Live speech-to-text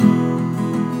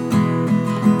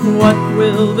What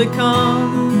will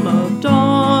become of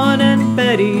Dawn and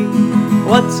Betty?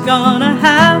 What's gonna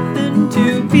happen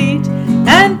to Pete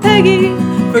and Peggy?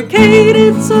 For Kate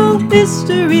it's all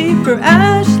mystery, for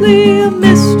Ashley a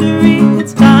mystery.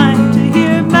 It's time to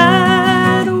hear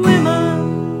Mad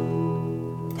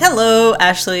Women. Hello,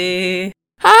 Ashley.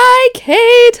 Hi,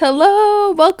 Kate.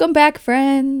 Hello. Welcome back,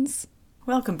 friends.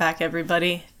 Welcome back,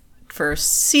 everybody, for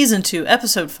Season 2,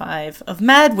 Episode 5 of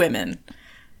Mad Women,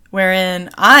 wherein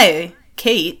I,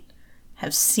 Kate,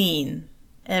 have seen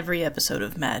every episode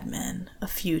of Mad Men a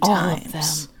few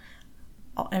times.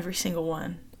 All of them. Every single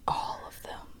one. All of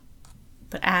them.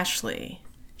 But Ashley,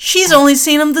 she's only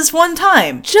seen them this one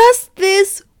time. Just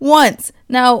this once.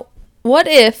 Now, what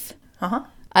if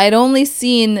I'd only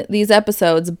seen these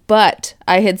episodes, but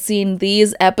I had seen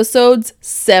these episodes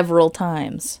several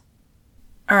times?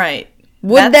 All right.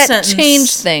 Would that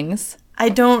change things? I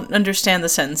don't understand the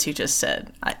sentence you just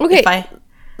said. Okay.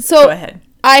 Go ahead.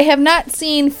 I have not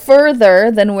seen further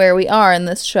than where we are in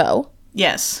this show.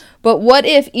 Yes. But what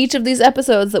if each of these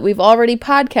episodes that we've already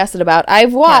podcasted about,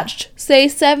 I've watched, say,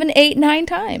 7, 8, 9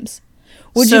 times?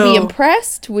 Would you be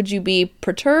impressed? Would you be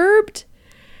perturbed?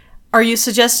 Are you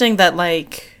suggesting that,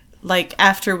 like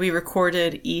after we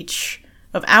recorded each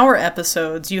of our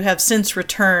episodes, you have since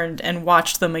returned and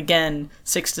watched them again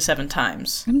 6 to 7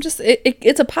 times?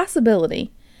 It's a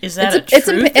possibility. Is that a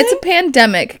true thing? It's a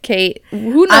pandemic, Kate.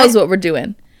 Who knows what we're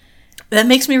doing? That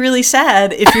makes me really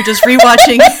sad if you're just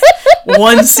rewatching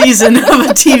one season of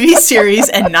a TV series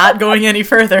and not going any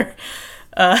further.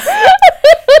 That's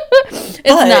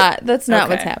not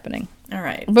what's happening. All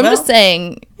right. But I'm just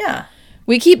saying. Yeah.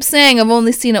 We keep saying I've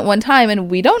only seen it one time, and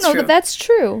we don't know that that's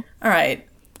true. All right.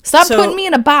 Stop putting me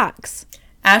in a box.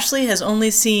 Ashley has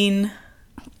only seen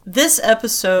this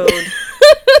episode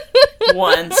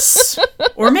once.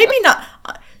 Or maybe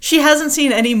not. She hasn't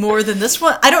seen any more than this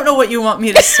one. I don't know what you want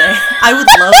me to say. I would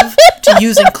love to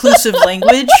use inclusive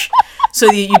language so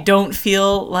that you don't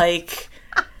feel like...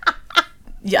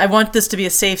 I want this to be a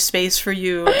safe space for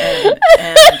you, and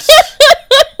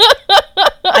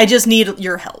I just need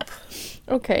your help.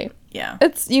 Okay. Yeah.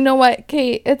 You know what,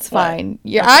 Kate? It's fine.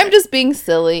 Yeah, okay. I'm just being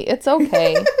silly. It's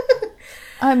okay.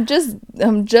 I'm just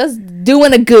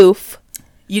doing a goof.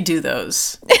 You do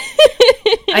those.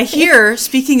 I hear,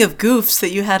 speaking of goofs,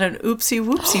 that you had an oopsie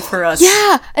whoopsie for us.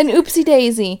 Yeah, an oopsie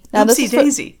daisy. Now, oopsie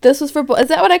daisy. This was for... Is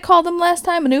that what I called them last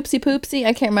time? An oopsie poopsie?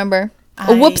 I can't remember.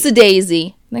 A whoopsie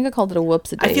daisy. I think I called it a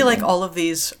whoopsie daisy. I feel like all of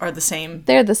these are the same.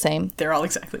 They're the same. They're all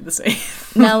exactly the same.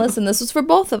 Now listen, this was for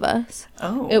both of us.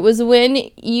 Oh. It was when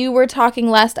you were talking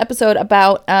last episode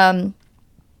about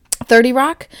 30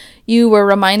 Rock. You were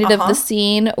reminded of the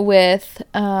scene with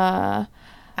Alec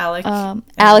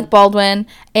Baldwin,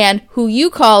 and who you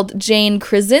called Jane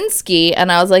Krasinski,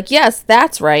 and I was like, yes,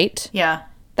 that's right. Yeah.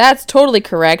 That's totally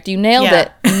correct. You nailed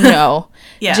it. No.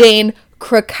 Yeah. Jane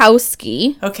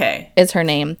Krakowski. Okay. Is her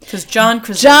name. Because John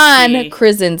Krasinski. John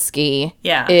Krasinski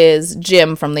is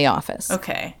Jim from The Office.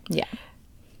 Okay. Yeah.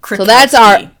 Krakowski. So that's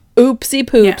our oopsie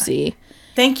poopsie. Yeah.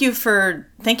 Thank you for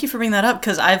bringing that up,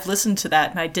 because I've listened to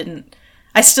that and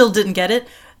I still didn't get it.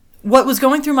 What was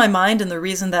going through my mind, and the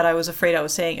reason that I was afraid I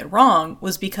was saying it wrong,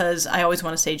 was because I always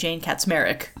want to say Jane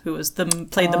Kaczmarek, who was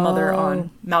played the mother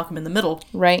on Malcolm in the Middle.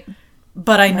 Right.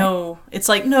 But I know it's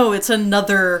like, no, it's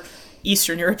another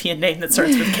Eastern European name that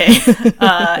starts with K.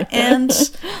 And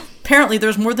apparently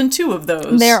there's more than 2 of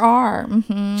those. There are.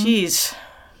 Mm-hmm. Jeez.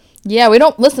 Yeah, we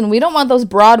don't want those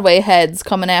Broadway heads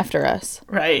coming after us.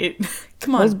 Right.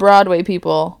 Come on. Those Broadway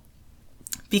people.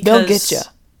 Because they'll get you.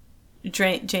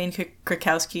 Jane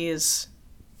Krakowski is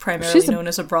primarily known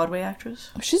as a Broadway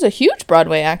actress? She's a huge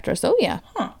Broadway actress. Oh, yeah.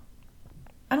 Huh.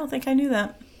 I don't think I knew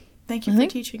that. Thank you for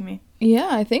teaching me. Yeah,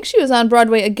 I think she was on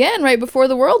Broadway again right before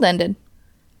the world ended.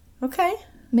 Okay.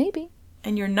 Maybe.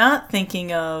 And you're not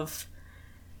thinking of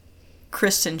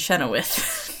Kristen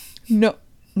Chenoweth. No.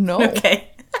 Okay.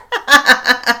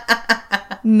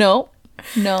 No.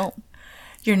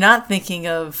 You're not thinking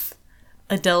of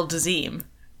Adele Dazeem.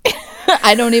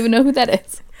 I don't even know who that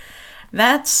is.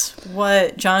 That's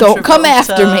what John Don't Travolta... come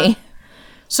after me.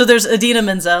 So there's Idina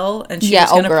Menzel, and she was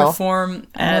going to perform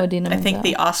at, I think,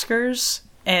 the Oscars,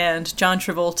 and John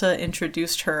Travolta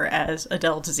introduced her as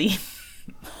Adele Dazeem.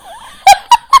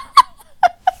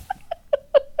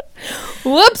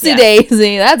 Whoopsie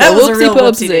daisy. That was a real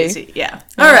whoopsie daisy. Yeah.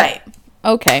 All right.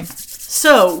 Okay.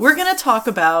 So we're going to talk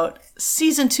about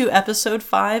Season 2, Episode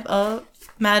 5 of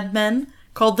Mad Men,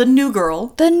 called The New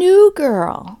Girl. The New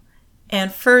Girl.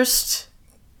 And first,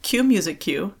 cue music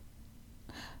cue.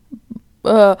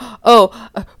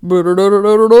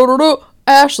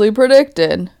 Ashley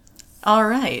predicted. All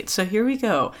right, so here we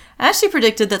go. Ashley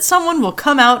predicted that someone will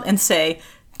come out and say,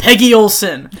 Peggy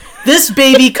Olson, this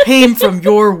baby came from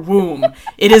your womb.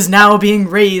 It is now being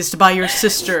raised by your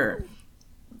sister.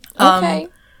 Okay.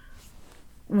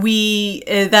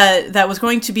 That was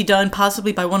going to be done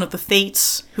possibly by one of the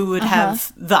Fates who would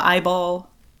have the eyeball.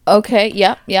 Okay,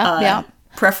 yeah.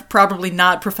 Probably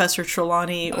not Professor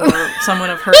Trelawney or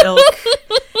someone of her ilk.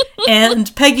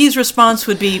 And Peggy's response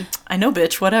would be, I know,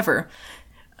 bitch, whatever.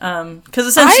 Because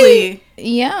essentially,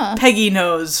 Peggy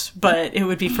knows, but it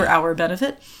would be for our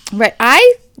benefit. Right.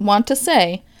 I want to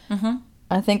say,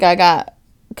 I think I got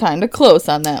kind of close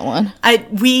on that one.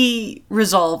 We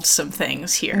resolved some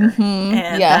things here,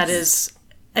 and that is,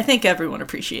 I think everyone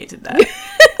appreciated that.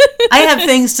 I have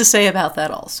things to say about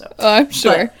that also. Oh, I'm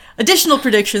sure. But additional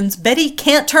predictions, Betty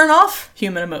can't turn off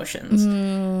human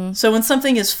emotions. So when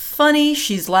something is funny,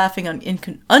 she's laughing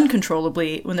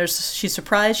uncontrollably. When she's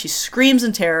surprised, she screams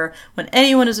in terror. When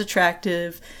anyone is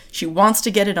attractive, she wants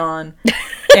to get it on.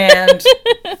 And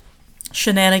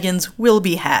shenanigans will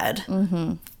be had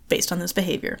based on this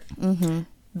behavior.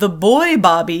 The boy,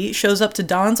 Bobby, shows up to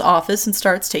Don's office and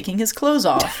starts taking his clothes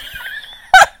off.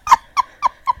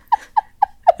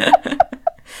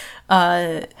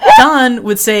 Don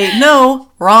would say,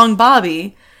 no, wrong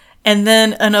Bobby. And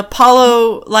then an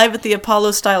Live at the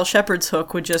Apollo style shepherd's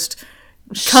hook would just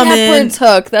come Shepherd's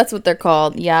hook, that's what they're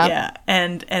called. Yeah,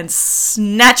 and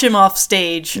snatch him off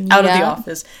stage out of the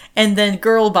office. And then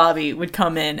girl Bobby would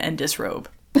come in and disrobe.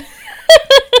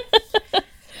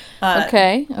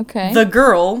 Okay. The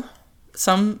girl,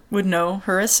 some would know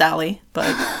her as Sally,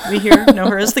 but we here know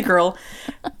her as the girl,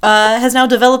 has now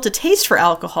developed a taste for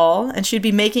alcohol, and she'd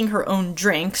be making her own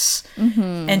drinks,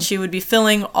 and she would be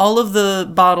filling all of the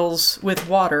bottles with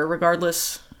water,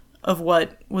 regardless of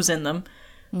what was in them,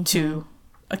 to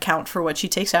account for what she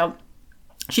takes out.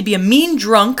 She'd be a mean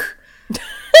drunk,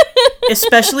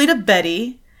 especially to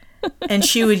Betty, and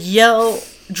she would yell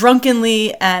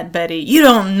drunkenly at Betty, "You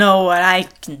don't know what I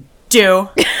can do."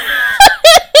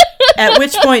 At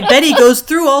which point, Betty goes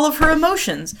through all of her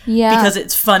emotions. Yeah. Because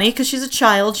it's funny, because she's a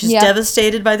child. She's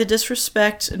devastated by the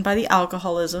disrespect and by the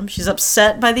alcoholism. She's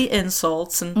upset by the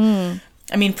insults. And,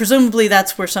 I mean, presumably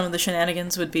that's where some of the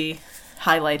shenanigans would be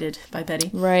highlighted by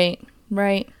Betty. Right.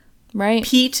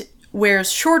 Pete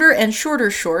wears shorter and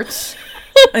shorter shorts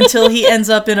until he ends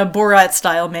up in a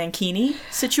Borat-style mankini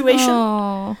situation.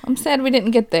 Oh, I'm sad we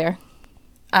didn't get there.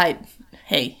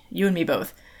 Hey, you and me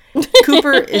both.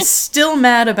 Cooper is still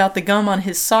mad about the gum on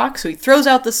his sock, so he throws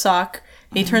out the sock,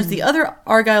 and he turns the other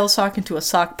Argyle sock into a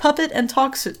sock puppet and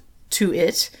talks to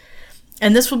it.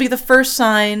 And this will be the first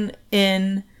sign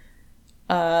in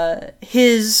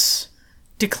his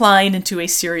decline into a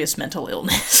serious mental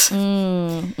illness.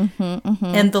 And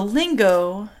the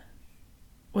lingo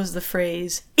was the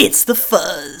phrase, "It's the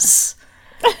fuzz."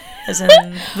 As in,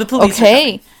 the police are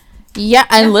coming. Yeah,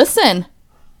 and listen,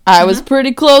 I was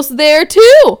pretty close there,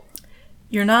 too.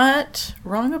 You're not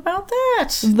wrong about that.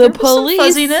 The police some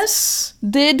fuzziness.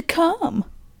 Did come.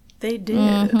 They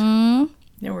did.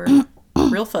 They were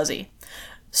real fuzzy.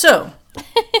 So,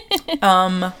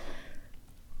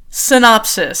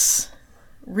 synopsis.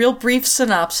 Real brief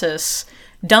synopsis.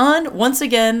 Don, once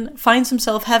again, finds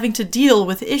himself having to deal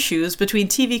with issues between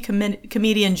TV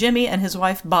comedian Jimmy and his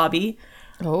wife Bobby.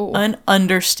 Oh. An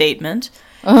understatement.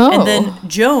 Oh. And then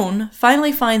Joan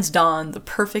finally finds Don the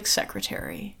perfect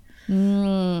secretary.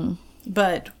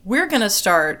 But we're going to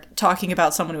start talking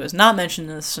about someone who is not mentioned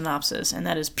in the synopsis, and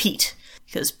that is Pete.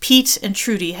 Because Pete and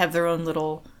Trudy have their own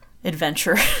little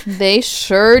adventure. They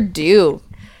sure do.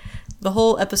 The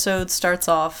whole episode starts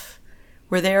off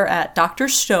where they're at Dr.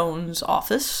 Stone's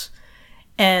office,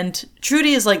 and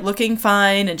Trudy is like looking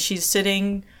fine, and she's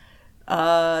sitting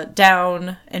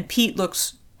down, and Pete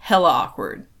looks hella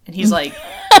awkward. And he's like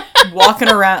walking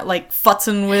around, like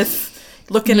futzing with,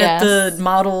 looking at the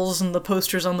models and the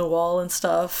posters on the wall and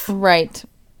stuff. Right.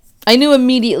 I knew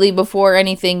immediately before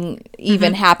anything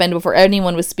even happened, before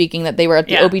anyone was speaking, that they were at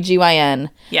the OBGYN.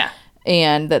 Yeah.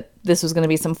 And that this was going to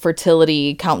be some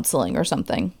fertility counseling or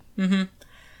something.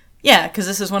 Yeah, because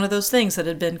this is one of those things that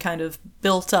had been kind of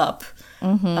built up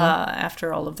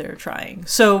after all of their trying.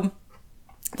 So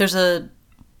there's the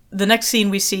next scene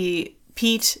we see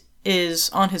Pete is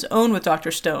on his own with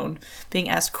Dr. Stone being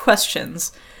asked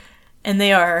questions, and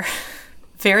they are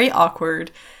very awkward.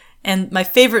 And my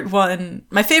favorite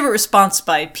response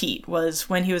by Pete was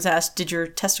when he was asked, "Did your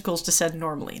testicles descend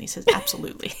normally?" And he says,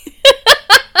 "Absolutely."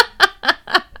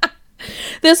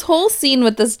 This whole scene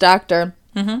with this doctor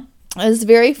is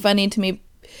very funny to me.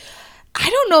 I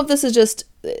don't know if this is just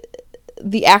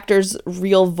the actor's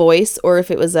real voice or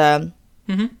if it was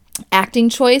acting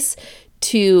choice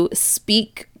to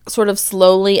speak sort of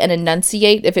slowly and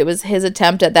enunciate if it was his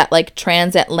attempt at that like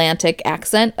transatlantic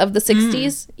accent of the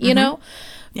 60s, you know?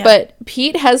 Yeah. But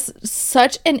Pete has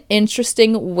such an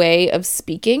interesting way of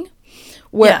speaking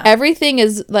where everything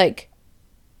is like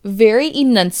very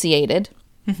enunciated.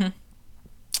 Mm-hmm.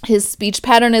 His speech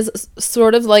pattern is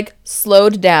sort of like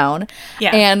slowed down.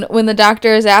 Yeah. And when the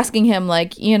doctor is asking him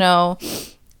like, you know,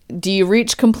 do you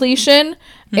reach completion?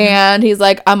 Mm-hmm. And he's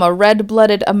like, I'm a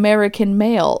red-blooded American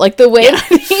male. Like the way that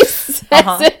he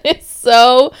says it is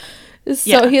so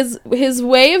his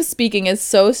way of speaking is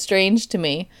so strange to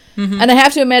me. Mm-hmm. And I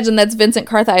have to imagine that's Vincent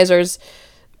Kartheiser's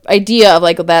idea of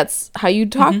like that's how you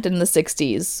talked in the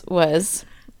 60s was.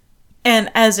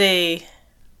 And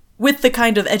with the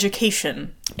kind of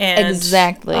education and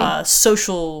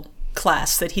social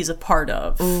class that he's a part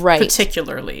of,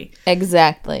 particularly.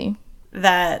 Exactly.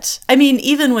 That, I mean,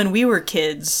 even when we were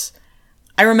kids,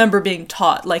 I remember being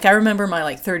taught, like, I remember my,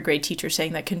 like, 3rd grade teacher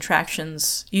saying that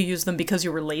contractions, you use them because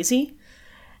you were lazy.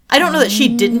 I don't know that she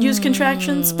didn't use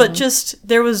contractions, but just,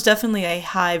 there was definitely a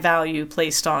high value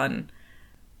placed on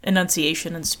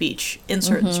enunciation and speech in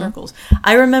certain circles.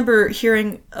 I remember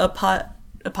hearing a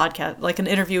podcast, like an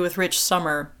interview with Rich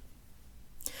Sommer,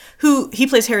 he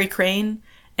plays Harry Crane,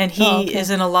 and he is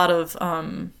in a lot of,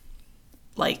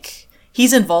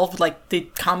 he's involved with, like, the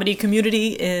comedy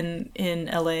community in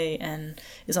LA and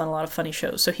is on a lot of funny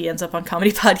shows. So he ends up on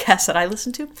comedy podcasts that I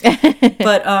listen to.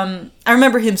 But I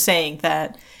remember him saying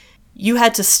that you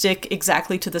had to stick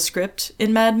exactly to the script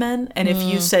in Mad Men. And if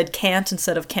you said can't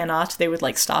instead of cannot, they would,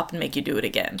 like, stop and make you do it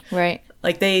again. Right.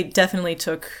 Like, they definitely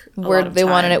took a lot of time. They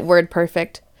wanted it word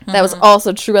perfect. Mm-hmm. That was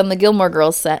also true on the Gilmore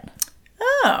Girls set.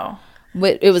 Oh.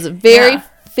 It was very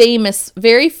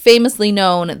famously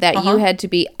known that you had to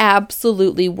be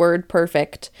absolutely word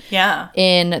perfect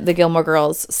in the Gilmore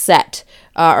Girls set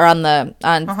or on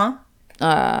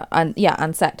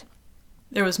set.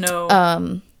 There was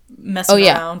no messing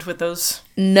around with those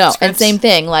scripts. And same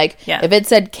thing, like if it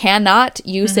said cannot,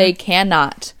 you say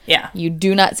cannot. You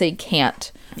do not say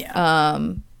can't.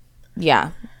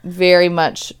 Very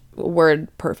much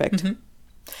word perfect.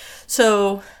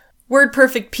 So word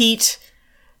perfect Pete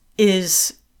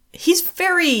he's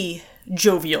very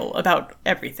jovial about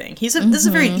everything. He's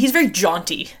very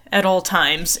jaunty at all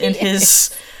times in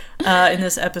his in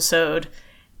this episode,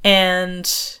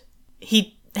 and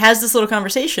he has this little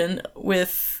conversation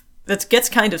that gets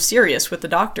kind of serious with the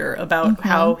doctor about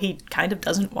how he kind of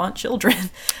doesn't want children.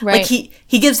 Right. Like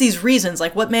he gives these reasons,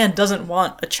 like what man doesn't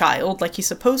want a child like he's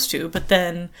supposed to, but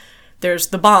then there's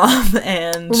the bomb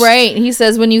and he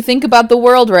says when you think about the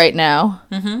world right now.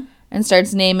 And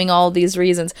starts naming all these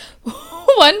reasons.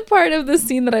 One part of the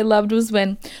scene that I loved was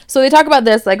so they talk about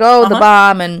this, like, the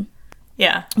bomb, and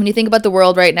when you think about the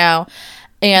world right now,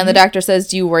 and the doctor says,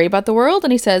 do you worry about the world?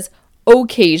 And he says,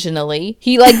 occasionally.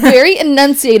 He, like, very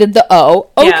enunciated the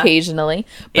occasionally.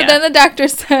 But then the doctor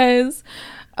says,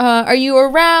 are you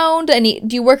around? And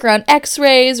do you work around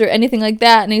x-rays or anything like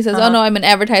that? And he says, oh, no, I'm in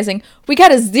advertising. We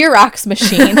got a Xerox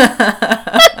machine.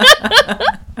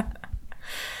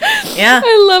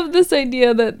 I love this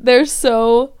idea that they're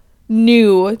so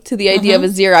new to the idea of a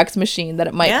Xerox machine that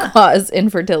it might cause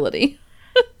infertility.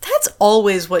 That's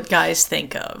always what guys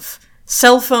think of.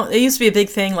 Cell phone, it used to be a big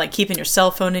thing, like keeping your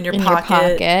cell phone in your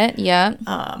pocket.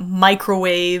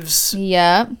 Microwaves.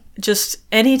 Just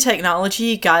any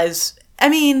technology, guys, I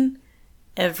mean,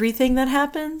 everything that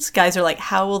happens, guys are like,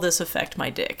 how will this affect my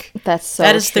dick? That's so true.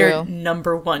 That is their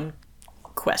number one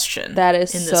question. That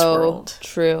is in so this world.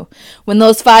 True. When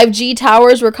those 5G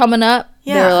towers were coming up,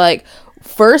 they were like,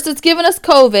 first it's giving us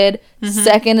COVID,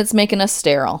 second it's making us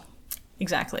sterile.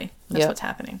 Exactly. That's what's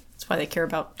happening. That's why they care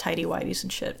about tighty-whities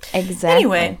and shit. Exactly.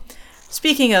 Anyway,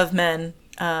 speaking of men,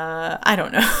 I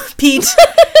don't know, Pete,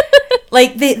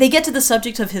 like they get to the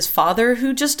subject of his father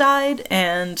who just died,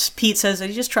 and Pete says that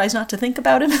he just tries not to think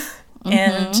about him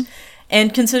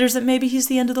and considers that maybe he's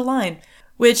the end of the line,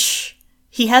 which...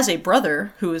 He has a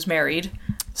brother who is married,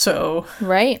 so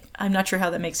I'm not sure how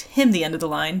that makes him the end of the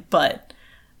line, but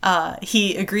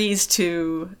he agrees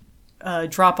to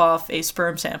drop off a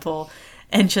sperm sample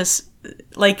and just,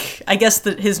 like, I guess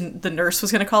the nurse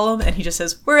was going to call him, and he just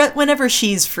says, whenever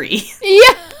she's free.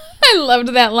 Yeah, I loved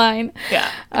that line. Yeah.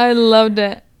 I loved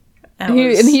it. And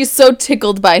he's so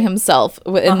tickled by himself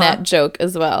in that joke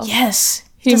as well. Yes.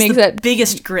 He makes that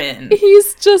biggest grin.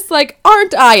 He's just like,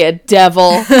 aren't I a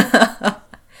devil?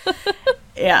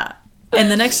 Yeah. And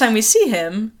the next time we see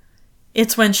him,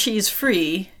 it's when she's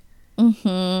free.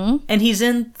 And he's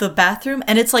in the bathroom.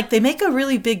 And it's like they make a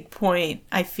really big point,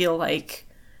 I feel like,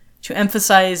 to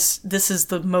emphasize this is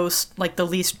the most, like, the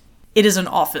least it is an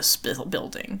office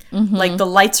building. Like, the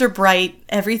lights are bright,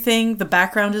 everything, the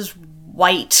background is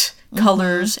white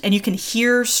colors, and you can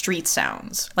hear street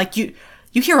sounds. Like, you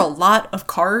hear a lot of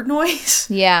car noise.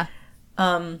 Yeah.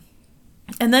 And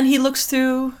then he looks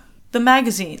through the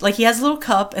magazine. Like, he has a little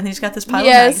cup, and he's got this pile of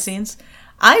magazines.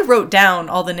 I wrote down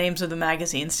all the names of the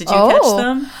magazines. Did you catch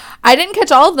them? I didn't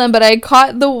catch all of them, but I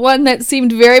caught the one that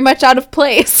seemed very much out of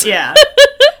place. Yeah.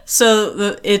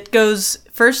 So it goes,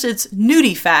 first it's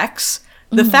Nudie Facts,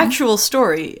 the factual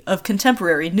story of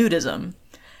contemporary nudism.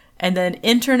 And then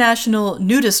International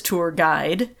Nudist Tour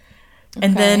Guide.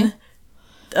 And then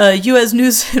U.S.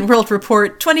 News and World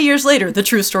Report, 20 years later, the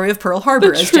true story of Pearl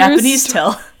Harbor, as Japanese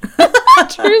tell.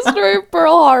 True story of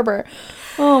Pearl Harbor.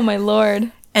 Oh, my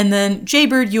Lord. And then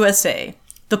Jaybird USA,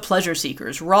 The Pleasure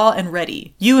Seekers, Raw and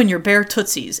Ready, You and Your Bare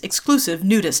Tootsies, exclusive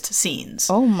nudist scenes.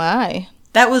 Oh, my.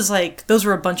 That was like, those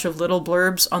were a bunch of little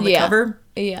blurbs on the cover.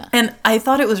 Yeah. And I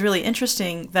thought it was really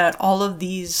interesting that all of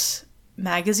these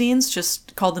magazines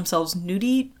just called themselves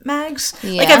nudie mags.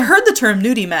 Yeah. Like, I've heard the term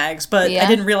nudie mags, but I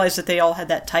didn't realize that they all had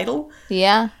that title.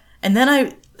 Yeah. And then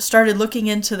I started looking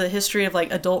into the history of,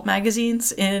 like, adult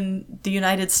magazines in the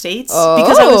United States.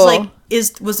 Because I was like,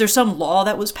 was there some law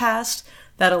that was passed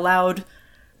that allowed,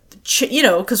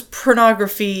 because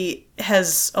pornography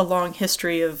has a long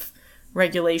history of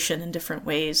regulation in different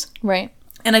ways. Right.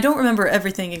 And I don't remember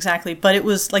everything exactly, but it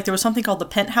was like there was something called the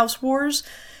Penthouse Wars,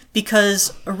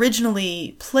 because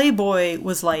originally Playboy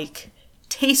was like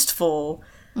tasteful,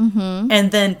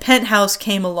 and then Penthouse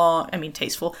came along. I mean,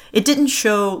 tasteful. It didn't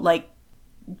show like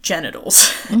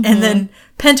genitals, and then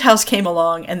Penthouse came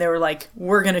along, and they were like,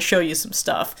 "We're gonna show you some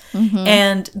stuff,"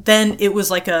 and then it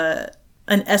was like an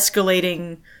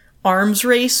escalating arms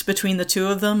race between the two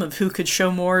of them of who could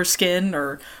show more skin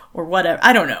or whatever.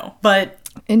 I don't know, but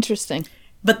interesting.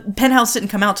 But Penthouse didn't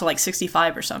come out till like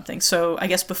 65 or something. So I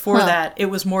guess before that, it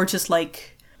was more just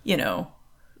like,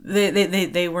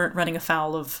 they weren't running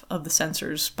afoul of the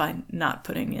censors by not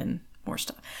putting in more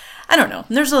stuff. I don't know.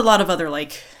 There's a lot of other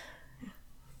like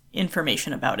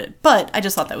information about it, but I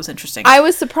just thought that was interesting. I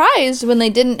was surprised when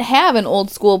they didn't have an old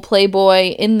school Playboy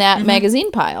in that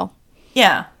magazine pile.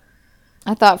 Yeah.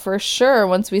 I thought for sure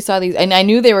once we saw these, and I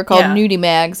knew they were called nudie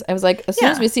mags. I was like, as soon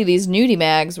as we see these nudie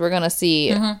mags, we're going to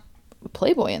see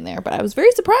Playboy in there. But I was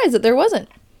very surprised that there wasn't.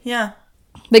 Yeah.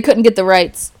 They couldn't get the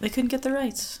rights. They couldn't get the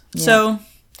rights. Yeah. So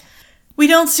we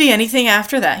don't see anything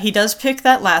after that. He does pick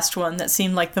that last one that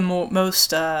seemed like the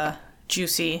most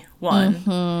juicy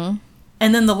one.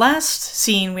 And then the last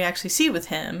scene we actually see with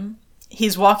him,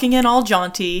 he's walking in all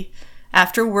jaunty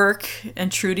after work,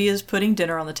 and Trudy is putting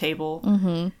dinner on the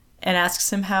table. And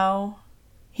asks him how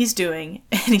he's doing.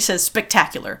 And he says,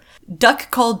 spectacular. Duck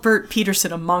called Bert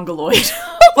Peterson a mongoloid.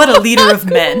 What a leader of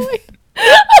men.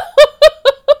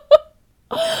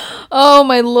 Oh,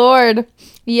 my Lord.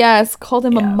 Yes, called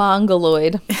him a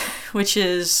mongoloid. Which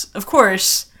is, of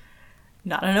course,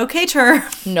 not an okay term.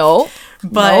 No.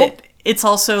 But it's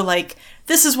also like,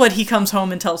 this is what he comes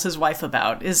home and tells his wife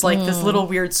about. Is like this little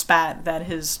weird spat that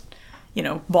his,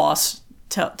 boss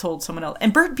told someone else.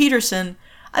 And Bert Peterson...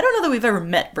 I don't know that we've ever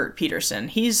met Bert Peterson.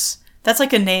 That's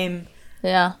like a name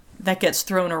that gets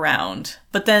thrown around.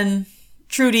 But then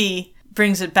Trudy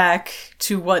brings it back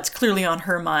to what's clearly on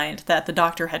her mind, that the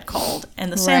doctor had called,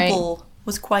 and the sample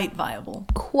was quite viable.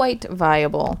 Quite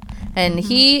viable. And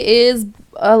he is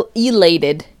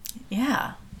elated.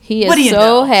 Yeah. He is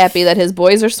so happy that his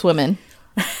boys are swimming.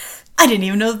 I didn't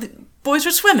even know the boys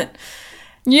were swimming.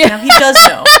 Yeah. Now he does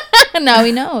know. Now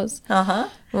he knows. Uh-huh.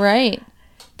 Right.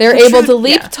 They're able to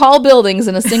leap tall buildings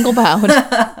in a single bound.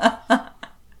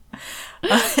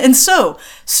 And so,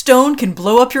 Stone can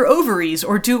blow up your ovaries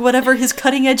or do whatever his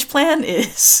cutting-edge plan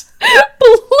is.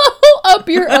 Blow up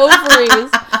your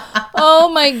ovaries. Oh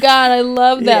my God, I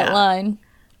love that line.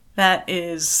 That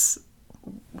is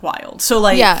wild. So,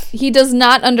 like... Yeah, he does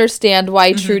not understand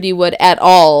why Trudy would at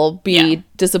all be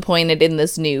disappointed in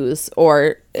this news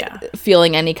or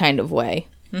feeling any kind of way.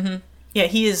 Yeah,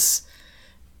 he is...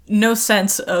 no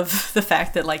sense of the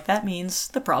fact that, like, that means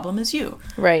the problem is you.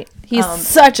 Right. He's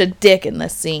such a dick in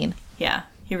this scene. Yeah,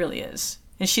 he really is.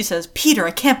 And she says, Peter,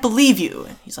 I can't believe you.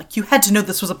 And he's like, you had to know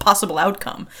this was a possible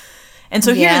outcome. And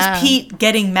so here is Pete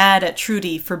getting mad at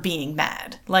Trudy for being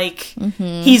mad. Like,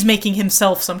 he's making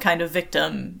himself some kind of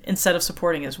victim instead of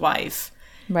supporting his wife.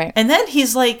 Right. And then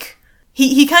he's like,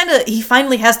 he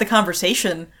finally has the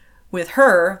conversation with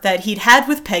her that he'd had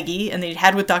with Peggy and that he'd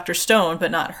had with Dr. Stone, but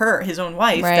not her, his own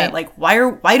wife, that like,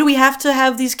 why do we have to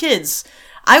have these kids?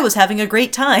 I was having a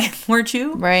great time, weren't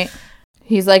you? Right.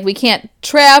 He's like, we can't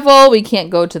travel, we can't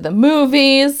go to the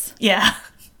movies. Yeah.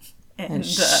 And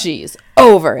she's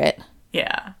over it.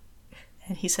 Yeah.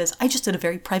 And he says, I just did a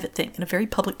very private thing in a very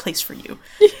public place for you.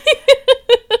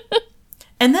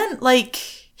 And then, like,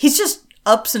 he's just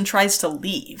ups and tries to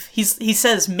leave. He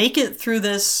says, make it through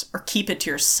this or keep it to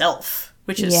yourself,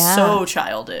 which is so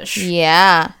childish.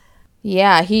 Yeah.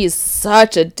 Yeah, he's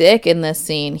such a dick in this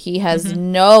scene. He has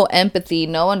no empathy,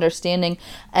 no understanding,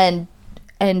 and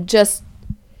just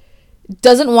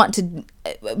doesn't want to,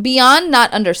 beyond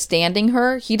not understanding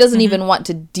her, he doesn't even want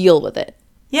to deal with it.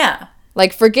 Yeah.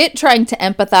 Like, forget trying to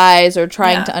empathize or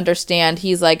trying to understand.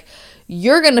 He's like,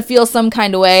 you're going to feel some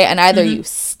kind of way, and either you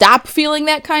stop feeling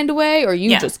that kind of way, or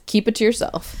you just keep it to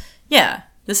yourself. Yeah.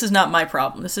 This is not my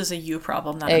problem. This is a you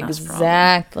problem, not an us problem.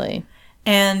 Exactly.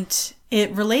 And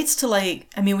it relates to, like,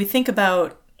 I mean, we think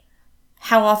about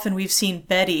how often we've seen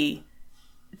Betty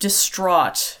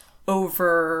distraught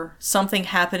over something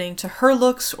happening to her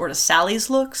looks or to Sally's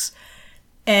looks.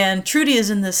 And Trudy is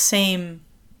in this same,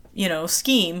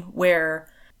 scheme where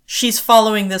she's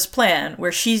following this plan,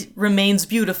 where she remains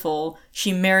beautiful,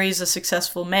 she marries a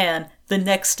successful man, the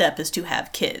next step is to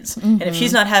have kids. And if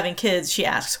she's not having kids, she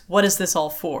asks, what is this all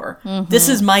for? This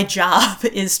is my job,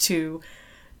 is to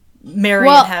marry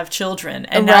and have children.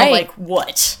 And now, like,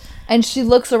 what? And she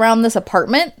looks around this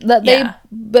apartment that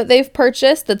they've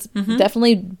purchased that's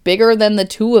definitely bigger than the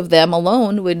two of them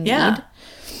alone would need.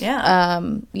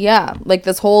 Yeah. Like,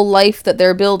 this whole life that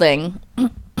they're building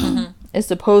is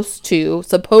supposed to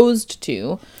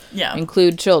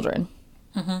include children.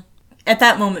 At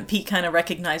that moment, Pete kind of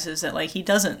recognizes that, like, he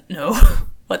doesn't know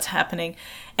what's happening,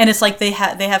 and it's like they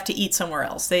have to eat somewhere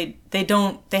else. They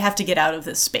have to get out of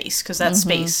this space, because that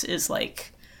space is,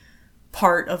 like,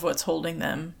 part of what's holding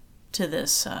them to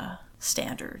this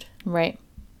standard. Right.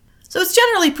 So it's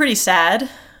generally pretty sad.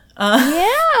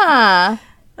 Yeah.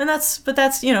 And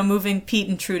that's moving Pete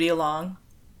and Trudy along.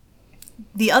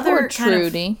 The other Poor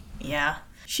Trudy. Yeah.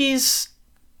 She's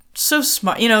so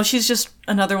smart. She's just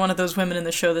another one of those women in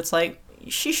the show that's like,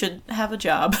 she should have a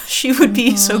job. She would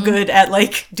be so good at,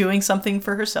 like, doing something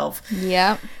for herself.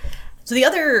 Yeah. So the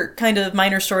other kind of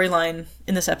minor storyline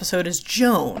in this episode is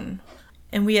Joan.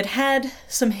 And we had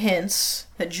some hints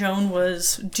that Joan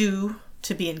was due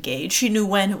to be engaged. She knew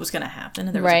when it was going to happen,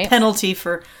 and there was a penalty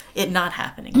for it not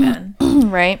happening then.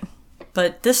 Right.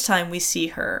 But this time we see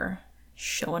her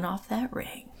showing off that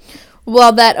ring.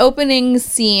 Well, that opening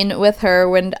scene with her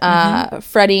when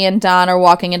Freddie and Don are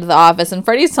walking into the office, and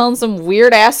Freddie's telling some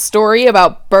weird-ass story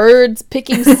about birds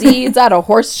picking seeds out of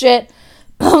horse shit.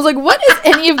 I was like, what is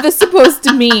any of this supposed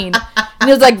to mean? And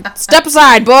he was like, step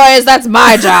aside, boys, that's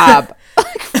my job.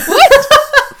 Like, what?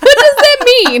 What does that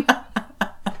mean?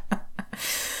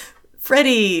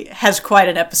 Freddie has quite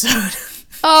an episode.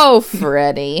 Oh,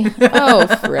 Freddie. Oh,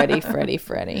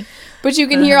 Freddie. But you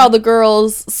can hear all the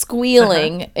girls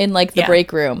squealing in, like, the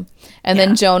break room. And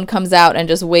then Joan comes out and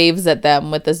just waves at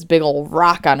them with this big old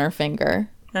rock on her finger.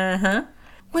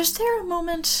 Was there a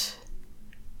moment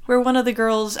where one of the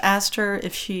girls asked her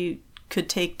if she could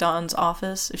take Don's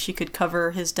office, if she could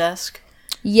cover his desk?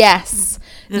 Yes.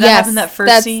 Did that happen in that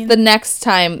first scene? That's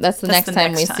the next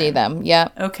time we see them. Yeah.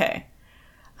 Okay.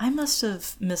 I must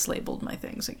have mislabeled my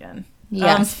things again.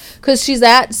 Yes, because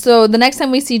so the next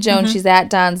time we see Joan, she's at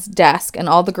Don's desk, and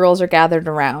all the girls are gathered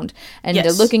around, and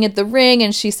they're looking at the ring,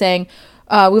 and she's saying,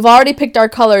 we've already picked our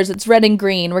colors, it's red and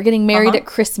green, we're getting married at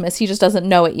Christmas, he just doesn't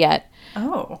know it yet.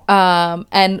 Oh.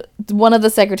 And one of the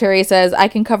secretaries says, I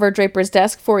can cover Draper's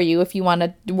desk for you if you want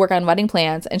to work on wedding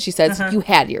plans, and she says, you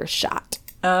had your shot.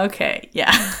 Okay,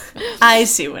 yeah. I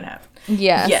see what happened.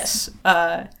 Yes.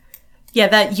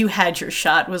 That you had your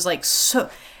shot was, like, so...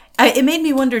 it made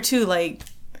me wonder, too, like,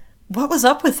 what was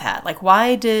up with that? Like,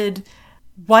 why did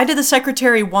the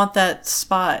secretary want that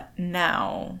spot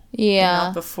now? Yeah. And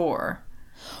not before?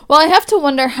 Well, I have to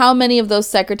wonder how many of those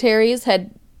secretaries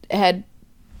had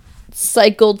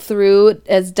cycled through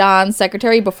as Don's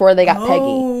secretary before they got Peggy.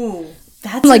 Oh,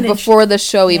 that's like before the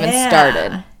show even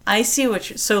started. I see what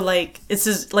you're... So, like, it's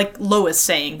just, like, Lois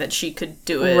saying that she could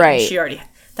do it. Right. She already...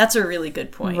 That's a really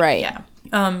good point. Right.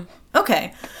 Yeah.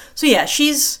 Okay. So, yeah,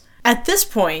 she's... At this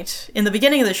point, in the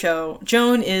beginning of the show,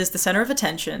 Joan is the center of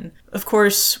attention. Of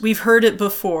course, we've heard it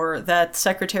before that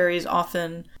secretaries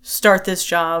often start this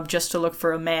job just to look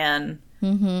for a man.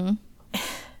 Mm-hmm.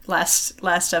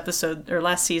 Last episode, or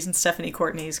last season, Stephanie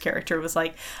Courtney's character was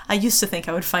like, I used to think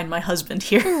I would find my husband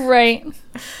here. Right.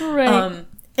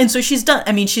 And so she's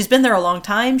been there a long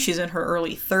time. She's in her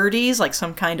early 30s, like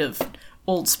some kind of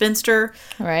old spinster.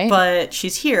 Right. But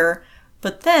she's here.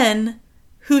 But then,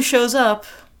 who shows up?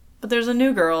 But there's a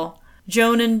new girl.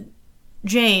 Joan and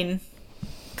Jane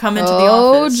come into the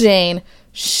office. Oh, Jane.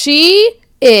 She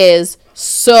is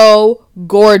so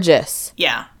gorgeous.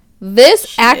 Yeah.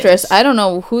 This actress, I don't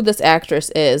know who this actress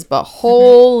is, but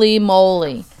holy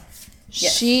moly.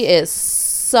 Yes. She is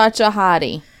such a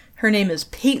hottie. Her name is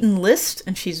Peyton List,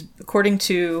 and she's, according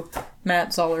to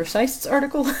Matt Zoller-Seist's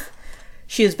article,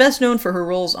 she is best known for her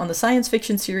roles on the science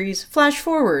fiction series Flash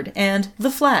Forward and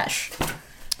The Flash.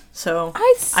 So,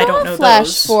 I don't know Flash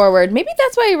those. Forward. Maybe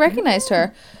that's why I recognized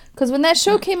her. Because when that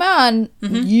show came on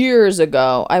years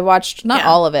ago, I watched, not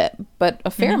all of it, but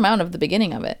a fair amount of the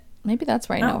beginning of it. Maybe that's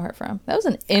where I know her from. That was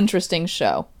an interesting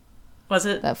show. Was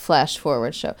it? That Flash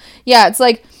Forward show. Yeah, it's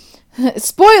like,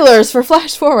 spoilers for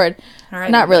Flash Forward. All right,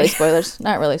 not really spoilers.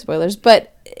 Not really spoilers.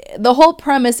 But the whole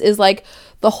premise is like,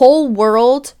 the whole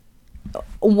world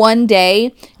one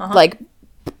day, like,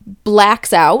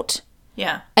 blacks out.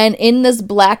 Yeah. And in this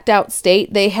blacked out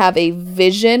state, they have a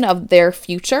vision of their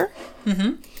future.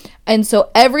 And so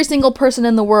every single person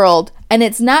in the world, and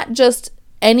it's not just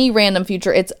any random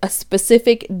future, it's a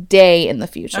specific day in the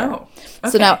future. Oh,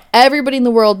 okay. So now everybody in the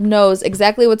world knows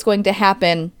exactly what's going to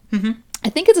happen. I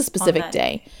think it's a specific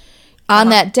day. On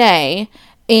that day.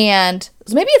 And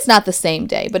so maybe it's not the same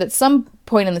day, but at some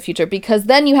point in the future, because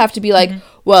then you have to be like,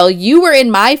 well, you were in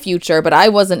my future, but I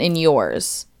wasn't in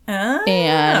yours.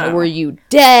 And were you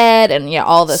dead? And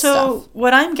all this stuff. So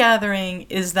what I'm gathering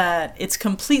is that it's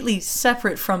completely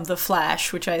separate from the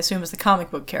Flash, which I assume is the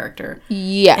comic book character.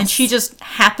 Yes. And she just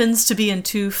happens to be in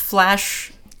 2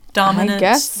 Flash dominant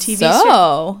TV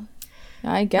series.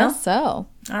 I guess so.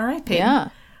 All right, Peyton. Yeah.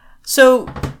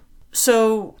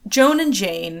 So Joan and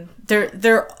Jane,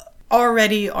 there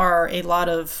already are a lot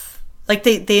of, like,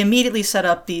 they immediately set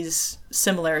up these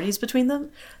similarities between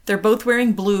them. They're both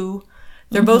wearing blue.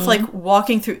 They're both, like,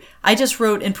 walking through... I just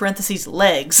wrote in parentheses,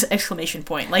 legs, exclamation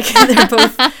point. Like, they're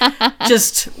both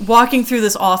just walking through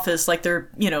this office like they're,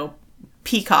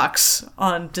 peacocks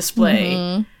on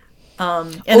display.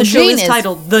 And the show Jane is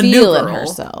titled The New Girl.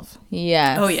 Herself.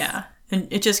 Yes. Oh, yeah. And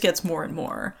it just gets more and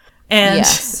more. And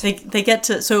they get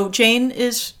to... So Jane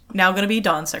is now going to be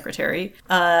Dawn's secretary.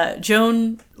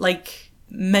 Joan, like,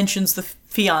 mentions the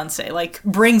fiancé, like,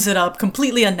 brings it up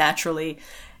completely unnaturally.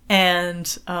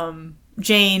 And...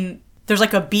 Jane, there's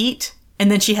like a beat, and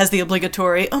then she has the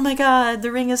obligatory, oh my god,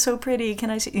 the ring is so pretty,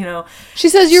 can I see, She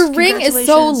says, your ring is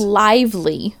so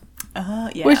lively.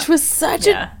 Yeah. Which was such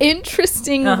an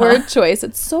interesting word choice.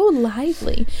 It's so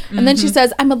lively. And then she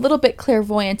says, I'm a little bit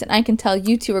clairvoyant, and I can tell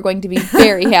you two are going to be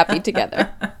very happy together.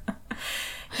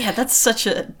 Yeah, that's such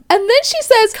a And then she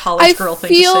says, college girl thing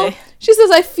to say. She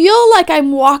says, I feel like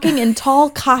I'm walking in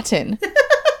tall cotton.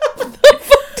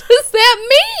 What does that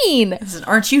mean?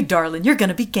 Aren't you, darling? You're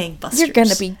gonna be gangbusters. You're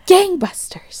gonna be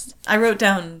gangbusters. I wrote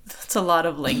down, that's a lot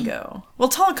of lingo. Well,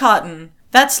 tall cotton,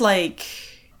 that's like,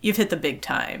 you've hit the big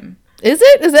time. Is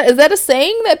it? Is that a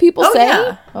saying that people say?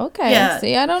 Yeah. Okay. Yeah.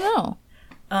 See, I don't know.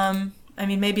 I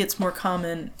mean, maybe it's more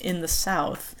common in the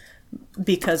South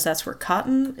because that's where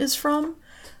cotton is from.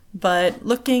 But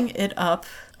looking it up,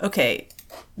 okay,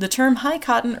 the term high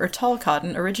cotton or tall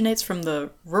cotton originates from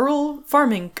the rural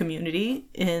farming community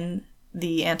in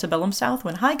the antebellum South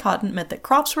when high cotton meant that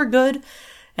crops were good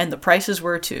and the prices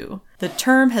were too. The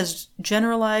term has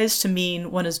generalized to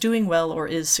mean one is doing well or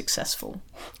is successful.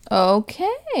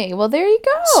 Okay, well, there you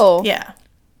go. Yeah.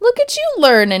 Look at you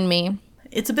learning me.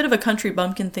 It's a bit of a country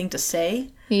bumpkin thing to say.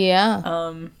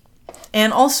 Yeah.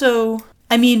 And also,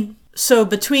 I mean, so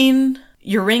between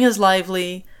your ring is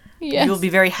lively, yes. You'll be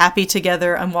very happy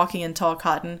together, I'm walking in tall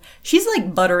cotton, she's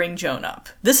like buttering Joan up.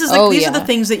 This is like, these are the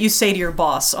things that you say to your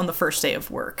boss on the first day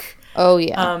of work. Oh,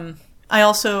 yeah. I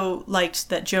also liked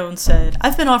that Joan said,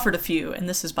 I've been offered a few, and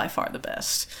this is by far the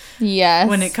best. Yes.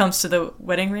 When it comes to the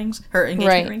wedding rings, or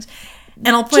engagement rings.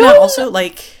 And I'll point out also,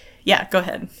 like, yeah, go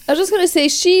ahead. I was just going to say,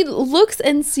 she looks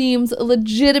and seems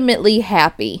legitimately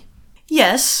happy.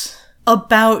 Yes,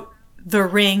 about the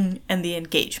ring and the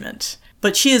engagement.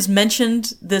 But she has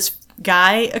mentioned this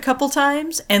guy a couple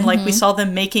times, and, like, we saw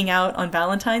them making out on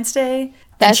Valentine's Day.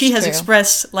 And she has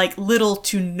expressed, like, little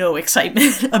to no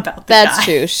excitement about the guy.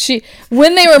 That's true.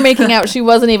 When they were making out, she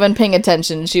wasn't even paying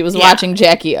attention. She was watching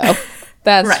Jackie O.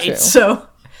 That's right, true. So,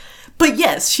 but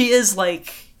yes, she is,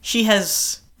 like,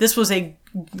 this was a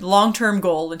long-term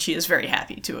goal, and she is very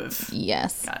happy to have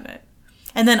gotten it.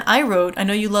 And then I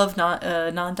know you love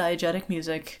non-diegetic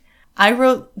music. I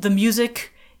wrote the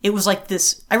music, it was like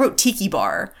this, I wrote Tiki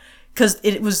Bar, because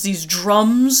it was these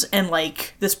drums and,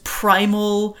 like, this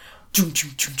primal,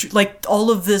 like, all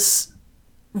of this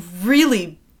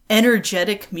really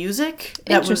energetic music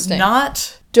that was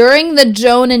not... During the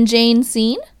Joan and Jane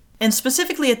scene? And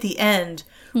specifically at the end,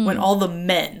 when all the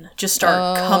men just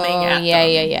start coming at them.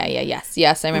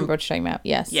 Yes, I remember what you're talking about,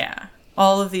 yes. Yeah.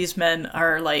 All of these men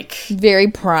are, like... Very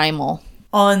primal.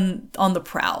 on the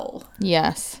prowl.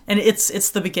 Yes. And it's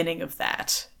the beginning of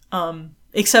that.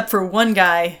 Except for one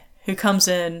guy who comes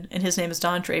in, and his name is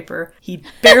Don Draper. He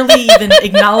barely even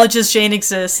acknowledges Jane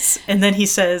exists, and then he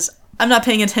says, I'm not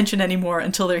paying attention anymore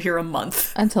until they're here a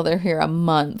month. Until they're here a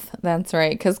month. That's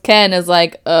right. Because Ken is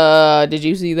like, did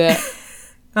you see that?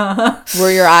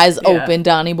 Were your eyes open,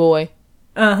 Donnie boy?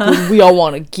 We all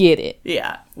want to get it.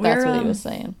 Yeah. That's what he was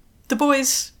saying. The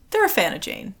boys, they're a fan of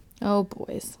Jane. Oh,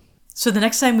 boys. So the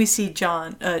next time we see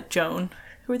Joan,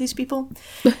 who are these people?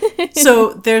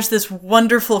 So there's this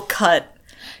wonderful cut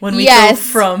when we go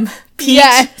from Pete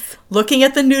looking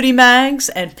at the nudie mags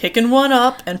and picking one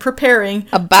up and preparing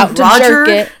about to Roger, jerk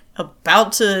it.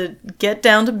 About to get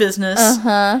down to business,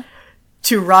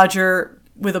 to Roger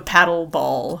with a paddle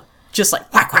ball, just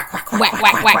like whack, whack, whack, whack,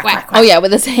 whack, whack, whack, whack. Oh, yeah,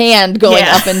 with his hand going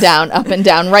up and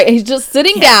down, right? He's just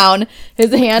sitting down,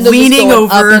 his hand is leaning just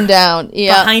going over up and down.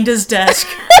 Yeah. Behind his desk,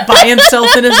 by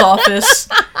himself in his office.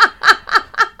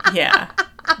 Yeah.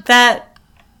 That,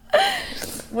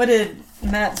 what did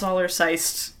Matt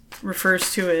Zoller-Seist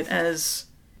refers to it as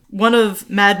one of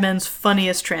Mad Men's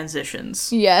funniest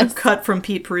transitions. Yes. A cut from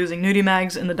Pete perusing nudie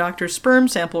mags in the doctor's sperm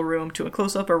sample room to a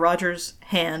close-up of Roger's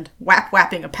hand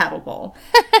whapping a paddle ball.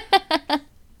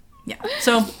 Yeah.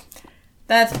 So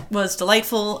that was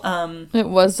delightful. It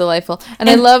was delightful. And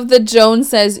I love that Joan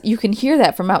says, you can hear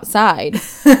that from outside.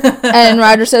 And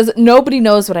Roger says, nobody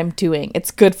knows what I'm doing.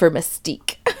 It's good for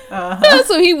mystique.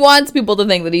 So he wants people to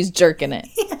think that he's jerking it.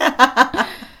 Yeah.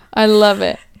 I love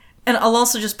it. And I'll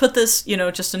also just put this,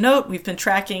 just a note. We've been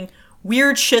tracking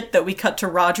weird shit that we cut to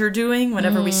Roger doing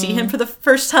whenever we see him for the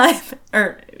first time.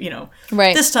 Or,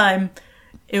 right. This time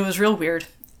it was real weird.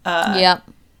 Yeah.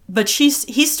 But he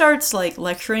starts, like,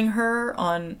 lecturing her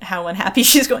on how unhappy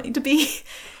she's going to be.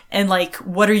 And, like,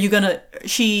 what are you gonna...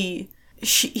 He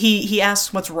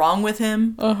asks what's wrong with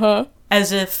him.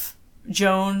 As if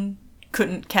Joan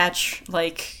couldn't catch,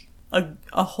 like,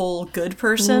 a whole good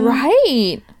person.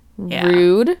 Right. Yeah.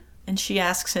 Rude. And she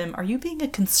asks him, are you being a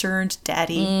concerned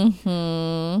daddy?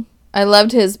 I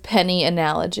loved his penny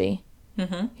analogy.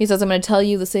 He says, I'm going to tell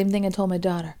you the same thing I told my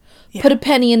daughter. Yeah. Put a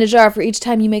penny in a jar for each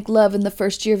time you make love in the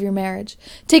first year of your marriage.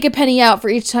 Take a penny out for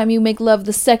each time you make love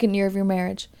the second year of your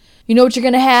marriage. You know what you're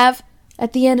going to have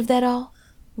at the end of that all?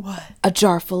 What? A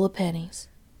jar full of pennies.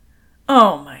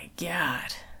 Oh my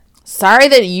God. Sorry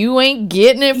that you ain't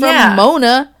getting it from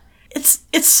Mona. It's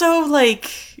so,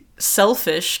 like,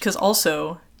 selfish, because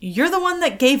also, you're the one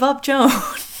that gave up Joan.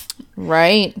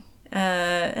 Right.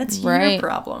 It's your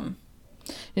problem.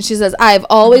 And she says, I've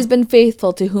always been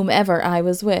faithful to whomever I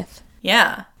was with.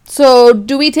 Yeah. So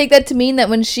do we take that to mean that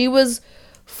when she was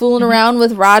fooling around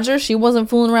with Roger, she wasn't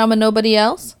fooling around with nobody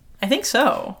else? I think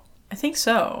so.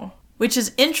 Which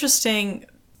is interesting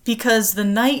because the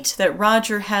night that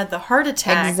Roger had the heart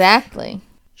attack... Exactly.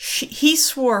 He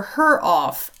swore her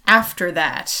off after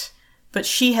that, but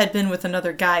she had been with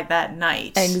another guy that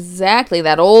night. Exactly,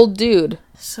 that old dude.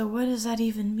 So what does that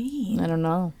even mean? I don't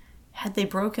know. Had they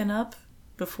broken up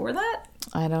before that?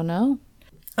 I don't know.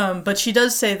 But she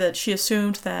does say that she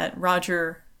assumed that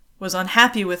Roger was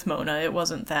unhappy with Mona. It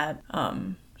wasn't that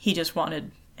he just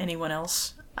wanted anyone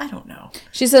else. I don't know.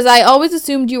 She says, I always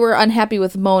assumed you were unhappy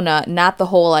with Mona, not the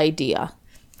whole idea.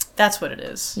 That's what it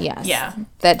is. Yes. Yeah.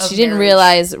 That she didn't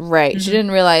realize, right. She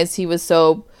didn't realize he was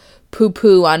so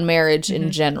poo-poo on marriage in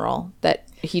general, that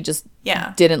he just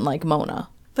didn't like Mona.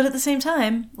 But at the same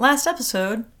time, last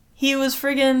episode, he was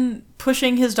friggin'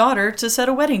 pushing his daughter to set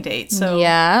a wedding date, so...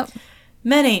 Yeah.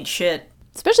 Men ain't shit.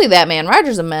 Especially that man.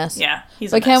 Roger's a mess. Yeah,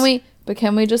 he's a mess. But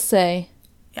can we just say...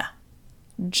 Yeah.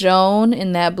 Joan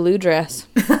in that blue dress.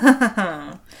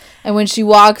 And when she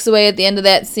walks away at the end of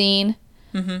that scene...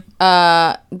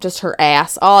 just her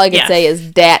ass. All I can say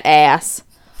is dat ass.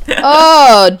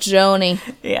 Oh, Joni.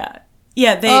 Yeah.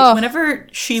 Yeah, whenever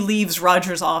she leaves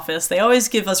Roger's office, they always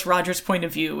give us Roger's point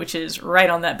of view, which is right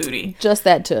on that booty. Just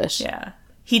that tush. Yeah.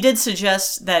 He did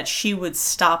suggest that she would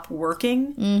stop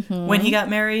working when he got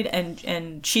married,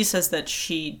 and she says that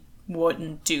she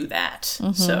wouldn't do that.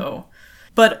 So,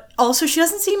 but also she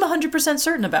doesn't seem 100%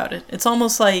 certain about it. It's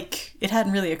almost like it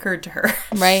hadn't really occurred to her.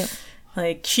 Right.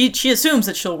 Like, she assumes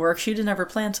that she'll work. She didn't ever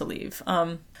plan to leave.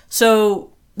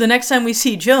 So, the next time we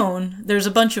see Joan, there's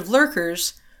a bunch of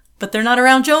lurkers, but they're not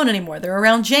around Joan anymore. They're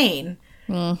around Jane.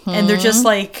 And they're just,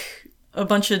 like, a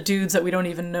bunch of dudes that we don't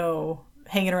even know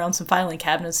hanging around some filing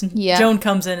cabinets. And Joan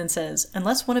comes in and says,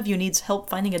 unless one of you needs help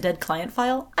finding a dead client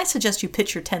file, I suggest you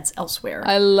pitch your tents elsewhere.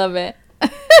 I love it.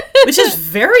 Which is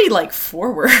very, like,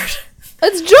 forward.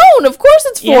 It's Joan. Of course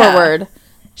it's forward.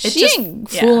 She ain't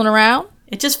fooling around.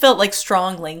 It just felt like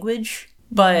strong language,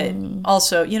 but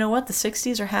also, you know what? The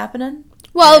 60s are happening.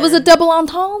 Well, it was a double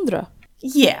entendre.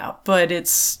 Yeah, but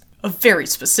it's a very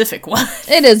specific one.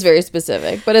 It is very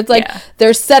specific, but it's like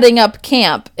they're setting up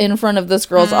camp in front of this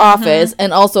girl's office,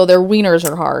 and also their wieners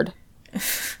are hard.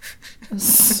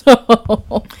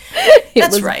 So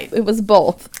that's right. It was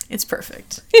both. It's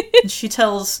perfect. She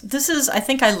tells, I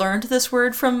think I learned this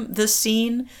word from this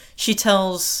scene. She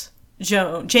tells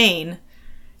Jane,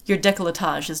 your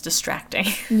décolletage is distracting.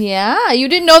 Yeah, you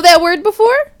didn't know that word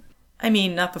before? I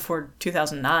mean, not before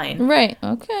 2009. Right.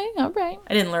 Okay. All right.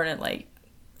 I didn't learn it like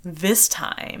this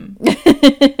time.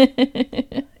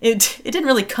 It didn't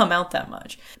really come out that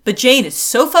much. But Jane is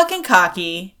so fucking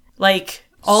cocky. Like,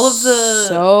 all of the...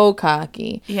 So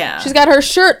cocky. Yeah. She's got her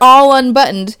shirt all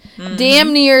unbuttoned,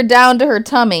 damn near down to her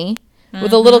tummy,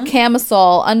 with a little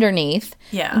camisole underneath.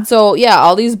 Yeah. And so, yeah,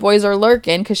 all these boys are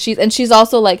lurking, because she's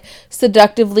also, like,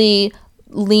 seductively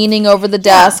leaning over the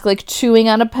desk, like, chewing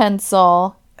on a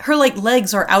pencil. Her, like,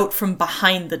 legs are out from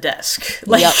behind the desk.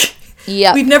 Like,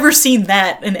 yep. We've never seen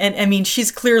that. And I mean, she's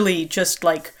clearly just,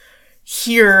 like,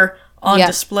 here on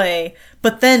display.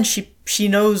 But then she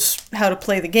knows how to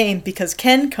play the game because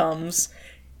Ken comes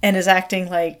and is acting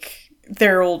like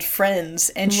they're old friends,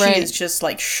 and she is just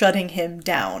like shutting him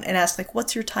down and asks like,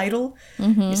 what's your title?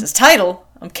 He says, title?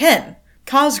 I'm Ken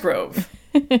Cosgrove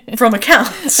from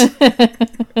accounts.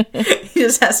 He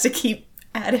just has to keep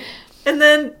at it. And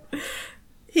then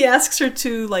he asks her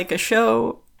to like a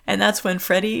show, and that's when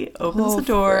Freddie opens the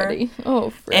door Freddie.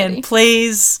 and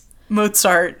plays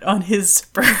Mozart on his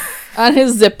zipper.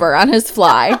 On his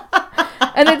fly.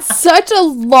 And it's such a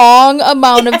long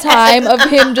amount of time of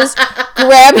him just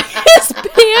grabbing his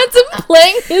pants and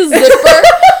playing his zipper.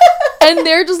 And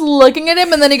they're just looking at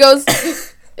him, and then he goes,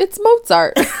 it's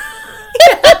Mozart.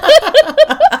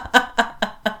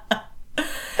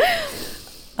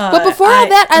 But before all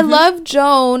that, I love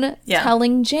Joan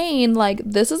telling Jane, like,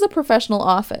 this is a professional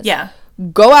office. Yeah.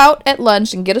 Go out at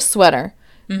lunch and get a sweater.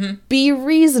 Be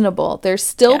reasonable. There's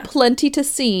still plenty to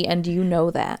see, and you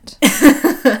know that.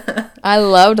 I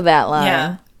loved that line.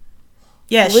 Yeah.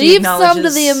 Yeah, Leave some to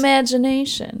the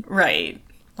imagination. Right.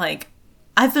 Like,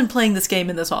 I've been playing this game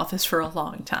in this office for a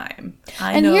long time.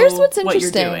 I and know here's what's what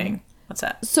interesting. you're doing. What's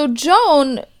that? So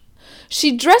Joan,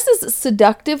 she dresses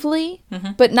seductively,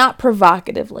 but not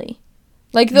provocatively.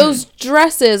 Like, those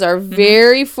dresses are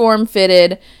very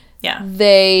form-fitted. Yeah.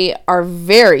 They are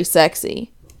very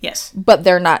sexy. Yes. But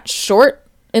they're not short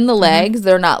in the legs.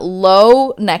 They're not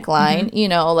low neckline. You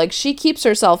know, like, she keeps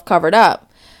herself covered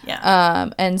up. Yeah.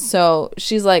 And so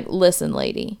she's like, listen,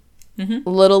 lady,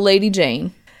 little Lady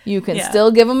Jane, you can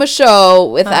still give them a show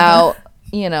without,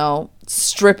 you know,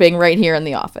 stripping right here in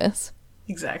the office.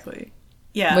 Exactly.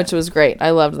 Yeah. Which was great. I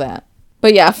loved that.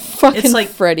 But yeah, fucking It's like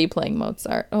Freddie playing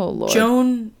Mozart. Oh, Lord.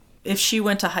 Joan, if she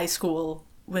went to high school,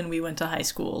 when we went to high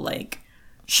school, like,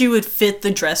 she would fit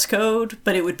the dress code,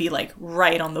 but it would be, like,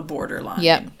 right on the borderline.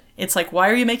 Yep. It's like, why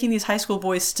are you making these high school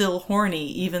boys still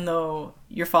horny, even though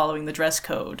you're following the dress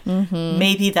code?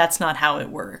 Maybe that's not how it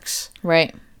works.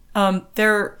 Right.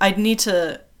 I'd need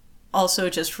to also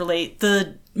just relate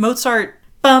the Mozart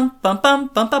bum, bum, bum,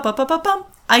 bum, bum, bum, bum, bum, bum.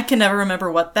 I can never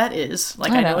remember what that is.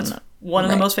 Like, I know it's one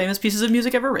of the most famous pieces of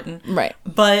music ever written. Right.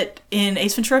 But in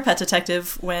Ace Ventura: Pet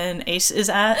Detective, when Ace is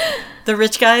at the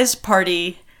rich guy's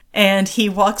party and he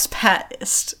walks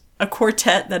past a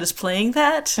quartet that is playing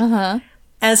that,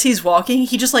 as he's walking,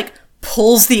 he just, like,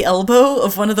 pulls the elbow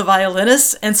of one of the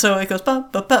violinists, and so it goes,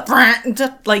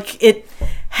 like, it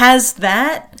has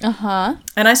that.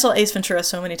 And I saw Ace Ventura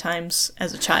so many times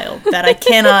as a child that I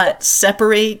cannot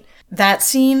separate that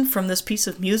scene from this piece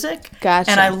of music.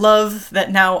 Gotcha. And I love that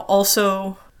now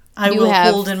also I will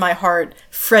hold in my heart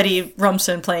Freddie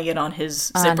Rumsen playing it on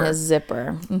his zipper. On his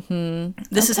zipper.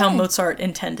 This is how Mozart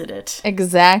intended it.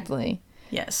 Exactly.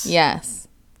 Yes. Yes.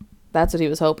 That's what he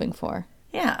was hoping for.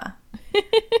 Yeah.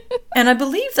 And I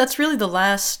believe that's really the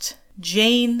last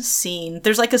Jane scene.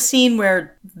 There's like a scene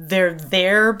where they're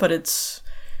there, but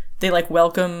they like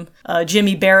welcome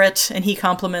Jimmy Barrett and he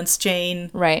compliments Jane.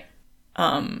 Right.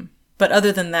 But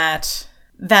other than that,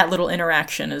 that little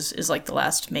interaction is like the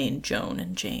last main Joan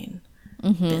and Jane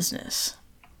business.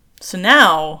 So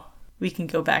now we can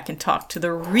go back and talk to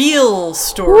the real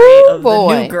story of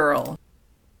the new girl.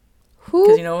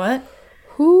 Because you know what?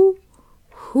 Who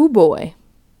boy.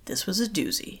 This was a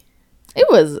doozy. It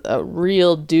was a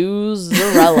real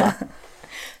doozerella.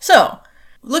 So,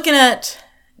 looking at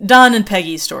Don and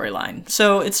Peggy's storyline.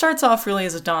 So, it starts off really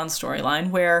as a Don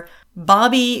storyline where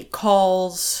Bobby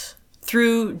calls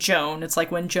through Joan. It's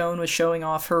like when Joan was showing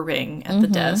off her ring at the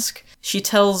desk. She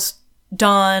tells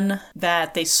Don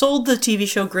that they sold the TV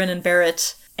show Grin and Bear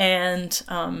It, and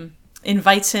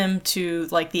invites him to,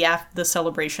 like, the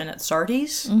celebration at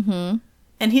Sardi's. Mm-hmm.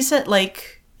 And he said,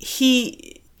 like,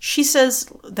 she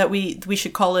says that we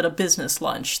should call it a business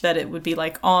lunch, that it would be,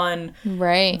 like, on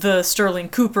the Sterling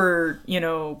Cooper,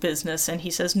 business. And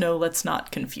he says, no, let's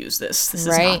not confuse this. This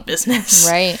is not business.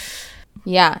 Right.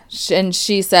 Yeah. And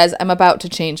she says, I'm about to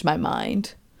change my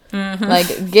mind. Mm-hmm.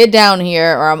 Like, get down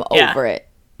here or I'm over it.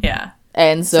 Yeah.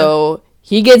 And so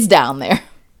he gets down there.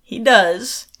 He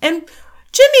does. And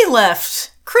Jimmy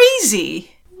left.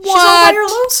 Crazy. What? She's all by her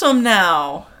lonesome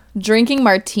now. Drinking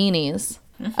martinis.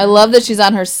 Mm-hmm. I love that she's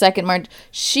on her second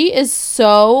She is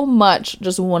so much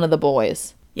just one of the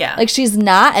boys. Yeah. Like, she's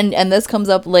not, and this comes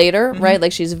up later, right?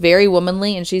 Like, she's very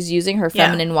womanly, and she's using her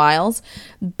feminine wiles,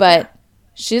 but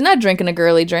she's not drinking a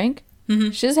girly drink.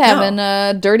 Mm-hmm. She's having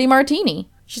a dirty martini.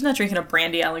 She's not drinking a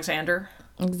Brandy Alexander.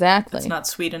 Exactly. It's not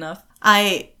sweet enough.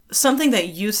 Something that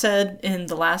you said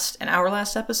in our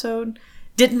last episode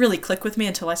didn't really click with me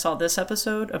until I saw this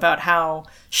episode about how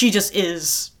she just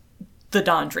is the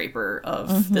Don Draper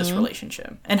of this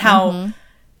relationship, and how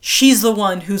she's the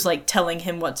one who's, like, telling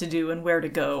him what to do and where to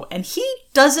go, and he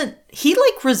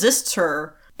like resists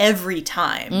her every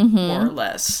time, more or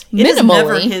less. It is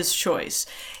never his choice.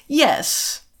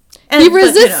 Yes. And, he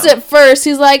resists at first.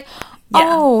 He's like,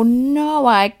 oh, no,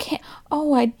 I can't.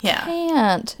 Oh, I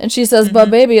can't. And she says, but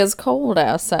baby, it's cold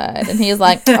outside. And he's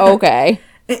like, okay.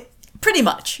 Pretty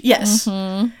much, yes.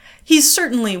 Mm-hmm. He's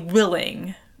certainly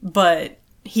willing, but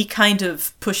he kind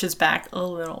of pushes back a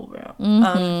little bit.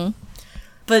 Mm-hmm.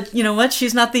 But you know what?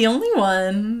 She's not the only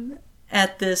one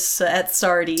at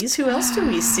Sardi's. Who else do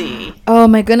we see? Oh,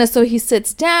 my goodness. So he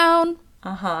sits down.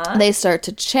 Uh-huh. They start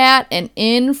to chat, and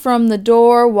in from the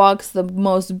door walks the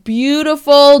most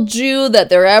beautiful Jew that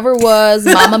there ever was,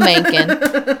 Mama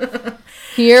Mencken.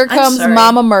 Here comes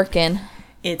Mama Merkin.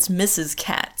 It's Mrs.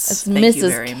 Katz. It's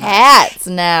Mrs. Katz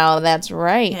now. That's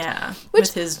right. Yeah.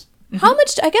 With his... How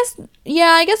much... I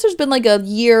guess there's been like a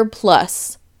year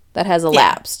plus that has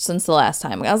elapsed since the last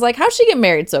time. I was like, how'd she get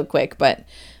married so quick? But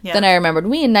then I remembered,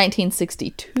 we in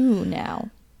 1962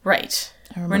 now. Right.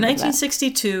 We're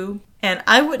 1962... And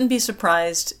I wouldn't be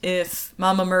surprised if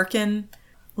Mama Merkin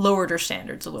lowered her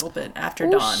standards a little bit after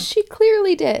Dawn. She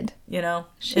clearly did.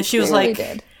 If she was like,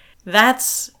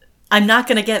 I'm not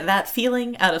going to get that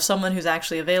feeling out of someone who's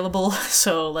actually available,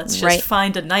 so let's just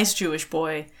find a nice Jewish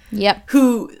boy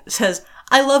who says,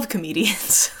 I love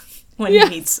comedians, when he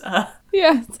meets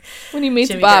when he meets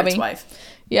Jimmy Bobby. Garrett's wife.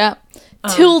 Yeah.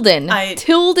 Tilden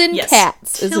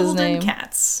Katz is his name. Tilden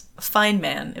Katz. A fine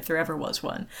man, if there ever was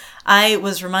one. I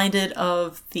was reminded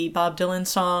of the Bob Dylan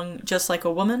song, Just Like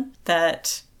a Woman,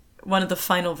 that one of the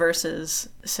final verses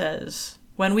says,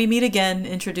 when we meet again,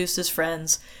 introduced as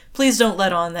friends, please don't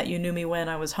let on that you knew me when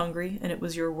I was hungry and it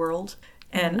was your world.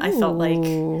 And I felt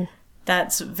like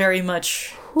that's very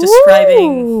much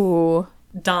describing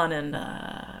Don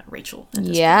and Rachel.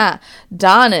 Yeah.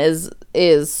 Don is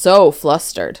so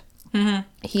flustered. Mm-hmm.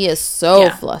 He is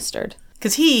so flustered.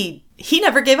 Because he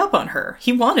never gave up on her.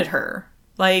 He wanted her.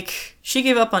 Like, she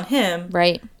gave up on him.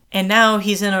 Right. And now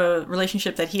he's in a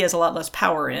relationship that he has a lot less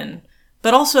power in.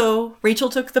 But also, Rachel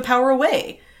took the power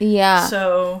away. Yeah.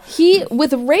 So...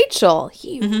 With Rachel,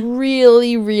 he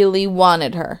really, really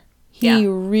wanted her. He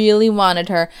really wanted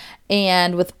her.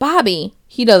 And with Bobby,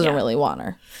 he doesn't really want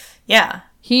her. Yeah.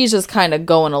 He's just kind of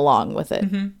going along with it.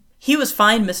 Mm-hmm. He was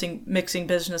fine mixing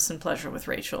business and pleasure with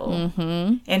Rachel.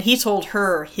 Mm-hmm. And he told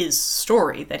her his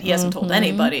story that he hasn't told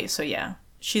anybody. So yeah,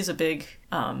 she's a big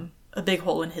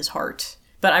hole in his heart.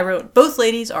 But I wrote, both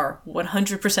ladies are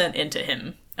 100% into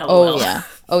him. LOL.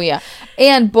 Oh yeah.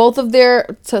 And both of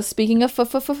their, so speaking of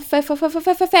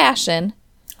fashion,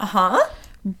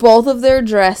 both of their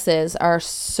dresses are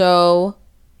so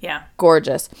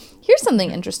gorgeous. Here's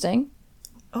something interesting.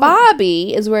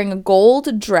 Bobby is wearing a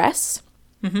gold dress.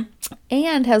 Mm-hmm.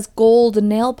 And has gold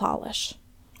nail polish.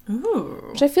 Ooh.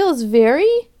 Which I feel is very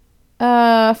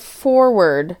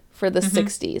forward for the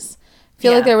 60s. I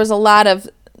feel like there was a lot of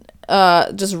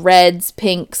just reds,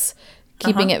 pinks,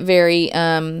 keeping it very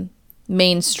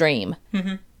mainstream.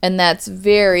 Mm-hmm. And that's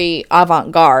very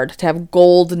avant-garde to have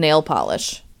gold nail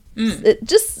polish.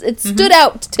 It stood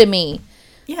out to me.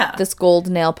 Yeah. This gold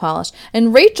nail polish.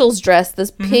 And Rachel's dress,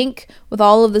 this pink with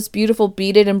all of this beautiful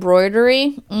beaded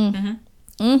embroidery.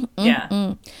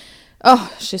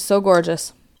 Oh, she's so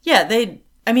gorgeous. Yeah,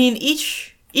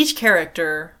 each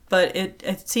character, but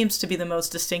it seems to be the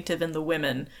most distinctive in the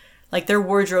women. Like, their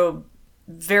wardrobe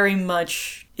very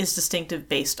much is distinctive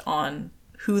based on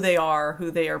who they are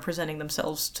presenting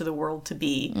themselves to the world to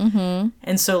be. Mm-hmm.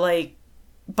 And so, like,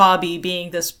 Bobby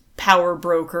being this power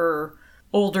broker,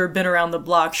 older, been around the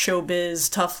block,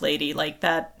 showbiz, tough lady, like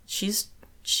that,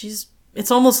 she's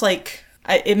it's almost like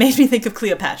it made me think of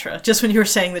Cleopatra just when you were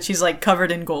saying that she's like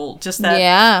covered in gold, just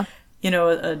that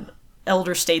an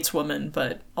elder stateswoman,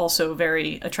 but also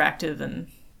very attractive and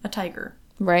a tiger.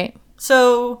 Right.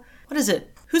 So what is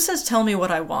it? Who says tell me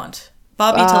what I want?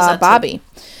 Bobby tells that Bobby.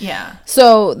 Yeah.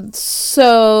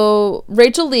 So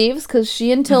Rachel leaves because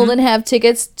she and Tilden have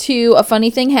tickets to A Funny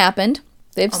Thing Happened.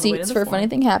 They have seats for A Funny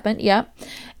Thing Happened. Yeah.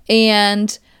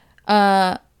 And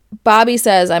Bobby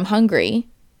says, I'm hungry.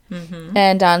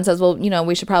 And Don says, well,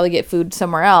 we should probably get food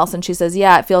somewhere else. And she says,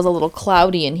 yeah, it feels a little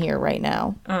cloudy in here right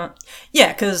now.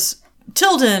 Yeah, because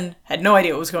Tilden had no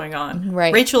idea what was going on.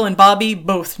 Right. Rachel and Bobby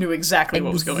both knew exactly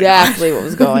what was going on. Exactly what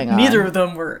was going on. Neither of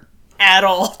them were at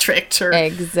all tricked or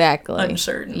exactly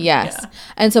uncertain. Yes. Yeah.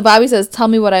 And so Bobby says, tell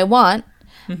me what I want.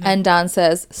 And Don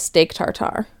says, steak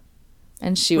tartare.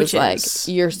 And she was like,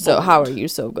 how are you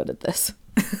so good at this?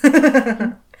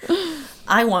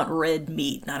 I want red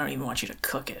meat, and I don't even want you to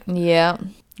cook it. Yeah.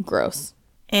 Gross.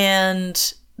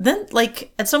 And then,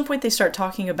 like, at some point they start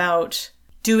talking about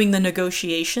doing the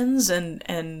negotiations,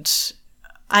 and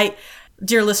I,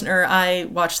 dear listener, I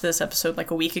watched this episode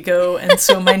like a week ago, and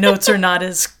so my notes are not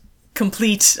as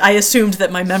complete. I assumed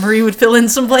that my memory would fill in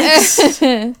some blanks.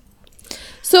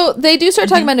 So they do start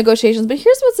talking about negotiations, but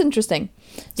here's what's interesting.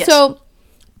 Yes. So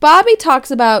Bobby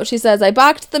talks about, she says, I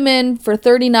boxed them in for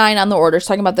 39 on the order. She's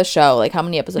talking about the show, like how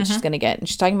many episodes she's going to get. And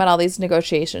she's talking about all these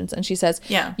negotiations. And she says,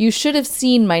 you should have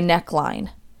seen my neckline.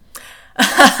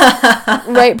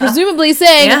 Right? Presumably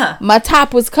saying my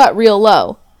top was cut real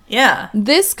low. Yeah.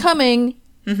 This coming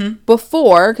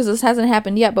before, because this hasn't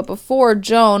happened yet, but before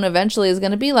Joan eventually is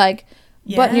going to be like,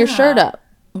 button your shirt up.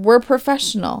 We're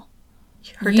professional.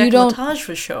 Her décolletage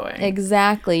was showing.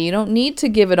 Exactly. You don't need to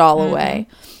give it all away.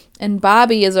 And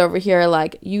Bobby is over here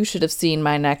like, you should have seen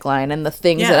my neckline and the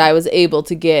things that I was able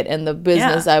to get and the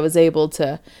business I was able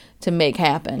to make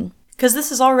happen. Because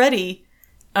this is already,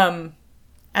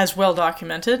 as well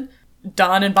documented,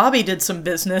 Don and Bobby did some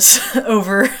business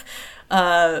over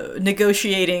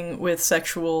negotiating with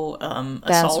sexual assault.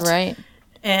 That's right.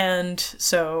 And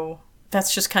so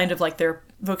that's just kind of like their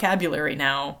vocabulary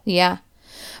now. Yeah.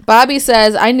 Bobby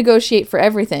says, I negotiate for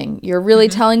everything. You're really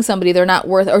telling somebody they're not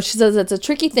worth, or she says it's a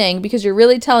tricky thing because you're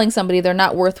really telling somebody they're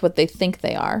not worth what they think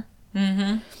they are.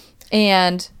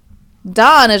 And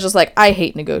Don is just like, I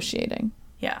hate negotiating.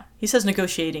 Yeah. He says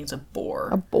negotiating's a bore.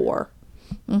 A bore.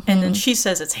 And then she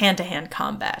says it's hand-to-hand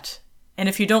combat. And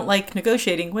if you don't like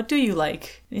negotiating, what do you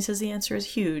like? And he says the answer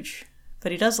is huge.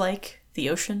 But he does like the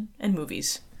ocean and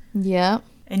movies. Yeah.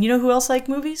 And you know who else liked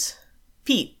movies?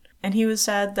 Pete. And he was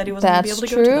sad that he wasn't going to be able to go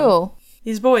to them. That's true.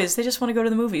 These boys, they just want to go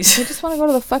to the movies. They just want to go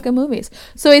to the fucking movies.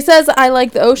 So he says, I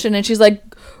like the ocean. And she's like,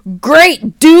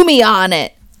 great, do me on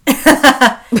it.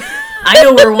 I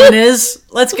know where one is.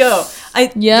 Let's go.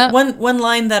 One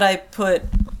line that I put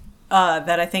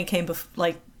that I think came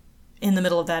in the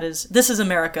middle of that is, this is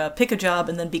America. Pick a job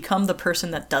and then become the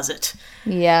person that does it.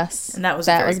 Yes. And that was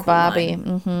a very cool Bobby.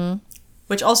 line.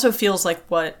 Which also feels like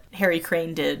what Harry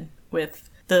Crane did with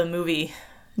the movie.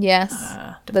 Yes.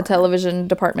 The television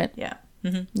department. Yeah.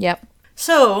 Yep.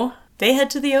 So they head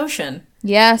to the ocean.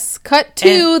 Yes. Cut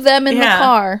to them in the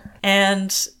car.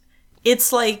 And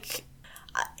it's like,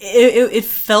 it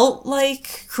felt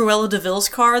like Cruella de Vil's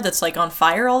car that's like on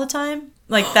fire all the time.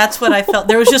 Like that's what I felt.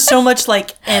 There was just so much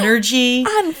like energy.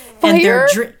 On fire?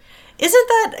 And isn't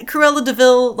that Cruella de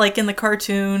Vil like in the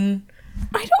cartoon?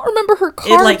 I don't remember her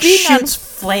car it like being shoots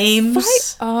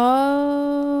flames.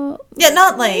 Yeah,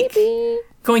 not like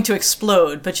going to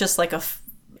explode, but just like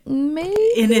maybe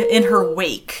in her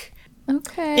wake.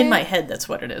 Okay. In my head, that's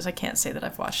what it is. I can't say that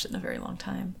I've watched it in a very long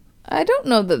time. I don't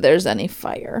know that there's any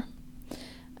fire.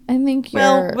 I think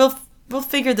you're... Well, we'll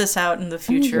figure this out in the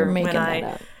future when It'll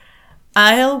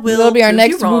be our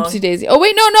next whoopsie daisy. Oh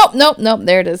wait, no.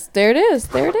 There it is.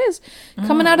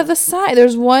 Coming out of the side.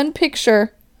 There's one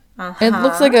picture. It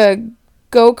looks like a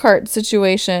go-kart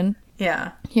situation.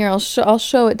 Yeah. Here, I'll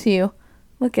show it to you.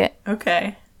 Look it.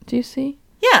 Okay. Do you see?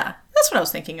 Yeah, that's what I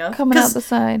was thinking of. Coming out the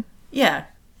side. Yeah,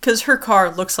 because her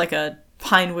car looks like a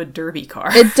Pinewood Derby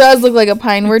car. It does look like a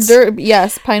Pinewood Derby.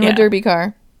 Yes, Pinewood Derby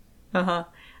car. Now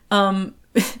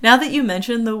that you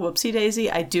mentioned the whoopsie daisy,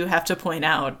 I do have to point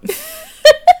out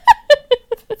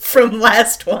from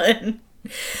last one,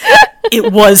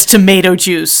 it was tomato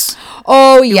juice.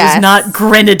 Oh, yes. It was not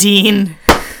grenadine.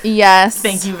 Yes.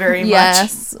 Thank you very much.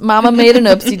 Yes. Mama made an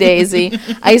oopsie daisy.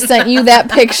 I sent you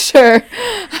that picture.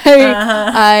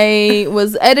 I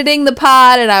was editing the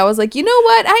pod and I was like, you know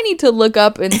what? I need to look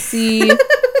up and see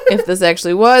if this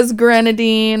actually was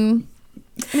grenadine.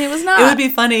 And it was not. It would be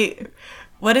funny.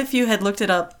 What if you had looked it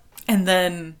up and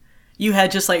then you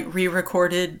had just like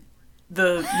re-recorded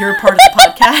your part of the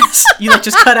podcast. You like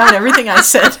just cut out everything I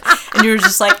said, and you were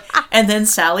just like, and then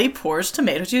Sally pours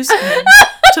tomato juice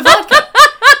into vodka,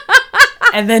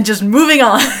 and then just moving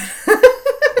on.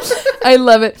 I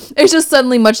love it. It's just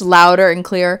suddenly much louder and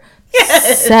clear.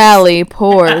 Yes. Sally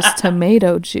pours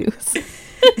tomato juice.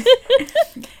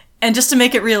 And just to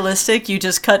make it realistic, you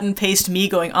just cut and paste me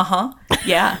going,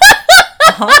 yeah,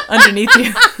 underneath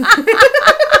you.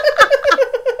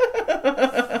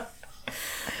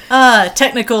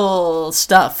 Technical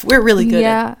stuff. We're really good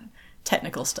at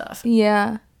technical stuff.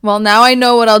 Yeah. Well, now I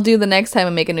know what I'll do the next time I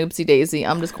make an oopsie daisy.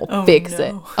 I'm just gonna fix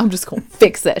it. I'm just gonna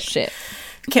fix that shit.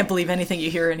 Can't believe anything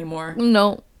you hear anymore.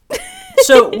 No.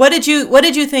 So what did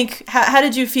you think? How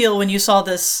did you feel when you saw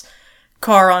this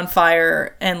car on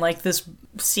fire and like this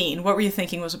scene? What were you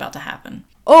thinking was about to happen?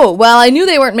 Oh, well, I knew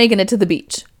they weren't making it to the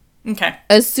beach. Okay.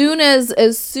 As soon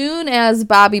as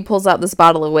Bobby pulls out this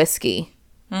bottle of whiskey,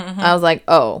 I was like,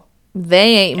 oh,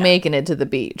 they ain't making it to the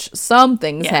beach.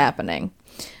 Something's happening.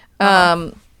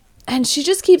 And she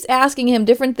just keeps asking him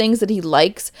different things that he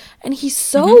likes, and he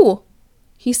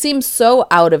seems so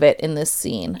out of it in this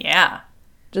scene. Yeah.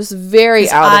 Just very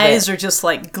out of it. His eyes are just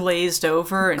like glazed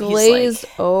over, and he's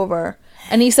like over.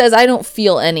 And he says, I don't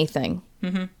feel anything.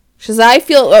 She says,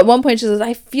 at one point she says,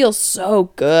 I feel so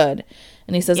good.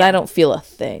 And he says, I don't feel a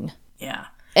thing. Yeah.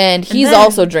 And he's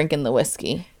also drinking the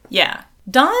whiskey. Yeah.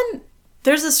 Don,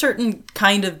 there's a certain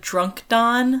kind of drunk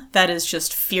Don that is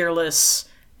just fearless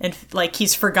and like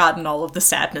he's forgotten all of the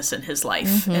sadness in his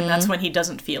life. And that's when he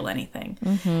doesn't feel anything.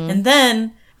 And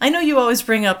then, I know you always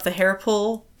bring up the hair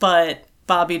pull, but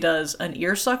Bobby does an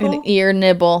ear suckle. An ear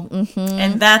nibble.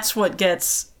 And that's what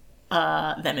gets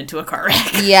them into a car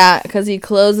wreck. Yeah, because he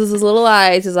closes his little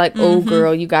eyes. He's like, oh,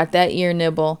 girl, you got that ear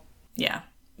nibble. Yeah.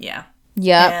 Yeah.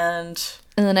 Yep. And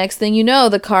the next thing you know,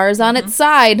 the car is on its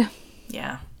side.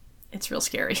 Yeah. It's real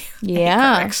scary.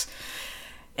 Yeah.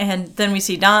 And then we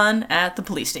see Don at the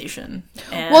police station.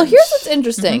 And well, here's what's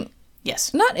interesting.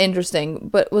 Yes. Not interesting,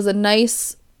 but was a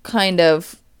nice kind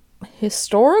of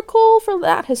historical.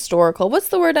 What's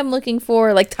the word I'm looking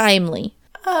for? Like timely.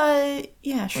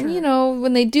 Yeah, sure. You know,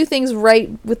 when they do things right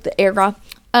with the era.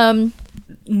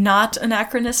 Not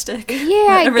anachronistic. Yeah,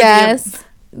 I guess.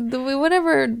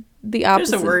 Whatever the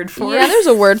opposite. There's a word for it. Yeah, there's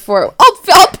a word for it. I'll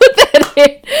put that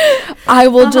in. I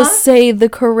will just say the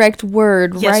correct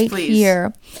word please.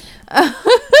 Here.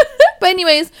 But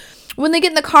anyways, when they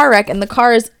get in the car wreck and the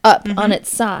car is up on its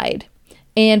side,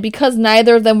 and because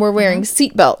neither of them were wearing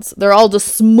seatbelts, they're all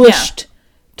just smushed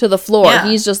to the floor. Yeah.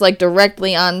 He's just like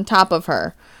directly on top of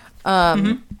her,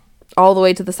 all the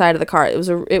way to the side of the car.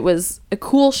 It was a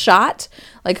cool shot,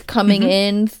 like coming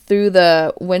in through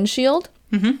the windshield.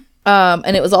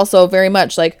 And it was also very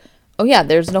much like, oh yeah,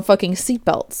 there's no fucking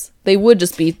seatbelts. They would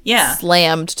just be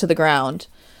slammed to the ground.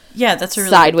 Yeah, that's a really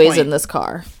sideways good point. In this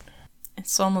car.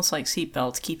 It's almost like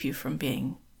seatbelts keep you from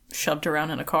being shoved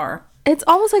around in a car. It's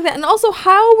almost like that. And also,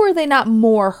 how were they not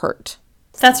more hurt?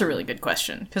 That's a really good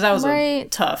question, because that was a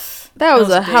tough... That was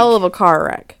a hell of a car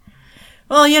wreck.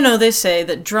 Well, you know, they say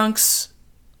that drunks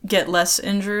get less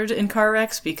injured in car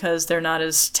wrecks because they're not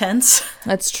as tense.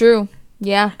 That's true.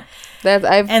 Yeah.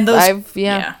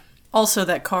 Also,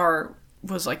 that car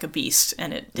was like a beast,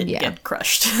 and it didn't get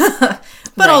crushed.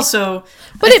 But also...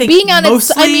 But it being on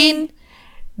its... I mean...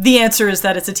 The answer is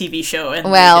that it's a TV show, and they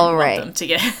didn't want them to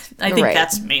get... I think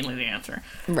that's mainly the answer.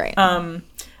 Right.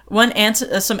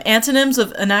 Some antonyms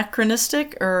of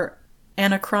anachronistic or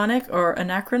anachronic or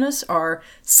anachronous are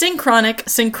synchronic,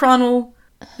 synchronal,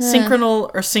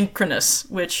 or synchronous,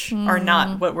 which are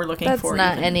not what we're looking for.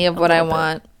 That's not any of what I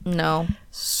want. No.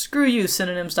 Screw you,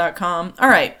 synonyms.com. All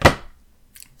right.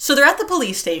 So they're at the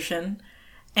police station,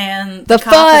 and the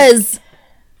fuzz.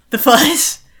 The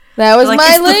fuzz. That was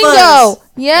my lingo.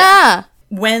 Yeah.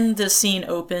 When the scene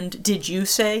opened, did you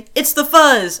say, it's the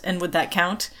fuzz? And would that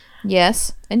count?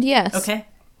 Yes. And yes. Okay.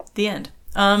 The end.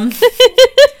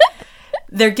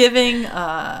 They're giving,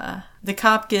 the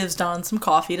cop gives Don some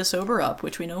coffee to sober up,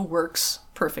 which we know works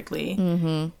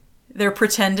perfectly. They're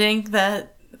pretending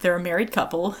that they're a married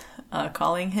couple,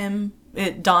 calling him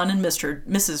Don and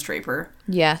Mrs. Draper.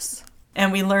 Yes.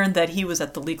 And we learned that he was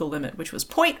at the legal limit, which was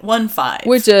 0.15.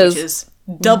 Which is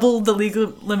double the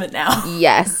legal limit now.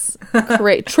 Yes.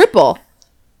 Great. Triple.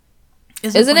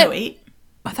 Isn't it 0.08?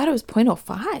 I thought it was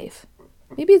 0.05.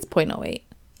 Maybe it's 0.08.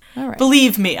 All right.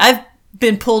 Believe me, I've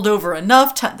been pulled over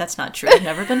enough times. That's not true. I've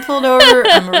never been pulled over.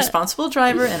 I'm a responsible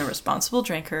driver and a responsible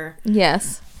drinker.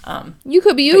 Yes. You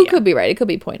could be right. It could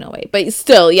be 0.08. But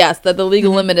still, yes, that the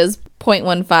legal limit is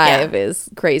 0.15 is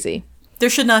crazy. There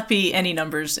should not be any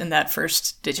numbers in that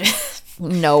first digit.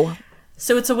 No.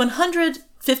 So it's a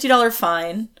 $150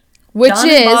 fine. Which Don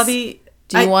is... and Bobby,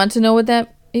 do you want to know what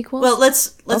that equals? Well,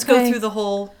 let's go through the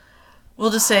whole... We'll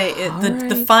just say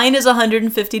the fine is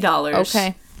 $150.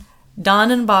 Okay. Don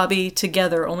and Bobby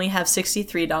together only have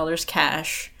 $63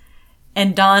 cash.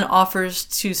 And Don offers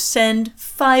to send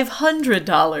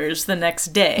 $500 the next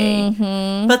day.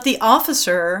 Mm-hmm. But the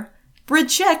officer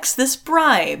rejects this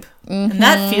bribe. Mm-hmm.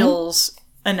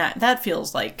 And that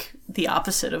feels like the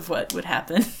opposite of what would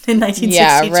happen in 1962.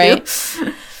 Yeah, right.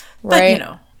 But, you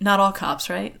know, not all cops,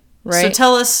 right? Right. So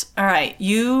tell us, all right,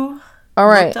 you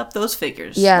looked up those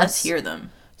figures. Yes. Let's hear them.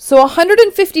 So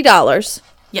 $150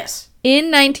 yes. in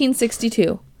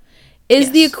 1962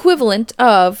 is the equivalent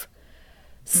of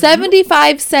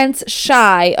 75 cents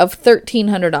shy of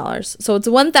 $1,300. So it's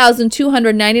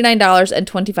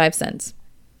 $1,299.25.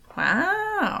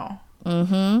 Wow.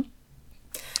 Mm-hmm.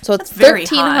 So it's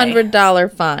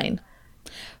 $1,300 fine.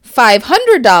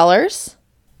 $500.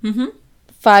 Mm-hmm.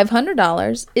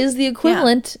 $500 is the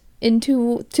equivalent in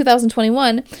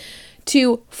 2021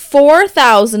 to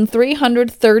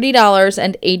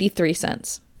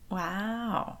 $4,330.83.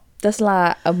 Wow. That's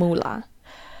la amula.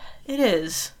 It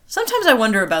is. Sometimes I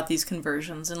wonder about these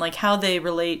conversions and like how they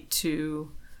relate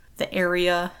to the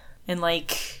area and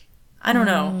like I don't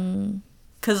know,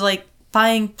 because like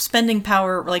spending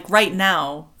power like right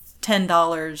now,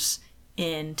 $10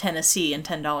 in Tennessee and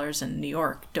 $10 in New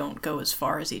York don't go as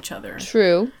far as each other.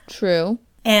 True.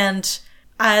 And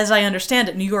as I understand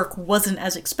it, New York wasn't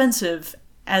as expensive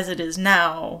as it is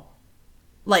now.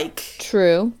 Like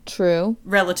true.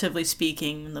 Relatively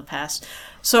speaking, in the past.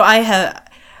 So I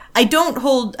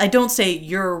don't say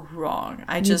you're wrong.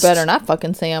 You better not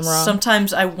fucking say I'm wrong.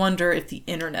 Sometimes I wonder if the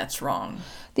internet's wrong.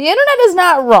 The internet is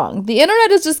not wrong. The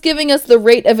internet is just giving us the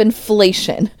rate of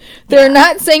inflation. They're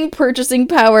not saying purchasing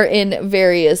power in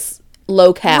various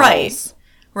locales.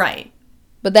 Right.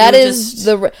 But that is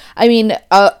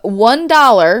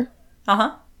 $1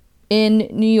 in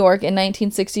New York in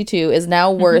 1962 is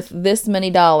now worth this many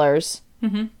dollars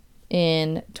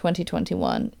in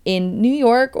 2021 in New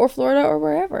York or Florida or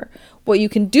wherever. What you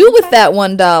can do with that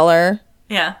 $1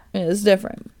 is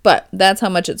different. But that's how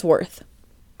much it's worth.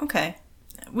 Okay.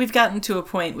 We've gotten to a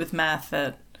point with math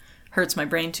that hurts my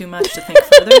brain too much to think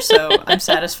further, so I'm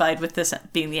satisfied with this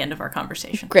being the end of our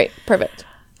conversation. Great. Perfect.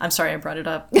 I'm sorry I brought it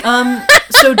up.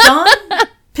 So Don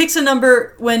picks a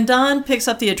number. When Don picks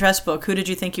up the address book, who did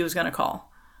you think he was going to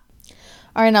call?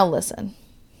 All right, now listen.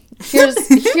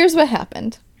 Here's what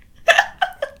happened.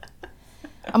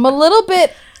 I'm a little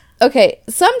bit... Okay,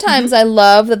 sometimes I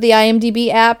love that the IMDb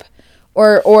app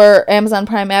or Amazon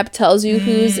Prime app tells you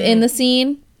who's in the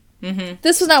scene. Mm-hmm.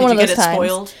 This was not one of those times. Did you get it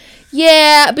spoiled?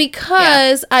 Yeah,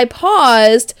 because I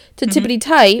paused to tippity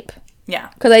type. Yeah.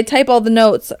 Because I type all the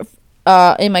notes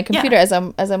in my computer as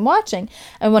I'm watching,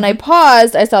 and when I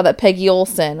paused, I saw that Peggy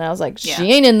Olson. And I was like,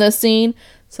 she ain't in this scene.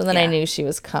 So then I knew she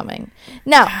was coming.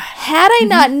 Now, had I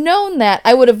not known that,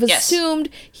 I would have assumed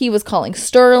he was calling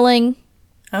Sterling.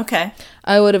 Okay.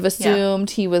 I would have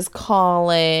assumed he was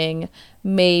calling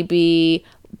maybe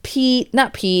Pete,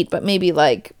 not Pete, but maybe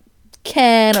like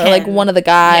Ken or like one of the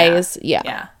guys.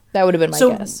 Yeah. That would have been my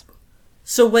guess.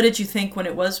 So what did you think when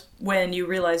you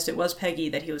realized it was Peggy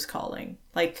that he was calling?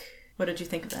 Like, what did you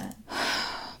think of that?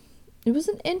 It was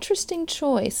an interesting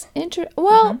choice.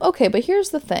 Okay, but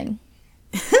here's the thing.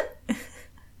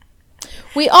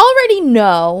 We already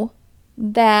know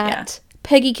that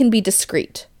Peggy can be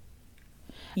discreet.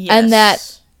 Yes. And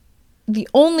that the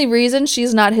only reason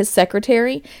she's not his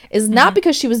secretary is not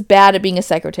because she was bad at being a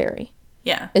secretary.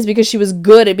 Yeah. It's because she was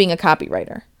good at being a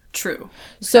copywriter. True.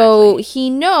 Exactly. So he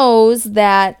knows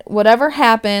that whatever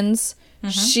happens,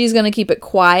 she's going to keep it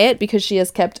quiet because she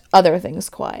has kept other things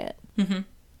quiet. Mm-hmm.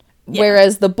 Yeah.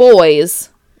 Whereas the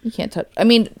boys, you can't touch. I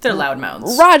mean, they're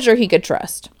loudmouths. Roger, he could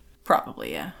trust.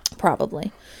 Probably, yeah.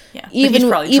 Probably. Yeah. Even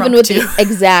with too.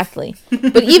 Exactly.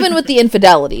 But even with the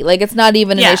infidelity, like it's not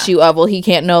even an issue of, well, he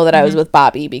can't know that I was with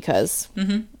Bobby because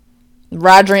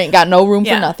Roger ain't got no room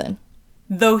for nothing.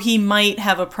 Though he might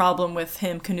have a problem with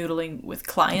him canoodling with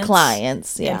clients.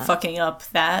 And fucking up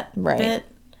that bit.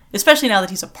 Especially now that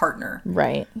he's a partner.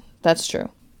 Right. That's true.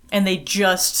 And they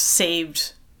just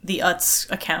saved the Utz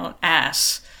account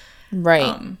ass.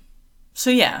 Right. So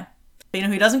yeah. But you know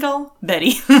who he doesn't call?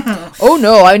 Betty. Oh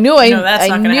no, I knew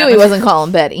he wasn't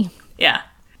calling Betty. Yeah.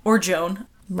 Or Joan.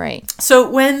 Right. So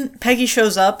when Peggy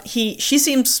shows up, she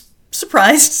seems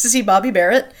surprised to see Bobby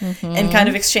Barrett and kind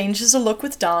of exchanges a look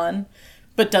with Don,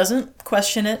 but doesn't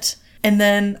question it, and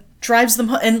then drives them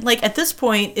home. And like at this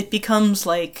point, it becomes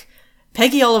like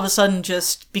Peggy all of a sudden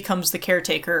just becomes the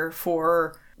caretaker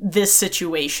for this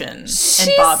situation and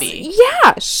Bobby.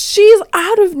 Yeah, she's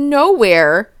out of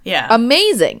nowhere. Yeah.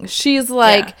 Amazing. She's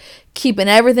like keeping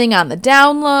everything on the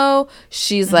down low.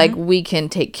 She's like, we can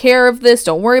take care of this.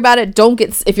 Don't worry about it.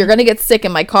 If you're going to get sick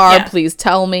in my car, please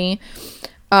tell me.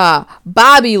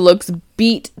 Bobby looks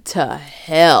beat to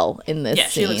hell in this scene.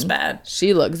 She looks bad.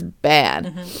 She looks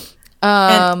bad.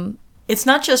 And it's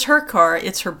not just her car,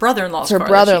 it's her brother-in-law's car. Her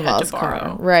brother-in-law's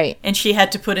car, right. And she had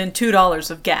to put in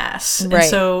 $2 of gas. Right. And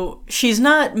so she's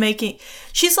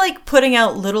like putting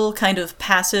out little kind of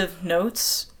passive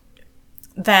notes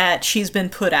that she's been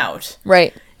put out.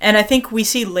 Right. And I think we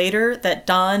see later that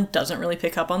Don doesn't really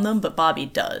pick up on them, but Bobby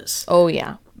does. Oh,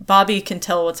 yeah. Bobby can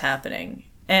tell what's happening.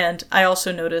 And I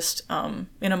also noticed,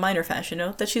 in a minor fashion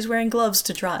note, that she's wearing gloves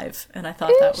to drive. And I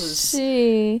thought that was...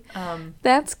 she?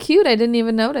 That's cute. I didn't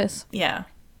even notice. Yeah.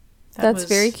 That's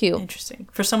very cute. Interesting.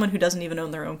 For someone who doesn't even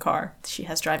own their own car, she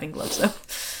has driving gloves, though.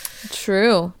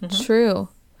 True. True.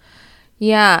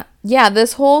 Yeah. Yeah,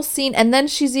 this whole scene. And then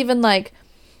she's even like...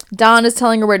 Don is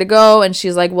telling her where to go, and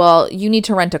she's like, well, you need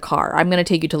to rent a car. I'm going to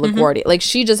take you to LaGuardia. Like,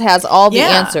 she just has all the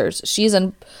answers. She's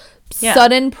in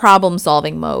sudden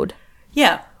problem-solving mode.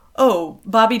 Yeah. Oh,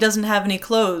 Bobby doesn't have any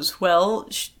clothes. Well,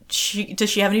 does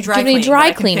she have any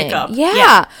dry cleaning?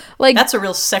 Yeah. Like, that's a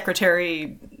real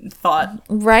secretary thought.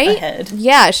 Right? Ahead.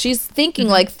 Yeah, she's thinking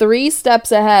like 3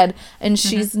 steps ahead, and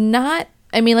she's not...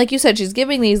 I mean, like you said, she's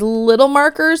giving these little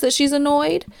markers that she's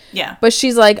annoyed. Yeah. But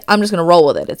she's like, I'm just going to roll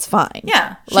with it. It's fine.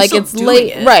 Yeah. Like, it's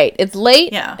late. Right. It's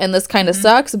late. Yeah. And this kind of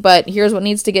sucks, but here's what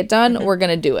needs to get done. We're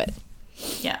going to do it.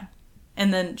 Yeah.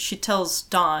 And then she tells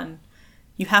Don,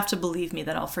 you have to believe me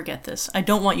that I'll forget this. I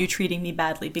don't want you treating me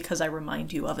badly because I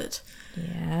remind you of it.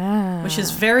 Yeah. Which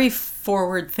is very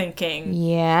forward thinking.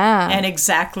 Yeah. And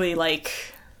exactly like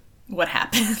what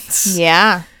happens.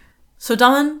 Yeah. So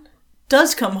Don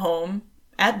does come home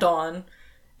at dawn,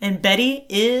 and Betty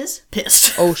is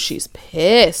pissed. Oh, she's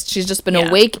pissed. She's just been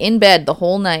awake in bed the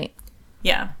whole night.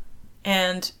 Yeah.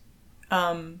 And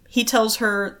he tells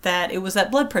her that it was that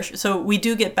blood pressure. So we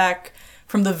do get back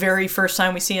from the very first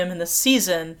time we see him in the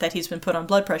season that he's been put on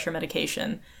blood pressure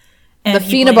medication. And the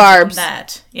phenobarbs.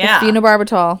 That. Yeah. The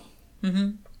phenobarbital.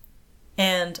 Mm-hmm.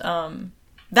 And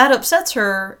that upsets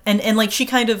her. And like she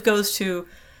kind of goes to,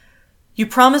 you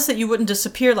promised that you wouldn't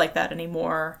disappear like that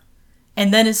anymore.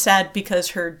 And then is sad because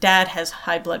her dad has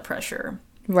high blood pressure.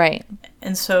 Right.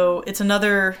 And so it's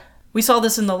another... We saw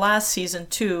this in the last season,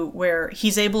 too, where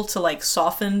he's able to, like,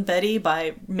 soften Betty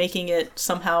by making it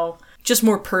somehow just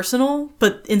more personal.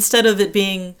 But instead of it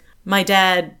being, my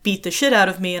dad beat the shit out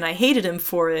of me and I hated him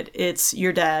for it, it's,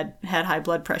 your dad had high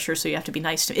blood pressure, so you have to be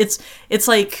nice to him. It's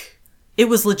like, it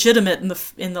was legitimate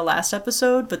in the last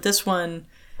episode, but this one,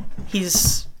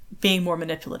 he's being more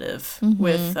manipulative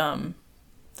with...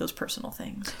 those personal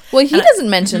things. Well, he doesn't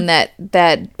mention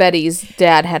that Betty's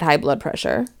dad had high blood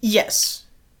pressure. Yes,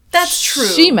 that's true.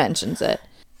 She mentions it.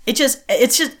 It just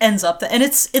ends up that, and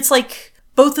it's like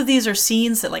both of these are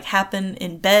scenes that like happen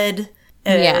in bed.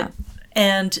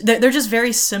 And they're just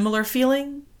very similar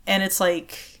feeling, and it's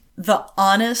like the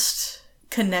honest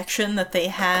connection that they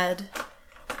had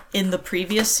in the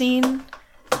previous scene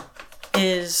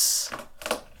is.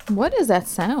 What is that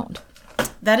sound?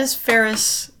 That is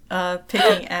Ferris.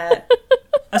 Picking at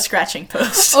a scratching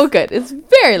post. Oh, good. It's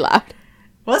very loud.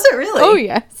 Was it really? Oh,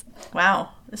 yes.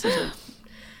 Wow. This is a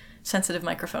sensitive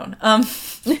microphone.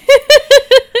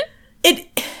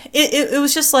 It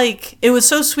was just like, it was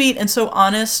so sweet and so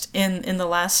honest in the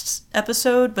last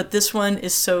episode, but this one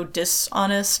is so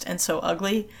dishonest and so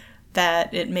ugly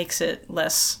that it makes it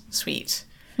less sweet.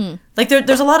 Like,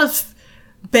 there's a lot of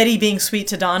Betty being sweet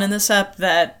to Don in this ep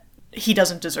that he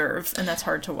doesn't deserve, and that's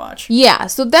hard to watch. Yeah,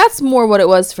 so that's more what it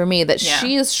was for me, that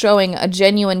she is showing a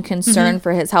genuine concern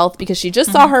for his health because she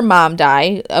just saw her mom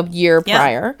die a year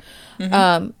prior.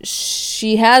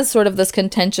 She has sort of this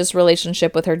contentious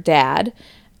relationship with her dad,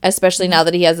 especially now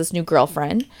that he has this new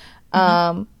girlfriend.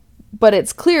 But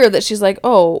it's clear that she's like,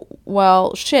 oh,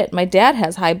 well, shit, my dad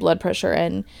has high blood pressure,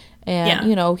 and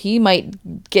you know, he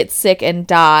might get sick and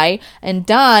die. And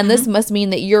Don, this must mean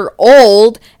that you're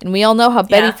old. And we all know how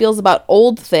Betty feels about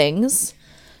old things.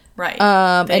 Right.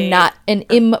 And not an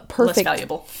imperfect. Less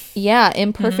valuable. Yeah,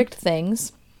 imperfect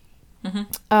things.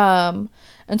 And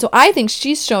so I think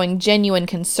she's showing genuine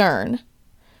concern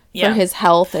for his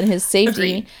health and his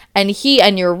safety. Agreed.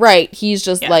 And you're right, he's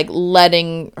just like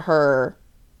letting her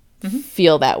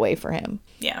feel that way for him.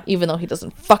 Yeah. Even though he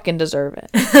doesn't fucking deserve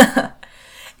it.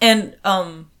 And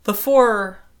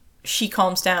before she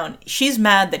calms down, she's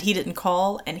mad that he didn't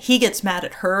call, and he gets mad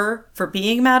at her for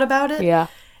being mad about it. Yeah.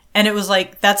 And it was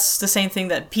like, that's the same thing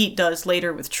that Pete does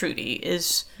later with Trudy,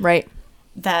 is... Right.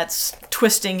 that's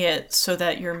twisting it so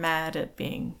that you're mad at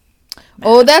being mad.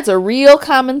 Oh, that's a real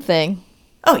common thing.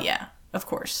 Oh, yeah, of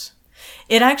course.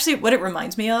 It actually, what it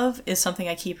reminds me of is something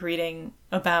I keep reading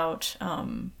about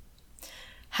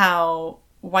how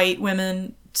white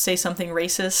women say something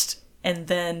racist and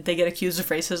then they get accused of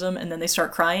racism and then they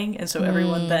start crying. And so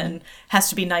everyone then has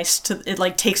to be nice to, it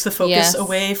like takes the focus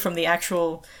away from the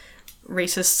actual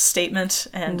racist statement.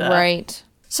 And right.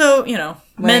 So, you know,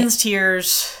 men's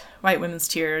tears, white women's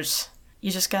tears.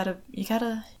 You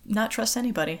gotta not trust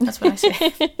anybody. That's what I say.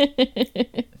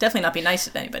 Definitely not be nice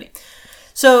to anybody.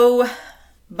 So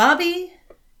Bobby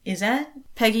is at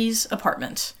Peggy's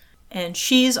apartment and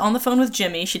she's on the phone with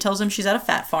Jimmy. She tells him she's at a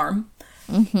fat farm.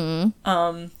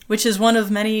 Which is one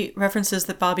of many references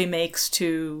that Bobby makes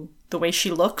to the way she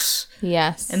looks.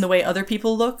 Yes. And the way other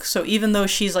people look. So even though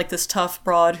she's like this tough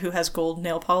broad who has gold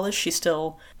nail polish, she's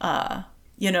still,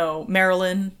 you know,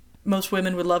 Marilyn. Most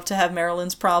women would love to have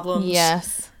Marilyn's problems.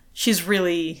 Yes. She's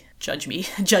really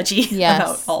judgy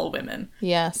about all women.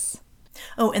 Yes.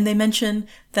 Oh, and they mention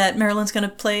that Marilyn's going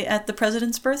to play at the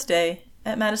president's birthday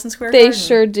at Madison Square Garden. They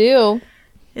sure do.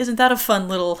 Isn't that a fun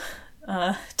little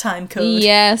time code?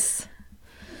 Yes.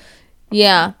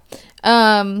 Yeah.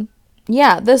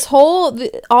 Yeah, this whole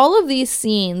all of these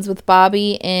scenes with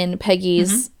Bobby in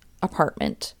Peggy's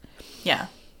apartment. Yeah.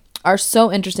 Are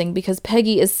so interesting because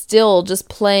Peggy is still just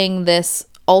playing this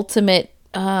ultimate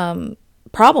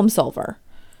problem solver.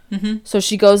 So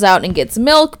she goes out and gets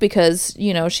milk because,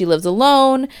 you know, she lives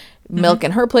alone. Milk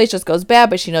in her place just goes bad,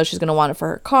 but she knows she's going to want it for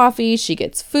her coffee. She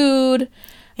gets food.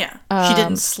 Yeah. She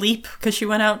didn't sleep because she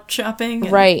went out shopping.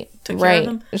 And took care of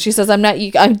them. She says,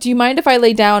 do you mind if I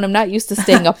lay down? I'm not used to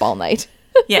staying up all night.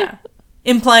 Yeah.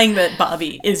 Implying that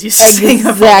Bobby is used to staying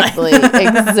up all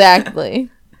night. Exactly.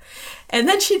 And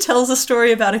then she tells a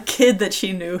story about a kid that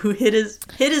she knew who hit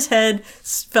his head,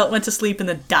 went to sleep, and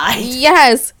then died.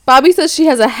 Yes. Bobby says she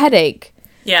has a headache.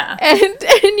 Yeah.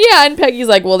 And Peggy's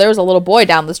like, well, there was a little boy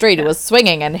down the street who was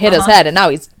swinging and hit his head, and now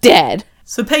he's dead.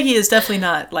 So Peggy is definitely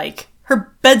not, like,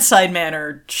 her bedside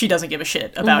manner, she doesn't give a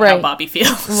shit about how Bobby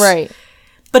feels. Right.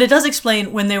 But it does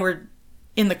explain when they were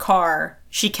in the car,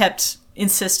 she kept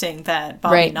insisting that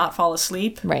Bobby not fall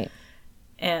asleep. Right.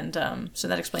 And so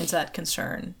that explains that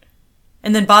concern.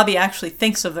 And then Bobby actually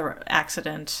thinks of the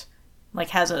accident, like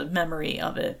has a memory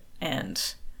of it.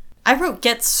 And I wrote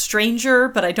gets stranger,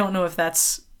 but I don't know if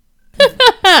that's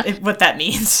what that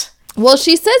means. Well,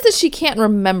 she says that she can't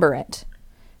remember it.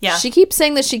 Yeah. She keeps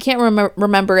saying that she can't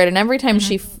remember it, and every time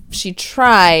she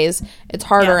tries, it's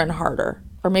harder and harder.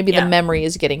 Or maybe the memory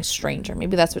is getting stranger.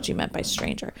 Maybe that's what she meant by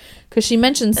stranger. Because she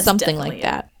mentions something like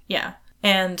that. Yeah.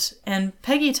 And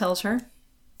Peggy tells her,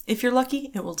 if you're lucky,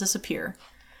 it will disappear.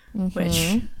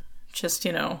 Which, just,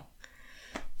 you know,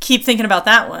 keep thinking about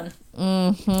that one.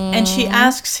 And she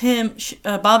asks him,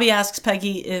 Bobby asks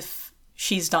Peggy if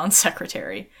she's Don's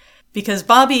secretary. Because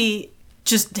Bobby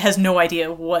just has no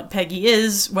idea what Peggy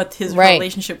is, what his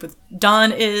relationship with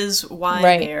Don is,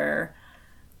 why they're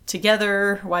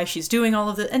together, why she's doing all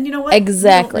of this. And you know what?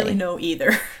 Exactly. We don't really know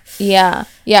either. Yeah.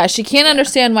 Yeah, she can't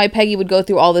understand why Peggy would go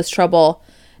through all this trouble,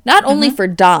 not only for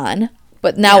Don,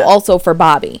 but now also for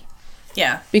Bobby.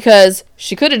 Yeah. Because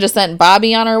she could have just sent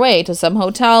Bobby on her way to some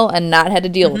hotel and not had to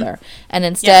deal with her. And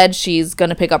instead, she's going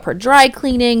to pick up her dry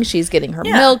cleaning. She's getting her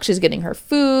milk. She's getting her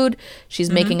food. She's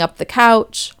making up the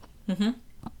couch.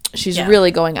 She's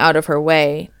really going out of her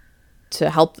way to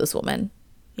help this woman.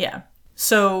 Yeah.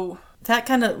 So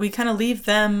we kind of leave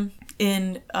them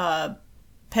in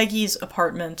Peggy's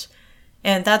apartment.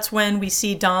 And that's when we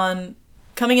see Don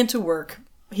coming into work.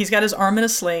 He's got his arm in a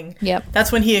sling. Yep. That's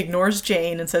when he ignores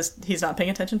Jane and says he's not paying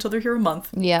attention until they're here a month.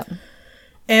 Yep.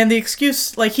 And the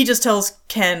excuse, like, he just tells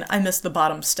Ken, I missed the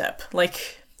bottom step.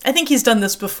 Like, I think he's done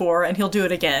this before, and he'll do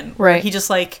it again. Right. He just,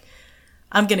 like,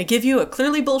 I'm going to give you a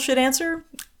clearly bullshit answer,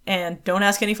 and don't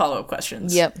ask any follow-up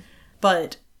questions. Yep.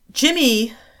 But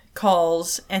Jimmy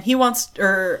calls, and he wants,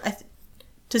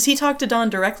 does he talk to Don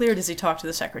directly, or does he talk to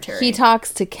the secretary? He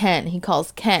talks to Ken. He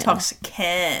calls Ken. Talks to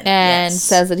Ken. And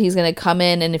says that he's going to come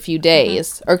in a few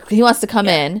days. Or he wants to come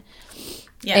in.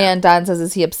 Yeah. And Don says,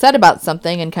 is he upset about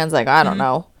something? And Ken's like, I don't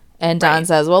know. And Don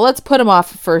says, well, let's put him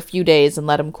off for a few days and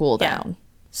let him cool down.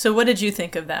 So what did you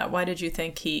think of that? Why did you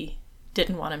think he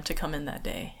didn't want him to come in that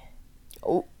day?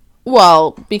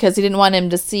 Well, because he didn't want him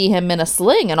to see him in a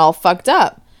sling and all fucked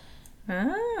up.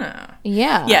 Ah.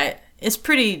 Yeah. Yeah, it's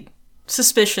pretty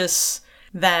suspicious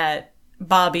that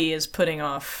Bobby is putting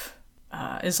off,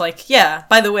 is like, yeah,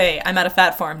 by the way, I'm at a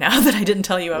fat farm now that I didn't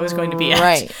tell you I was going to be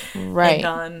at. Right.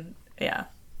 And Don,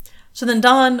 So then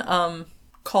Don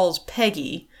calls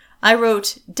Peggy. I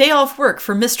wrote, day off work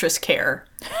for mistress care.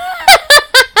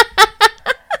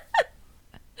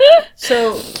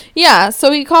 So Yeah,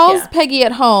 so he calls Yeah. Peggy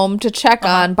at home to check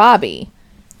on Bobby.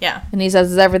 yeah. And he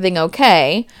says, is everything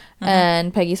okay?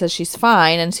 And Peggy says she's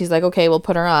fine. And she's like, okay, we'll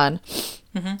put her on.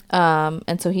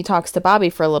 And so he talks to Bobby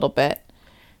for a little bit.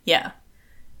 Yeah.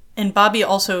 And Bobby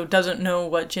also doesn't know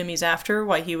what Jimmy's after,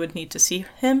 why he would need to see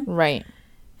him. Right.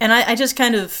 And I just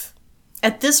kind of,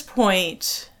 at this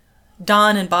point,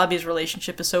 Don and Bobby's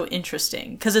relationship is so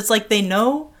interesting. Because it's like they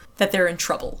know that they're in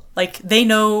trouble. Like, they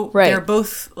know Right. they're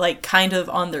both, like, kind of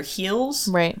on their heels.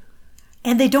 Right.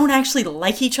 And they don't actually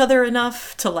like each other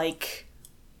enough to, like,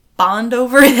 bond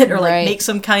over it or, like, Right. make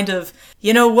some kind of,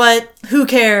 you know what, who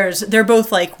cares? They're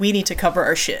both like, we need to cover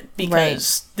our shit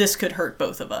because this could hurt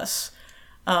both of us.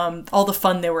 All the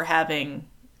fun they were having,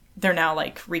 they're now,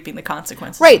 like, reaping the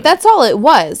consequences. Right, that's all it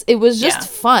was. It was just Yeah.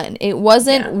 fun. It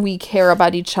wasn't we care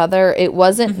about each other. It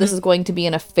wasn't this is going to be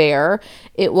an affair.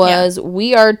 It was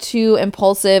we are two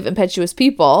impulsive, impetuous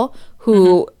people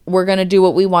who we're going to do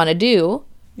what we want to do.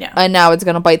 Yeah. And now it's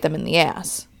going to bite them in the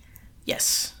ass.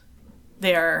 Yes.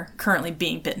 They are currently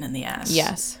being bitten in the ass.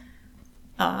 Yes.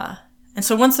 And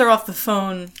so once they're off the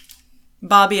phone,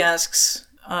 Bobby asks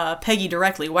Peggy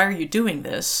directly, why are you doing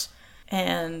this?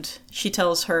 And she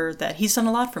tells her that he's done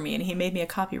a lot for me and he made me a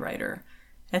copywriter.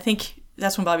 I think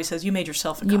that's when Bobby says, you made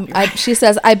yourself a copywriter. She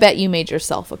says, I bet you made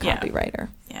yourself a copywriter.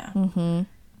 Yeah. And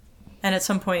at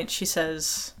some point she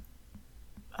says,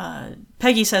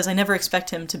 Peggy says, I never expect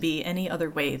him to be any other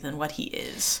way than what he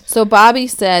is. So Bobby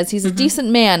says, he's a decent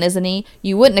man, isn't he?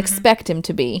 You wouldn't expect him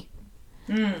to be.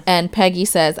 And Peggy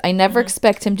says, I never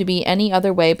expect him to be any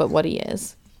other way but what he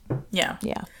is. Yeah.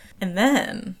 Yeah. And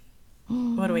then,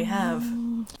 what do we have?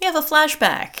 We have a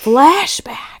flashback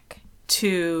Flashback.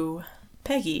 to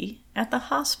Peggy at the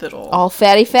hospital. All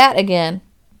fatty fat again.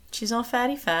 She's all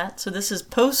fatty fat. So this is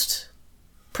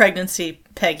post-pregnancy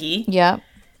Peggy. Yeah.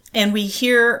 And we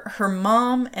hear her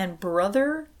mom and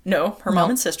brother, her mom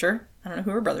and sister, I don't know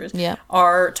who her brother is, Yeah.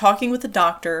 are talking with the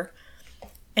doctor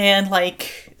and,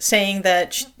 like, saying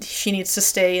that she needs to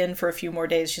stay in for a few more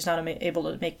days. She's not able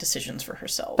to make decisions for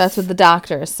herself. That's what the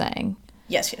doctor is saying.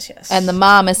 Yes. And the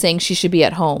mom is saying she should be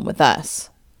at home with us.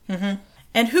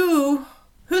 And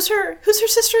who's her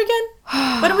sister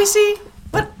again? What do we see?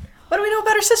 What do we know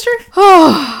about her sister?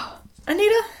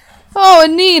 Anita? Oh,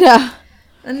 Anita.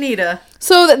 Anita.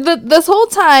 So this whole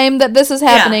time that this is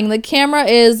happening, the camera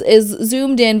is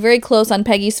zoomed in very close on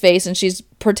Peggy's face, and she's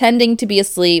pretending to be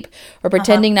asleep or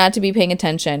pretending not to be paying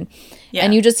attention. Yeah.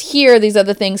 And you just hear these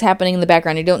other things happening in the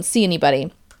background. You don't see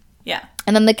anybody. Yeah.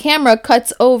 And then the camera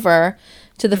cuts over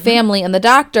to the family and the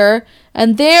doctor,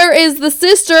 and there is the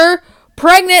sister,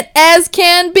 pregnant as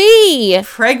can be.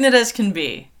 Pregnant as can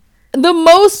be. The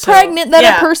most pregnant that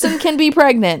yeah. a person can be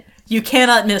pregnant. You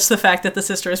cannot miss the fact that the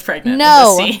sister is pregnant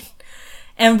No. in this scene.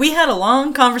 And we had a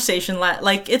long conversation,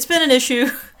 like, it's been an issue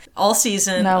all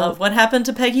season of what happened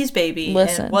to Peggy's baby.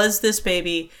 Listen. And was this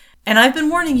baby... And I've been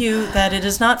warning you that it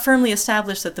is not firmly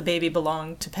established that the baby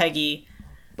belonged to Peggy,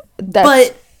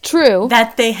 That's true.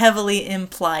 that they heavily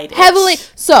implied it. Heavily.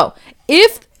 So,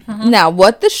 if... Now,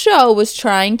 what the show was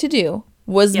trying to do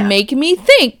was make me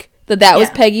think that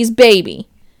was Peggy's baby.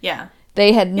 Yeah.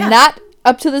 They had not,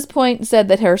 up to this point, said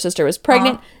that her sister was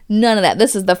pregnant. None of that.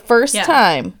 This is the first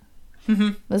time.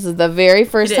 This is the very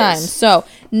first time. So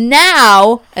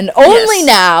now, and only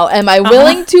now, am I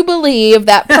willing to believe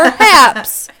that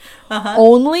perhaps,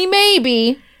 only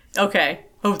maybe... Okay.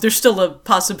 Oh, there's still a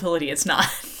possibility it's not.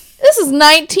 This is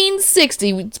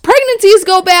 1960. Pregnancies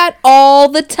go bad all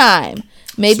the time.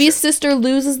 Maybe his sister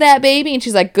loses that baby, and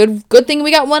she's like, good thing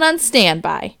we got one on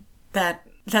standby.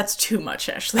 That's too much,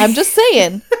 Ashley. I'm just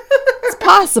saying. It's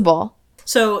possible.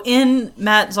 So in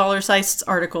Matt Zollerseist's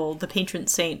article, The Patron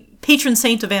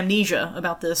Saint of Amnesia,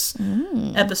 about this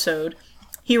episode,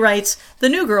 he writes, the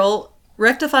new girl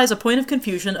rectifies a point of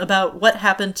confusion about what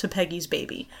happened to Peggy's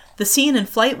baby. The scene in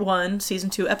Flight 1, Season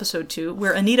 2, Episode 2,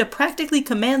 where Anita practically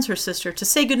commands her sister to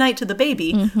say goodnight to the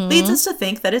baby, leads us to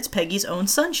think that it's Peggy's own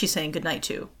son she's saying goodnight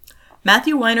to.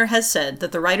 Matthew Weiner has said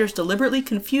that the writers deliberately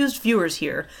confused viewers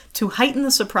here to heighten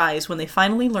the surprise when they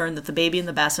finally learn that the baby in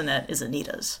the bassinet is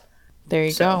Anita's. There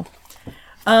you go.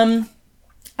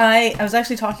 I was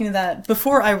actually talking to that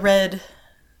before I read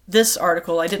this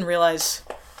article. I didn't realize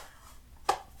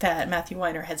that Matthew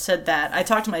Weiner had said that. I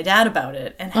talked to my dad about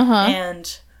it,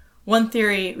 and one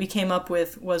theory we came up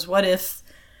with was, what if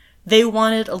they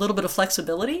wanted a little bit of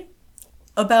flexibility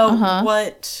about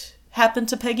what happened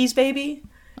to Peggy's baby?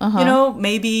 You know,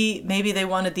 maybe they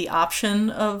wanted the option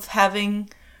of having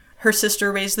her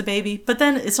sister raise the baby, but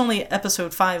then it's only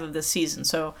episode 5 of this season,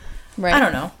 so I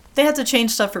don't know. They had to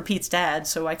change stuff for Pete's dad,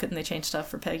 so why couldn't they change stuff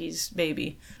for Peggy's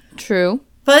baby? True.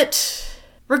 But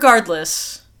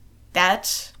regardless,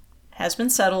 that has been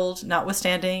settled,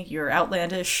 notwithstanding your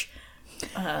outlandish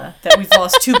that we've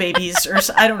lost 2 babies, or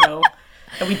I don't know.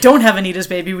 And we don't have Anita's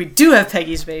baby. We do have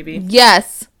Peggy's baby.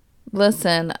 Yes.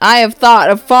 Listen, I have thought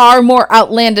of far more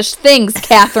outlandish things,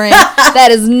 Catherine. That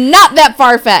is not that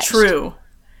far-fetched. True.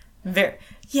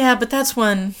 Yeah, but that's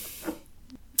when...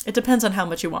 It depends on how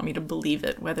much you want me to believe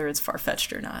it, whether it's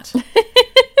far-fetched or not.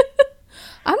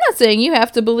 I'm not saying you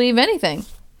have to believe anything.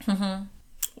 Mm-hmm.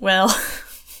 Well,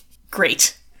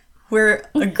 great. We're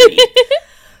agreed.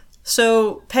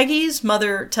 So Peggy's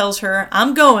mother tells her,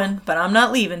 I'm going, but I'm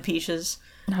not leaving, Peaches.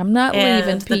 I'm not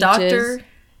leaving, Peaches. The doctor,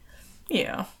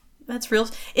 yeah, that's real.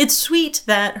 It's sweet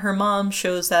that her mom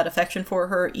shows that affection for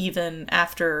her even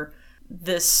after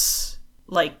this,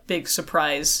 like, big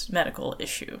surprise medical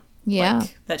issue. Yeah.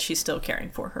 Like, that she's still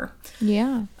caring for her.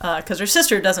 Yeah. Because her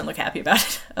sister doesn't look happy about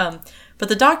it. But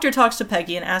the doctor talks to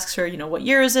Peggy and asks her, what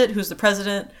year is it? Who's the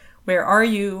president? Where are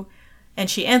you? And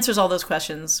she answers all those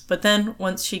questions, but then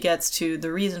once she gets to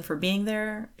the reason for being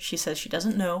there, she says she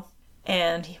doesn't know.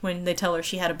 And when they tell her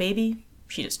she had a baby,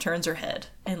 she just turns her head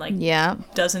and, like,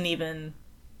 doesn't even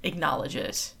acknowledge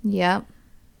it. Yeah.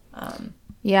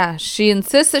 Yeah, she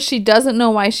insists that she doesn't know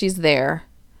why she's there.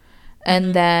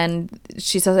 And then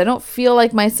she says, I don't feel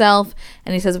like myself.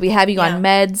 And he says, we have you on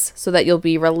meds so that you'll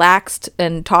be relaxed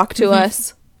and talk to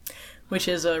us. Which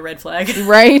is a red flag.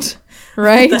 Right.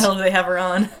 What the hell do they have her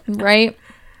on? Right.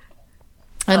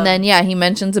 And then, he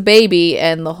mentions a baby,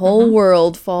 and the whole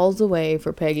world falls away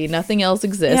for Peggy. Nothing else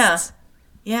exists.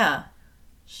 Yeah.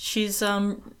 She's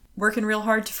working real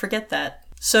hard to forget that.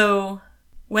 So,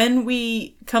 when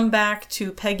we come back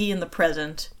to Peggy in the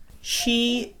present,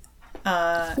 she...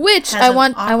 Which, I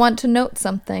want to note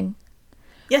something.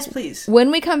 Yes, please.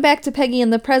 When we come back to Peggy in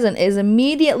the present is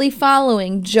immediately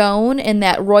following Joan in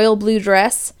that royal blue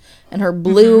dress and her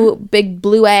big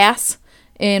blue ass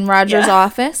in Roger's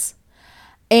office.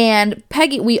 And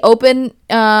Peggy, we open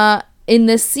in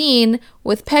this scene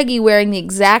with Peggy wearing the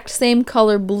exact same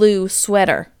color blue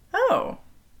sweater. Oh.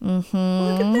 Look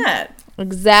at that.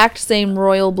 Exact same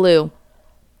royal blue.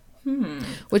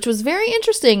 Which was very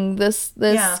interesting, this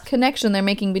connection they're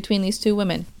making between these 2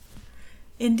 women.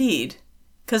 Indeed.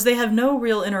 Because they have no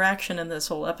real interaction in this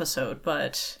whole episode,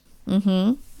 but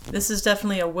this is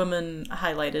definitely a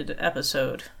woman-highlighted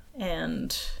episode,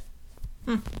 and...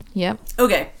 Yep.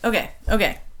 Okay.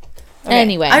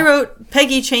 Anyway. I wrote,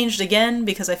 Peggy changed again,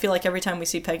 because I feel like every time we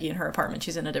see Peggy in her apartment,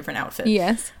 she's in a different outfit.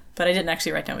 Yes. But I didn't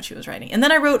actually write down what she was writing. And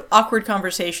then I wrote, awkward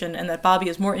conversation, and that Bobby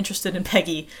is more interested in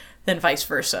Peggy than vice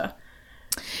versa.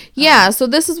 Yeah, so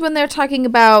this is when they're talking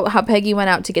about how Peggy went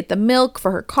out to get the milk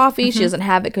for her coffee. She doesn't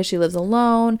have it because she lives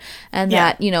alone. And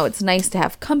that, it's nice to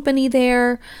have company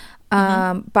there.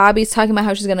 Bobby's talking about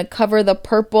how she's going to cover the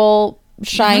purple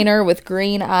shiner with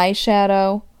green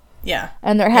eyeshadow. Yeah.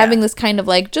 And they're having this kind of,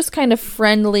 like, just kind of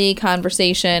friendly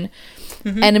conversation.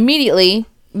 And immediately,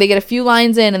 they get a few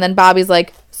lines in, and then Bobby's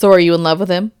like, so are you in love with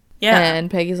him? Yeah. And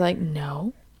Peggy's like,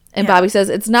 no. And Bobby says,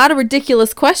 it's not a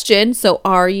ridiculous question, so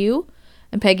are you?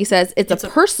 And Peggy says, it's a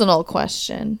personal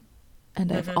question,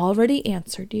 and I've already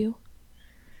answered you.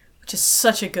 Which is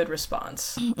such a good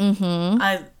response.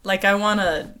 I want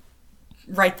to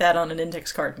write that on an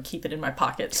index card and keep it in my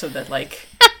pocket so that, like,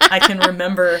 I can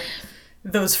remember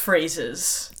those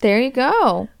phrases. There you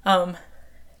go.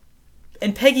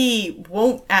 And Peggy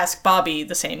won't ask Bobby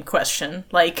the same question.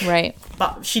 Like, right.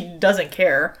 She doesn't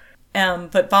care.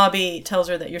 But Bobby tells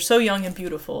her that you're so young and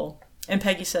beautiful. And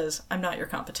Peggy says, I'm not your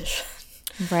competition.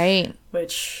 Right.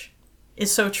 Which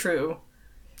is so true.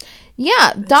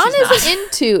 Yeah, Don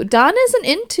isn't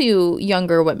into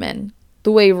younger women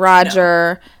the way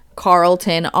Roger,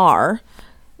 Carlton are.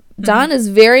 Don is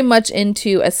very much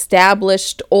into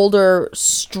established, older,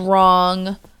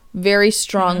 strong, very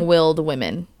strong-willed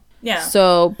women. Yeah.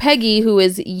 So Peggy, who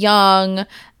is young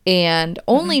and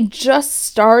only just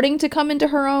starting to come into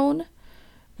her own,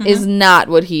 is not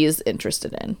what he is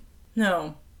interested in.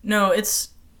 No, it's...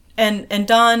 And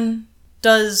Don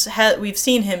does we've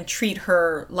seen him treat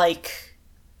her like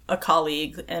a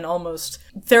colleague and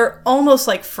they're almost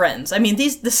like friends. I mean,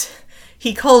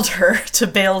 he called her to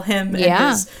bail him and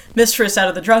his mistress out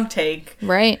of the drunk tank.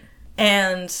 Right.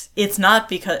 And it's not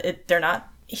because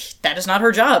that is not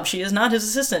her job. She is not his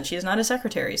assistant. She is not his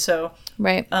secretary. So,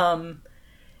 right. I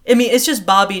mean, it's just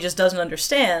Bobby just doesn't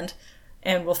understand,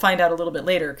 and we'll find out a little bit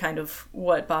later kind of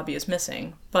what Bobby is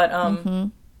missing. But,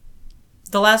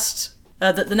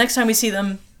 the next time we see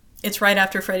them, it's right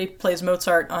after Freddie plays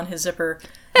Mozart on his zipper.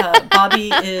 Bobby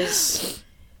is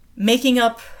making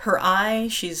up her eye.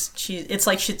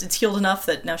 It's healed enough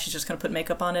that now she's just going to put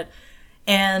makeup on it.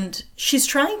 And she's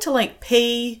trying to, like,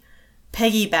 pay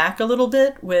Peggy back a little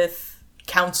bit with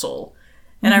counsel.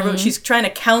 And I wrote, she's trying to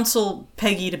counsel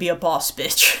Peggy to be a boss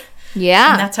bitch.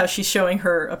 Yeah. And that's how she's showing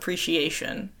her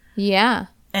appreciation. Yeah.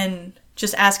 And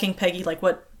just asking Peggy, like,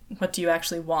 what do you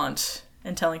actually want?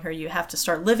 And telling her you have to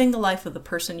start living the life of the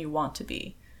person you want to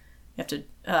be. You have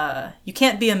to, you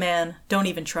can't be a man, don't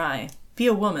even try. Be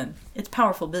a woman. It's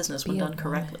powerful business when done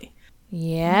correctly.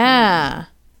 Yeah.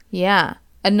 Yeah.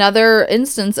 Another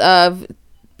instance of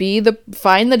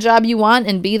find the job you want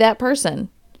and be that person.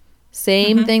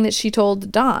 Same thing that she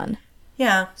told Dawn.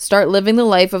 Yeah. Start living the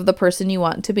life of the person you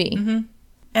want to be.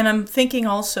 And I'm thinking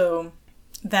also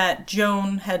that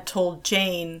Joan had told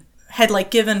Jane, had,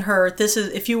 like, given her, this is,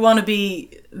 if you want to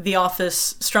be the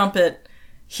office strumpet,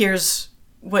 here's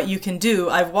what you can do.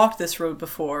 I've walked this road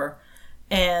before.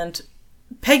 And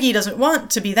Peggy doesn't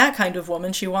want to be that kind of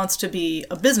woman. She wants to be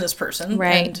a business person.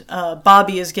 Right. And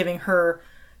Bobby is giving her,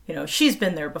 you know, she's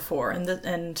been there before.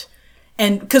 And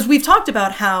because we've talked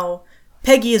about how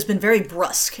Peggy has been very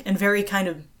brusque and very kind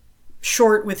of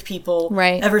short with people.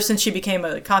 Right. Ever since she became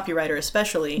a copywriter,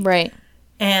 especially. Right.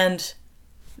 And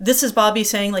this is Bobby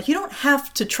saying, like, you don't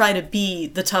have to try to be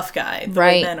the tough guy the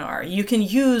way men are. You can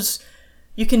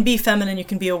be feminine, you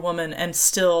can be a woman and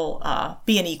still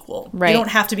be an equal. Right. You don't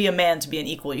have to be a man to be an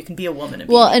equal. You can be a woman and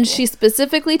be an equal. And she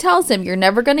specifically tells him, you're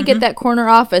never going to get that corner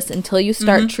office until you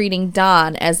start treating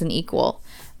Dawn as an equal.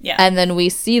 Yeah. And then we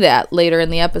see that later in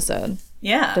the episode.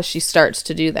 Yeah. Because she starts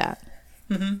to do that.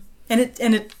 And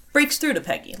it breaks through to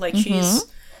Peggy. Like, she's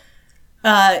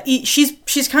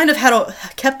kind of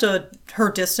kept her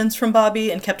distance from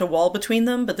Bobby and kept a wall between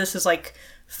them, but this is, like,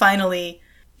 finally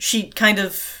she kind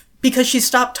of, because she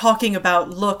stopped talking about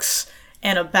looks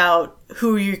and about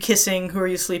who are you kissing, who are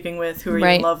you sleeping with, who are you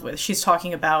in love with. She's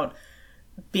talking about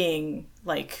being,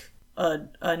 like,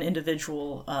 an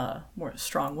individual, more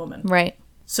strong woman. Right.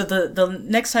 So the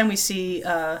next time we see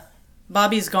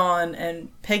Bobby's gone and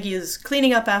Peggy is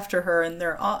cleaning up after her in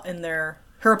her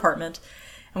apartment,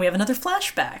 and we have another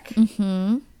flashback.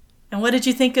 Mm-hmm. And what did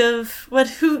you think of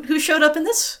who showed up in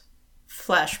this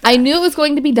flashback? I knew it was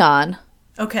going to be Dawn.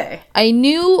 Okay. I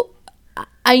knew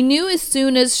as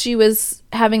soon as she was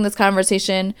having this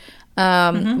conversation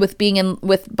with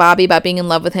Bobby about being in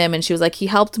love with him, and she was like, he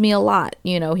helped me a lot.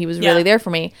 You know, he was really there for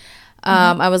me.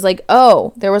 I was like,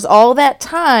 oh, there was all that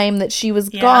time that she was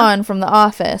gone from the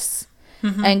office.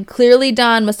 And clearly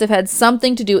Dawn must have had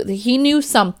something to do with it. He knew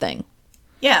something.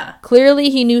 Yeah. Clearly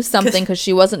he knew something because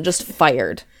she wasn't just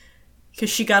fired. Because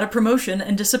she got a promotion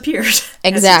and disappeared.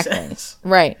 Exactly.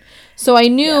 Right. So I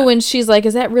knew when she's like,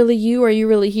 is that really you? Are you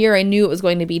really here? I knew it was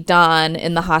going to be Dawn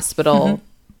in the hospital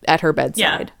at her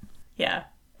bedside. Yeah.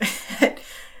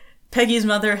 Peggy's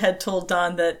mother had told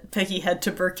Dawn that Peggy had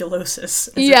tuberculosis.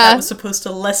 As if that was supposed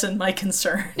to lessen my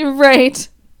concern. Right.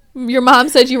 Your mom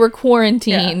said you were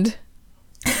quarantined.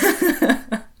 Yeah.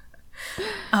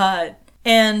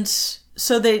 And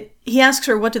so he asks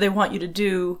her, what do they want you to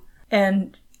do?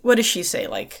 And what does she say?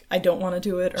 Like, I don't want to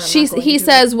do it? Or he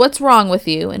says, what's wrong with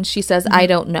you? And she says, I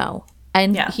don't know.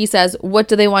 And he says, what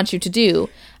do they want you to do?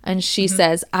 And she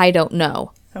says, I don't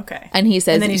know. Okay. And he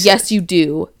says, yes, you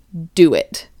do. Do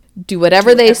it. Do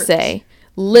whatever they say.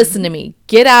 Listen to me.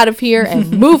 Get out of here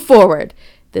and move forward.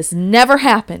 This never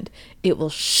happened. It will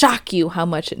shock you how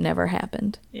much it never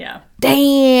happened. Yeah.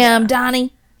 Damn,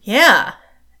 Donnie. Yeah.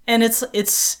 And it's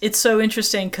so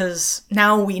interesting because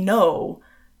now we know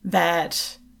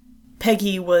that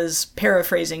Peggy was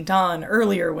paraphrasing Dawn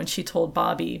earlier when she told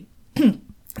Bobby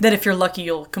that if you're lucky,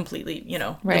 you'll completely,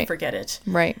 you'll forget it.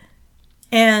 Right.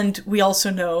 And we also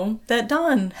know that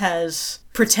Dawn has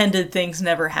pretended things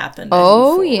never happened.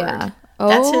 Oh, yeah.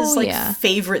 That's his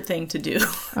favorite thing to do.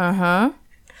 Uh-huh.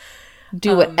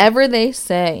 Do whatever they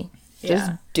say.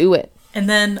 Just do it. And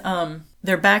then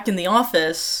they're back in the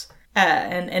office,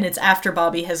 and it's after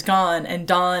Bobby has gone, and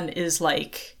Dawn is,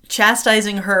 like,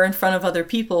 chastising her in front of other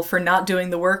people for not doing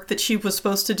the work that she was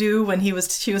supposed to do when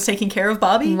she was taking care of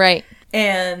Bobby. Right.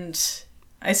 And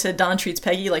I said Dawn treats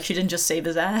Peggy like she didn't just save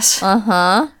his ass.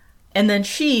 Uh-huh. And then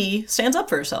she stands up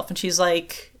for herself, and she's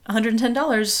like,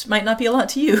 $110 might not be a lot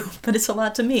to you, but it's a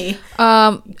lot to me.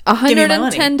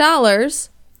 $110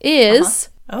 is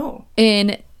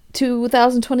in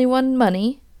 2021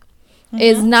 money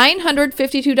is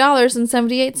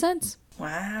 $952.78.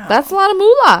 Wow. That's a lot of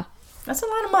moolah. That's a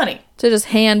lot of money. To just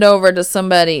hand over to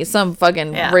somebody, some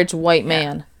fucking rich white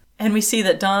man. And we see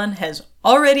that Dawn has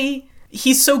already...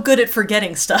 He's so good at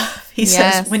forgetting stuff. He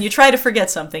says, when you try to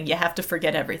forget something, you have to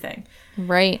forget everything.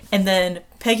 Right. And then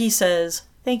Peggy says,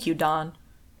 thank you, Dawn.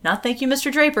 Not thank you,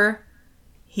 Mr. Draper.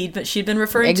 She'd been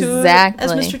referring to him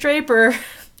as Mr. Draper.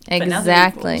 But now they're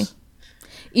Exactly. equals.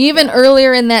 Even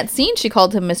earlier in that scene, she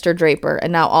called him Mr. Draper,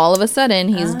 and now all of a sudden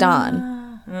he's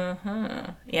Don.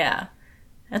 Yeah.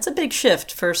 That's a big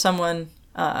shift for someone,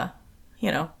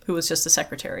 who was just a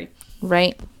secretary.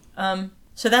 Right?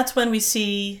 So that's when we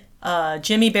see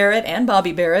Jimmy Barrett and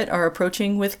Bobby Barrett are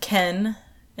approaching with Ken,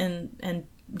 and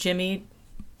Jimmy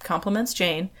compliments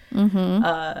Jane.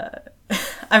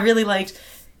 I really liked,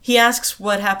 he asks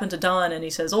what happened to Don, and he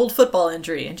says, old football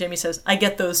injury. And Jimmy says, I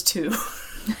get those too.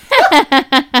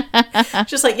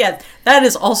 Just like, yeah, that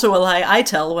is also a lie I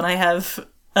tell when I have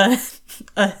an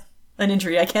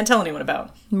injury I can't tell anyone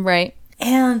about. Right.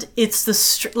 And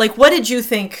it's what did you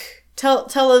think?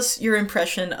 Tell us your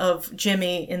impression of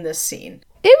Jimmy in this scene.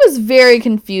 It was very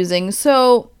confusing.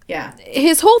 So Yeah.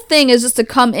 his whole thing is just to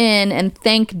come in and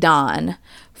thank Don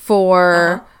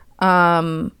for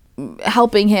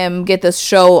helping him get this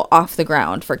show off the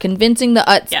ground, for convincing the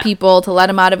Utz people to let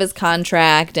him out of his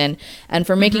contract, and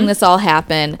for making this all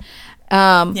happen.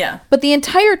 But the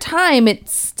entire time, it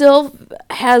still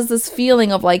has this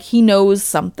feeling of like he knows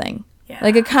something. Yeah.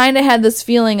 Like it kind of had this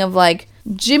feeling of like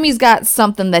Jimmy's got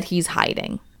something that he's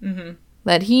hiding.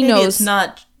 That he Maybe knows. it's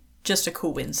not just a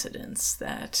coincidence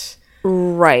that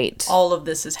Right. all of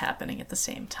this is happening at the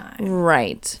same time.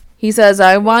 Right. He says,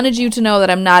 I wanted you to know that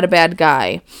I'm not a bad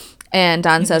guy. And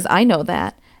Don says, I know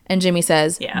that. And Jimmy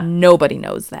says, nobody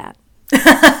knows that.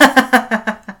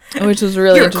 Which was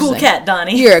really You're a interesting. cool cat,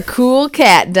 Donnie. You're a cool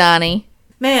cat, Donnie.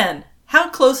 Man, how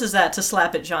close is that to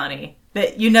Slap It Johnny?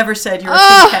 That you never said you're a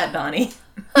cool cat, Donnie.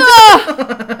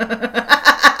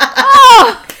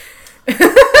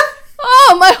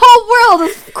 Oh, my whole world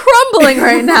is crumbling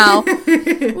right now.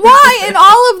 Why in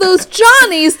all of those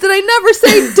Johnnies did I never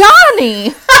say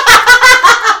Donnie?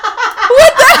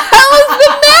 What the hell is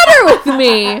the matter with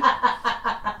me?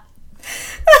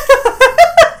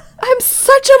 I'm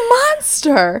such a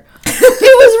monster.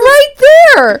 It was right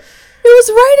there. It was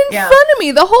right in front of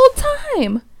me the whole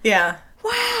time. Yeah.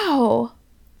 Wow.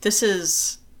 This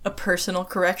is a personal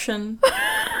correction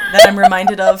that I'm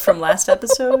reminded of from last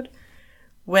episode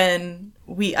when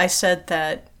I said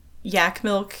that yak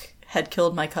milk had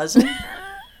killed my cousin.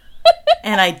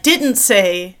 And I didn't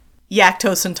say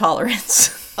lactose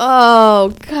intolerance.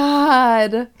 Oh,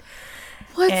 God.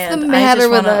 What's the matter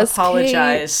with us, I just want to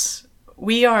apologize. Kate?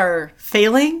 We are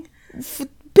failing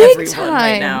Big everyone time.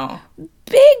 right now.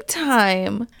 Big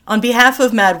time. On behalf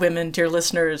of Mad Women, dear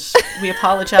listeners, we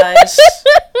apologize.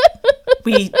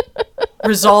 We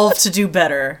resolve to do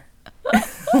better.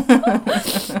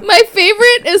 My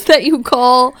favorite is that you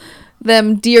call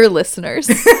them dear listeners.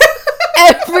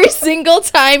 Every single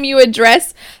time you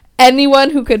address anyone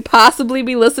who could possibly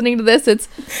be listening to this, it's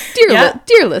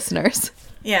dear listeners.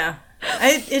 Yeah.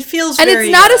 It feels and very...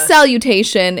 it's not a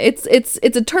salutation. It's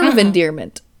a term of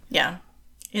endearment. Yeah.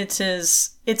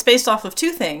 It's based off of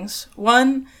two things.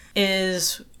 One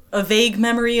is a vague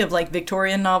memory of like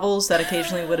Victorian novels that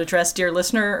occasionally would address dear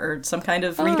listener or some kind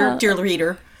of reader, dear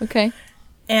reader. Okay.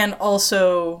 And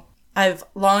also, I've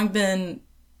long been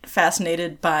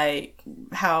fascinated by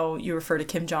how you refer to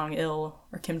Kim Jong-il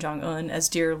or Kim Jong-un as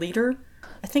dear leader.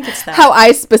 I think it's that. How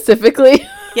I specifically.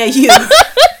 Yeah, you.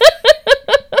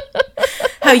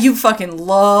 How you fucking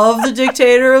love the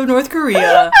dictator of North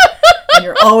Korea. And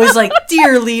you're always like,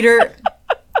 dear leader.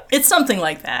 It's something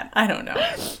like that. I don't know.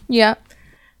 Yeah.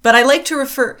 But I like to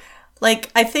refer, like,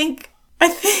 I think,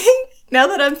 now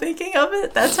that I'm thinking of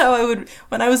it, that's how I would,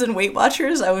 when I was in Weight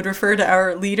Watchers, I would refer to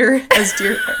our leader as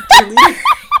dear leader.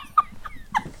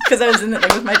 Because I was in it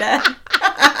like, with my dad.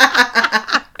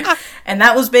 And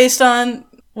that was based on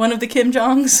one of the Kim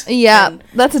Jongs. Yeah,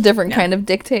 that's a different kind of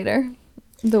dictator.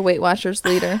 The Weight Watchers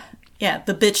leader. Yeah,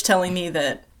 the bitch telling me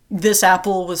that this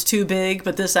apple was too big,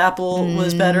 but this apple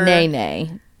was better.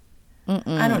 Nay.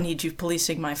 I don't need you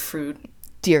policing my fruit.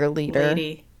 Dear leader.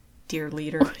 Lady. Dear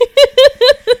leader.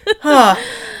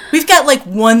 We've got like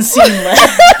one scene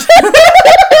left.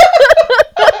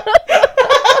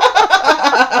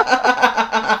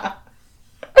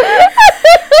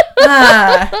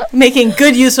 Making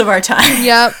good use of our time.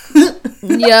 Yep.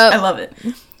 I love it.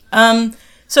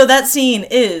 So that scene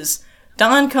is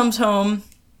Don comes home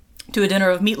to a dinner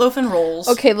of meatloaf and rolls.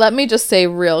 Okay, let me just say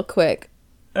real quick.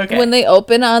 Okay. When they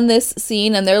open on this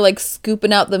scene and they're like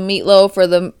scooping out the meatloaf or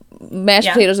the mashed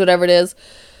potatoes, whatever it is.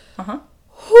 Uh-huh.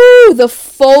 Whew, the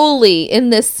Foley in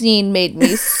this scene made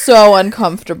me so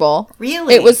uncomfortable.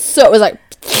 Really? It was like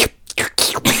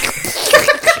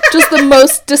just the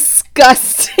most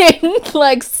disgusting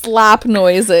like slap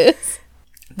noises.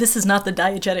 This is not the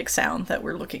diegetic sound that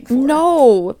we're looking for.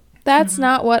 No, that's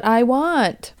not what I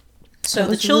want. So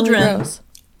the children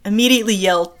immediately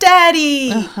yell,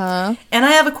 "Daddy!" Uh-huh. And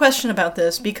I have a question about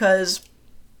this because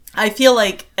I feel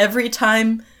like every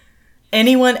time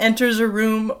anyone enters a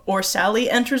room or Sally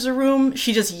enters a room,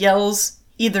 she just yells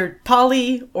either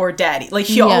Polly or Daddy. Like,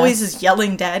 she always is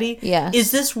yelling Daddy. Yes.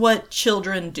 Is this what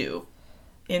children do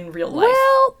in real life?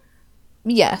 Well,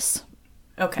 yes.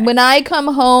 Okay. When I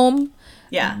come home,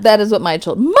 Yeah. that is what my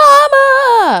children...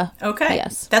 Mama! Okay.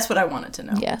 Yes. That's what I wanted to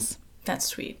know. Yes. That's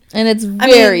sweet. And it's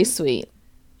very sweet.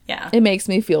 Yeah. It makes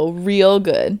me feel real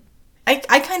good.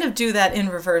 I kind of do that in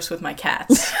reverse with my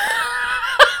cats.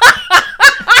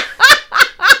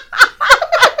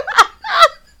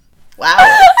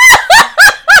 Wow.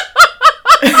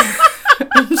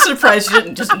 I'm surprised you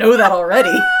didn't just know that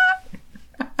already.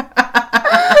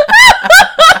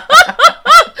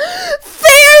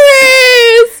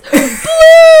 Fairies!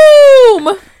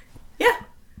 Bloom! Yeah,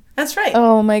 that's right.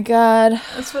 Oh my god.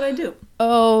 That's what I do.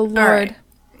 Oh Lord. All right.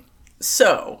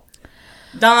 So,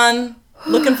 Don,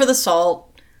 looking for the salt.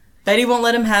 Betty won't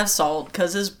let him have salt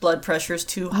because his blood pressure's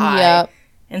too high. Yep.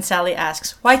 And Sally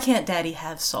asks, "Why can't Daddy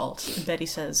have salt?" And Betty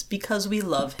says, "Because we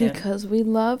love him." Because we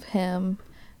love him.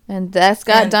 And that's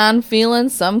got Don feeling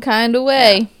some kind of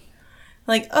way. Yeah.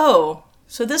 Like, oh,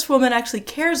 so this woman actually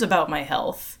cares about my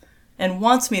health and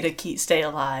wants me to stay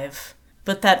alive.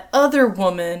 But that other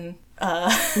woman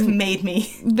made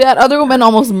me... That other woman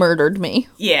almost murdered me.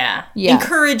 Yeah. Yeah.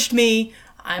 Encouraged me.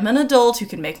 I'm an adult who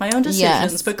can make my own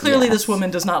decisions, Yes, but clearly yes. this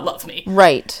woman does not love me.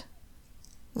 Right.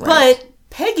 But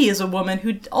Peggy is a woman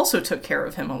who also took care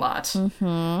of him a lot.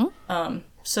 Mm-hmm.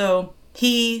 So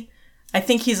I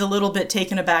think he's a little bit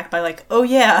taken aback by like, oh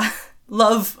yeah,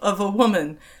 love of a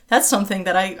woman. That's something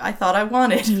that I thought I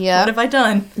wanted. Yep. What have I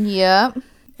done? Yep.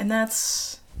 And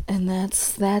that's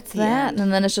that. end.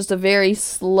 And then it's just a very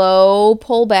slow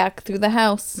pullback through the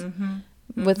house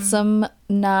with some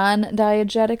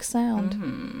non-diegetic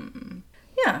sound.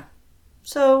 Yeah.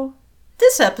 So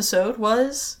this episode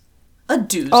was a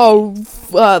doozy. Oh,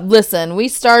 listen, we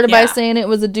started by Yeah. saying it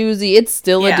was a doozy. It's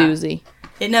still a doozy.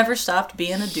 It never stopped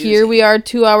being a doozy. Here we are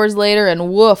 2 hours later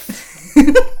and woof.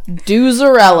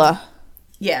 Doozerella.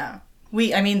 Yeah.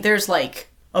 There's like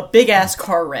a big ass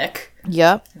car wreck.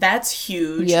 Yep. That's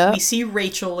huge. Yep. We see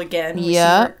Rachel again.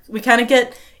 Yep. We kind of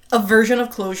get a version of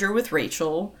closure with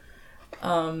Rachel.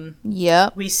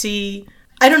 Yep. We see...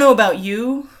 I don't know about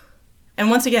you, and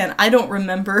once again, I don't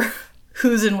remember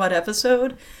who's in what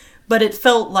episode, but it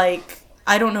felt like...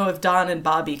 I don't know if Don and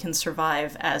Bobby can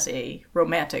survive as a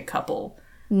romantic couple.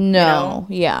 No.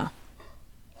 You know? Yeah.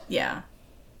 Yeah.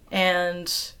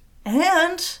 And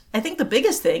I think the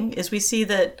biggest thing is we see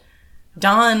that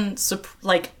Don,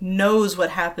 knows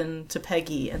what happened to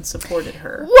Peggy and supported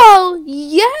her. Well,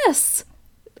 yes.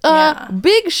 Yeah.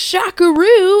 Big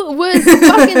Shockaroo was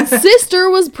fucking sister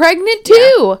was pregnant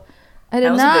too. I did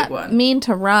That was a big not one. mean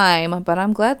to rhyme, but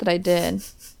I'm glad that I did.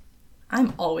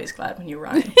 I'm always glad when you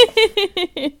rhyme.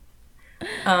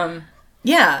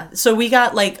 Yeah, so we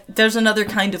got, there's another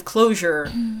kind of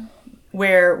closure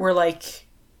where we're like,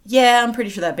 yeah, I'm pretty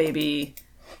sure that baby,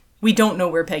 we don't know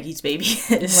where Peggy's baby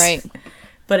is. Right.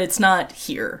 But it's not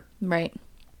here. Right.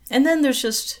 And then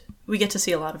we get to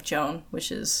see a lot of Joan,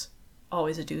 which is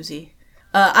always a doozy.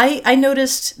 I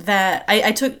noticed that,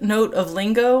 I took note of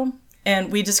lingo,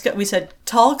 and we said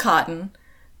tall cotton,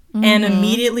 and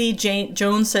immediately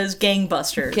Joan says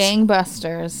gangbusters.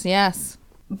 Gangbusters, yes.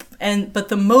 But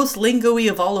the most lingo-y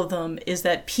of all of them is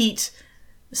that Pete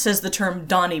says the term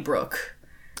Donnybrook.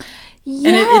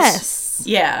 Yes.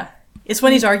 It's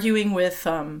when he's arguing with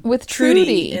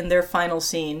Trudy in their final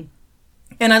scene.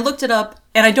 And I looked it up,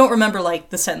 and I don't remember,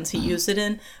 the sentence he used it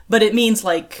in, but it means,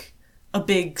 a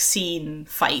big scene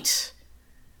fight.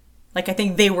 I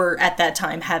think they were, at that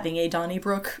time, having a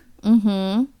Donnybrook.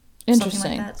 Mm-hmm. Interesting.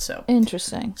 Something like that, so.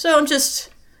 Interesting. So I'm just...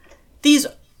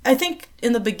 I think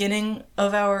in the beginning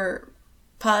of our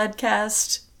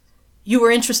podcast, you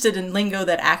were interested in lingo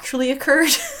that actually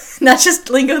occurred, not just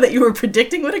lingo that you were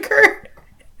predicting would occur.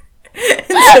 And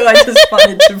so I just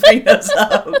wanted to bring those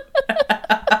up.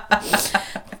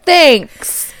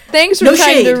 Thanks for No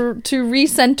trying shade. to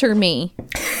recenter me.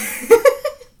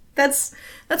 That's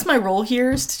my role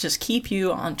here, is to just keep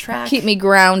you on track. Keep me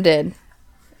grounded.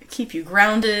 Keep you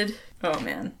grounded. Oh,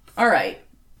 man. All right.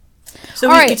 So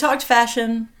All we right. talked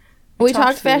fashion. We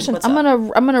talked food. fashion. What's I'm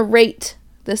up? gonna rate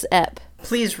this ep.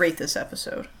 Please rate this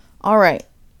episode. All right.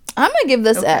 I'm gonna give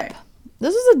this Okay. ep.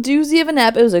 This is a doozy of an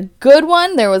ep. It was a good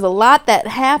one. There was a lot that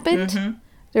happened.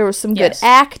 There was some good Yes.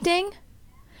 acting.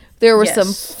 There were some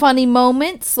Yes. funny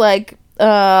moments, like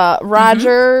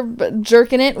Roger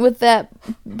jerking it with that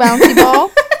bouncy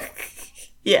ball.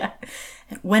 Yeah.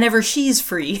 whenever she's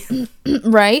free.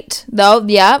 Right. Though,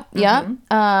 yeah.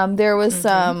 There was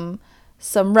some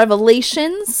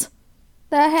revelations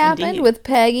that happened Indeed. with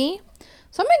Peggy.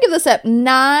 So I'm going to give this a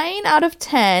 9 out of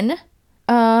 10.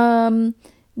 9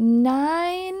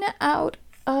 out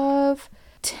of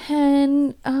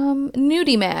 10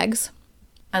 nudie mags.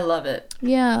 I love it.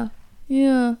 Yeah.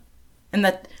 And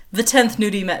that the 10th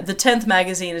the 10th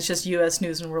magazine is just U.S.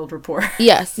 News and World Report.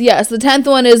 Yes. The 10th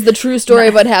one is the true story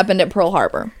of what happened at Pearl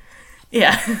Harbor.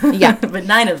 Yeah. But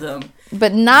 9 of them.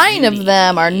 But 9 of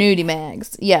them are nudie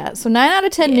mags. Yeah. So 9 out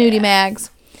of 10 nudie mags.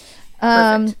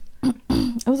 Perfect.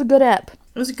 It was a good ep.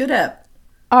 It was a good ep.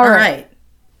 All right.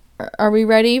 Are we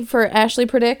ready for Ashley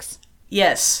Predicts?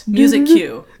 Yes. Music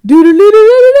cue.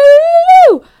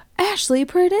 Ashley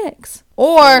Predicts.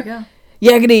 Or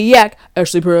Yakety Yak,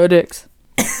 Ashley Predicts.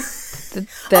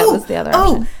 That was the other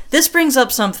option. This brings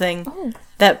up something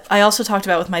that I also talked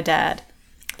about with my dad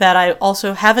that I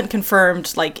also haven't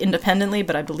confirmed independently,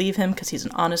 but I believe him because he's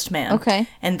an honest man. Okay.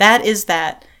 And that is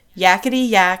that Yakety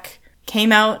Yak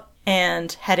came out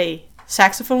and had a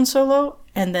saxophone solo,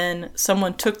 and then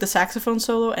someone took the saxophone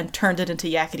solo and turned it into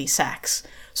Yakety Sax.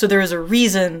 So there is a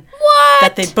reason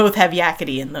that they both have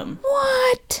Yakety in them.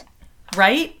 What?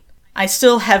 Right? I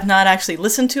still have not actually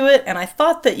listened to it, and I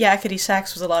thought that Yakety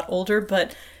Sax was a lot older,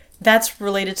 but that's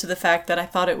related to the fact that I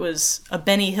thought it was a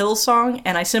Benny Hill song,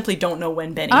 and I simply don't know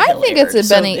when Benny Hill I think aired.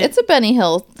 it's a Benny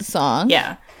Hill song.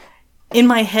 Yeah. In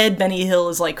my head, Benny Hill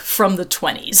is from the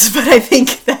 20s, but I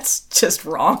think that's just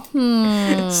wrong.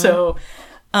 So,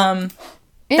 that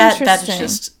is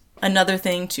just another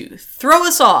thing to throw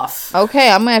us off.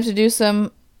 Okay, I'm gonna have to do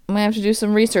some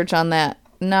research on that.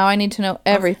 Now I need to know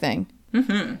everything.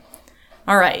 Mm-hmm.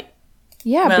 All right.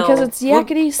 Yeah, because it's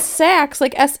Yakety Sax,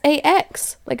 like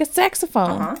S-A-X, like a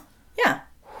saxophone. Uh-huh. Yeah.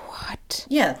 What?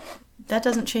 Yeah, that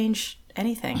doesn't change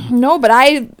anything. No, but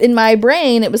in my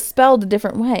brain, it was spelled a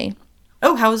different way.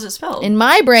 Oh, how is it spelled? In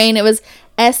my brain, it was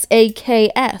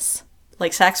S-A-K-S.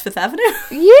 Like Saks Fifth Avenue?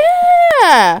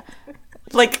 Yeah!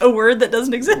 Like a word that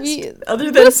doesn't exist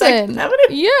other than Saks Fifth Avenue?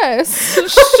 Yes.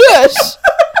 Shush.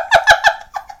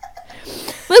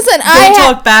 Listen, Don't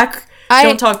talk back.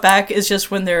 Don't talk back is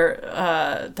just when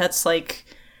they're, that's like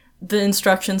the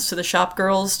instructions to the shop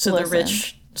girls, to the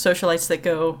rich socialites that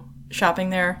go shopping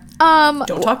there.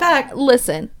 Don't talk back.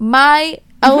 Listen, my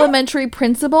elementary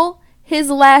principal, his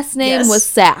last name was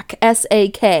Sack,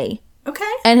 S-A-K.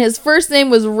 Okay. And his first name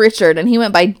was Richard, and he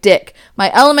went by Dick.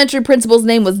 My elementary principal's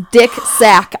name was Dick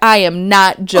Sack. I am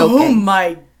not joking. Oh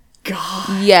my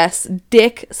God. Yes,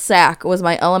 Dick Sack was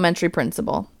my elementary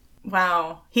principal.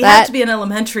 Wow. He had to be in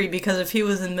elementary because if he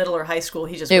was in middle or high school,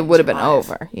 he just it would have been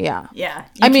over. Yeah. Yeah.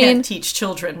 You can't teach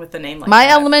children with a name like that. My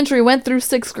elementary went through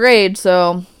 6th grade,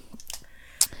 so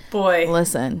boy.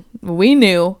 Listen, we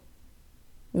knew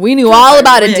all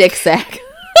about a Dick Sack.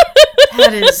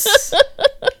 That is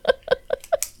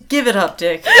give it up,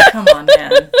 Dick. Come on,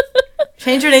 man.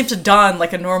 Change your name to Don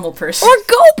like a normal person. Or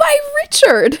go by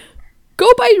Richard. Go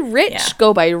by Rich. Yeah.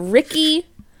 Go by Ricky.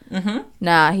 Mm-hmm.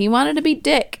 Nah, he wanted to be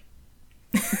Dick.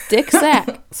 Dick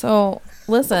Sack. So,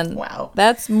 listen. Wow.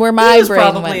 That's where my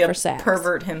brain went for Sack.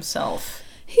 Pervert himself.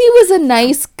 He was a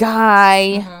nice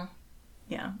guy. Mm-hmm.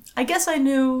 Yeah. I guess I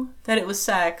knew that it was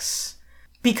sax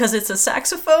because it's a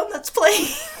saxophone that's playing.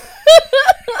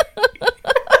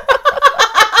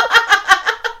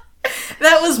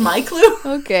 That was my clue.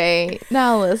 Okay.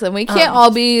 Now listen, we can't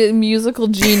all be musical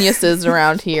geniuses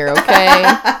around here, okay?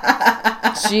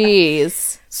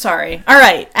 Jeez. Sorry. All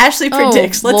right. Ashley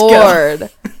predicts. Let's Lord. go.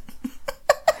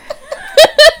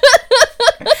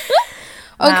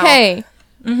 Okay.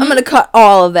 I'm going to cut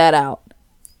all of that out.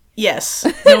 Yes.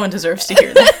 No one deserves to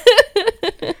hear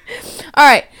that. All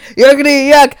right.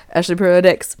 Yuckity yuck. Ashley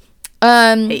predicts.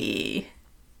 Hey.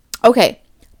 Okay.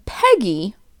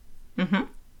 Peggy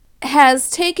has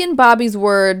taken Bobby's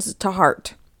words to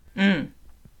heart. And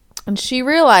she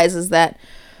realizes that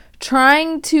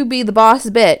trying to be the boss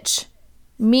bitch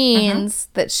means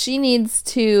that she needs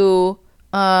to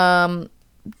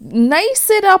nice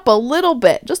it up a little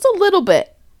bit. Just a little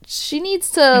bit. She needs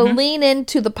to lean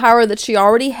into the power that she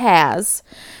already has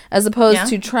as opposed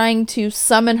to trying to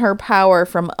summon her power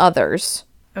from others.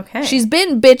 Okay. She's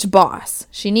been bitch boss.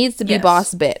 She needs to be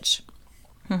boss bitch.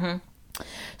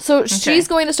 So she's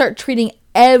going to start treating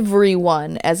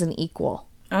everyone as an equal.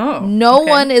 Oh. No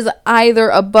one is either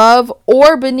above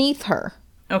or beneath her.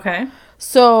 Okay.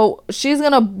 So she's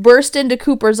going to burst into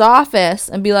Cooper's office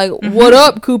and be like, "What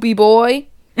up, Coopy boy?"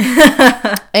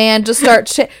 And just start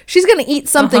she's going to eat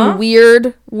something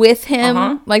weird with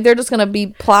him. Like they're just going to be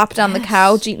plopped on the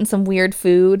couch eating some weird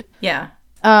food. Yeah.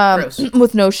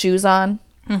 With no shoes on.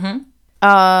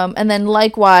 And then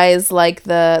likewise, like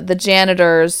the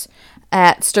janitors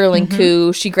at Sterling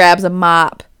Coup, she grabs a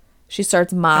mop. She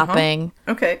starts mopping.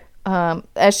 Okay.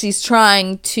 As she's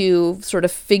trying to sort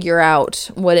of figure out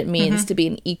what it means to be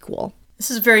an equal. This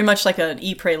is very much like an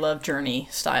Eat, Pray, Love journey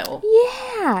style.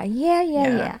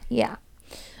 Yeah.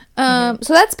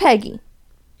 So that's Peggy.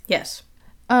 Yes.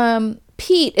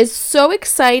 Pete is so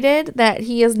excited that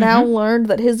he has now learned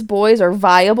that his boys are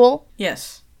viable.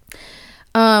 Yes.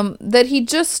 That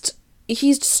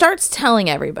he starts telling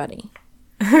everybody.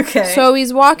 Okay. So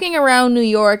he's walking around New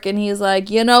York and he's like,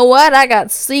 you know what? I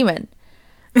got semen.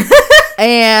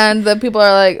 And the people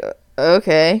are like,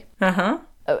 okay. Uh-huh.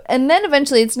 And then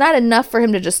eventually it's not enough for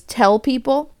him to just tell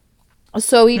people.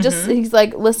 So he's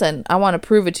like, listen, I want to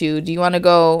prove it to you. Do you want to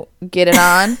go get it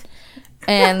on?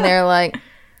 And they're like,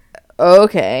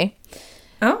 okay.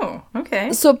 Oh,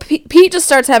 okay. So Pete just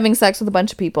starts having sex with a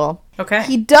bunch of people. Okay.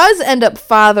 He does end up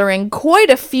fathering quite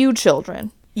a few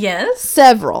children. Yes.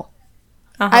 Several.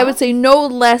 I would say no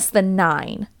less than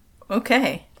 9.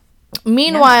 Okay.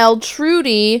 Meanwhile,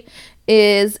 Trudy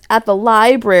is at the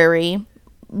library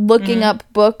looking up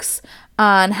books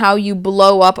on how you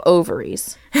blow up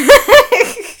ovaries.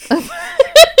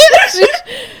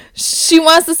 She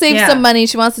wants to save some money.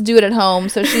 She wants to do it at home.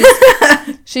 So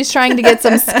she's trying to get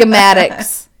some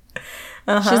schematics.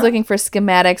 She's looking for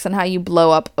schematics on how you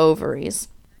blow up ovaries.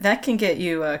 That can get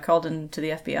you called into the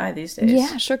FBI these days.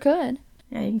 Yeah, sure could.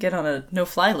 Yeah, you can get on a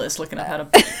no-fly list looking up how to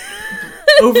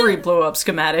ovary blow-up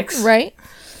schematics. Right.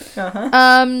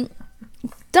 Don.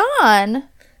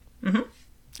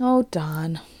 Oh,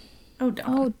 Don.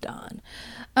 Don.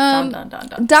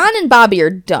 Don and Bobby are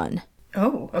done.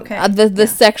 Oh, okay. The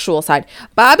sexual side.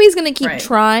 Bobby's going to keep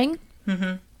trying.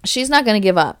 She's not going to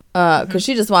give up because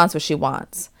she just wants what she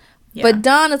wants. Yeah. But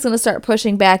Don is going to start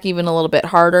pushing back even a little bit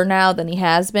harder now than he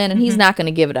has been, and he's not going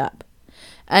to give it up.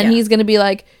 And he's going to be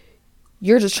like,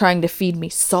 you're just trying to feed me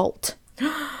salt.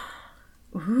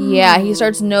 Yeah, he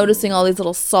starts noticing all these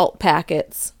little salt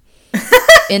packets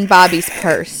in Bobby's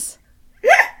purse.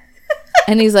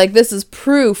 And he's like, this is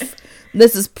proof.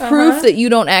 This is proof that you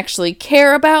don't actually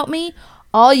care about me.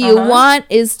 All you want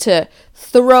is to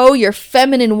throw your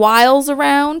feminine wiles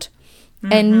around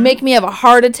and make me have a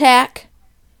heart attack.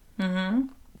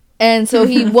 And so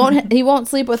he won't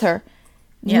sleep with her.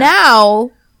 Yeah.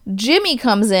 Now Jimmy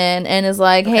comes in and is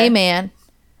like, hey man,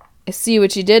 I see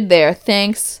what you did there.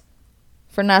 Thanks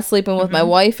for not sleeping with my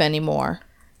wife anymore.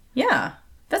 Yeah.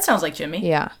 That sounds like Jimmy.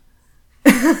 Yeah.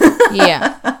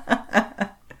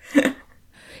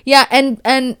 Yeah,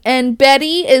 and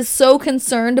Betty is so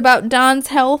concerned about Don's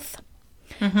health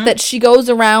that she goes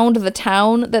around the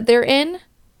town that they're in.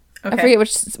 Okay. I forget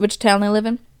which town they live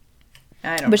in.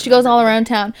 I don't. But she goes all around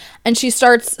town and she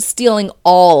starts stealing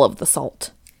all of the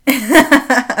salt. You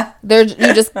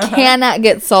just cannot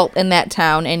get salt in that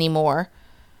town anymore.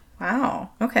 Wow.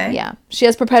 Okay. Yeah, she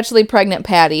has perpetually pregnant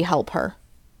Patty help her.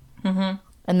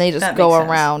 And they just go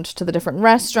around to the different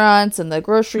restaurants and the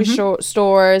grocery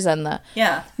stores and the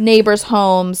neighbors'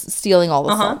 homes stealing all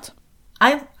the salt.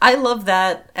 I love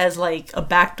that as like a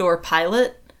backdoor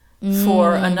pilot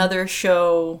for another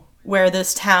show where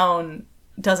this town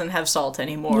doesn't have salt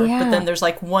anymore. Yeah. But then there's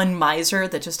like one miser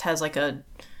that just has like a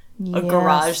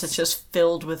garage that's just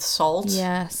filled with salt.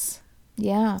 Yes.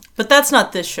 Yeah. But that's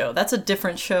not this show. That's a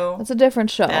different show. That's a different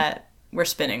show. That we're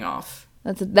spinning off.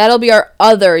 That'll be our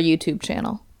other YouTube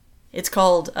channel. It's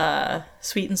called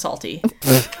Sweet and Salty.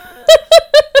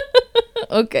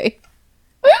 Okay.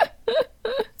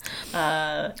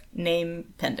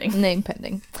 Name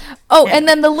pending. Oh, and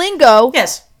then the lingo.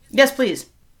 Yes, please.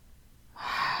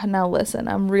 Now listen,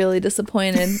 I'm really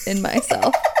disappointed in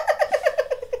myself.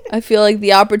 I feel like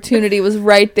the opportunity was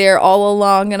right there all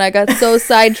along, and I got so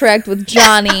sidetracked with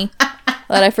Johnny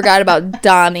that I forgot about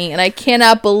Donnie, and I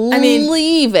cannot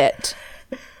believe it.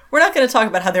 We're not going to talk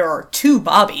about how there are 2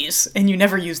 Bobbies, and you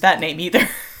never use that name either.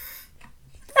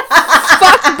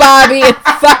 Fuck Bobby and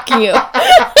fuck you.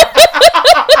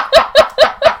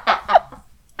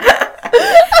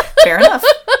 Fair enough.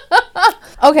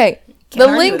 Okay, the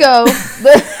lingo.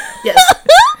 Yes.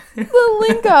 The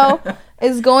lingo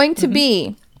is going to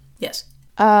be. Yes.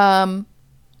 Hey,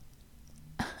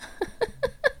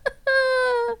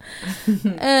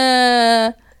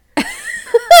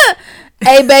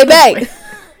 baby.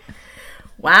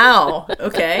 Wow.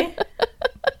 Okay.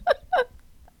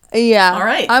 Yeah. All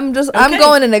right. I'm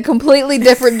going in a completely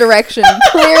different direction.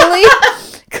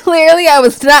 Clearly I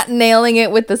was not nailing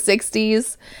it with the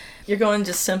 60s. You're going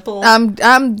just simple.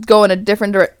 I'm going a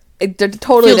different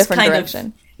totally different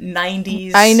direction.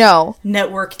 90s. I know.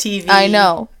 Network TV. I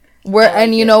know.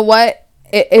 You know what?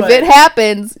 If it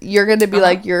happens, you're going to be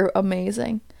like, you're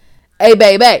amazing. Hey,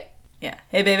 baby. Yeah.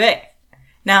 Hey, baby.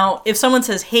 Now, if someone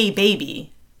says, hey,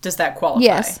 baby, does that qualify?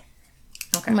 Yes.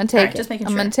 Okay. I'm going to take it. Just making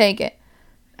I'm sure. going to take it.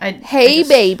 Hey,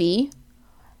 baby.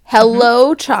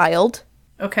 Hello, child.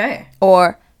 Okay.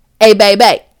 Or, hey,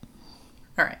 baby.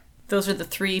 All right. Those are the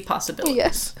 3 possibilities.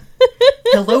 Yes.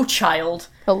 Hello, child.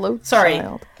 Hello, Sorry.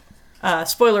 child.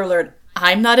 Spoiler alert.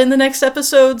 I'm not in the next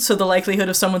episode, so the likelihood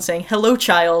of someone saying hello,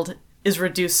 child is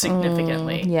reduced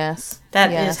significantly. Yes.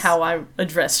 That is how I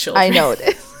address children. I know it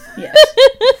is. Yes.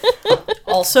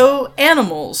 Also,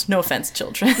 animals. No offense,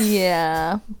 children.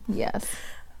 Yeah. Yes.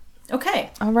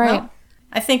 Okay. All right. Well,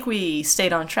 I think we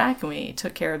stayed on track and we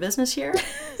took care of business here.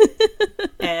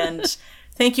 And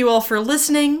thank you all for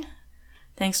listening.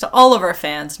 Thanks to all of our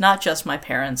fans, not just my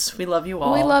parents. We love you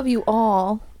all. We love you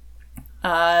all.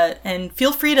 And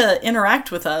feel free to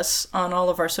interact with us on all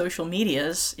of our social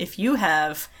medias. If you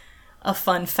have a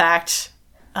fun fact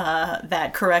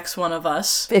that corrects one of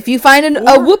us. If you find a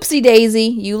whoopsie daisy,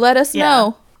 you let us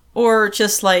know. Or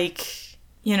just like,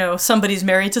 you know, somebody's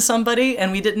married to somebody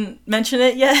and we didn't mention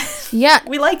it yet. Yeah.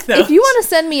 We like those. If you want to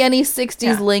send me any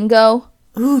 60s lingo.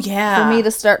 Ooh, yeah. For me to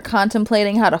start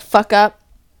contemplating how to fuck up,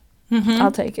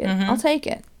 I'll take it. I'll take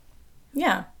it.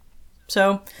 Yeah.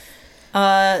 So,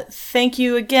 thank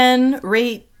you again.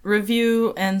 Rate,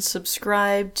 review, and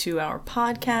subscribe to our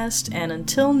podcast. And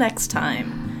until next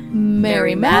time,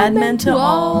 Merry Madmen to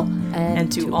all,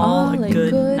 and to all a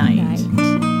good night.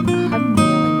 I'm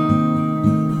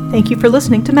nailing Thank you for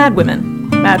listening to Mad Women.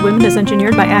 Mad Women is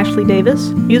engineered by Ashley Davis,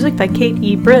 music by Kate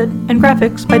E. Britt, and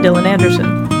graphics by Dylan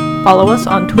Anderson. Follow us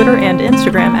on Twitter and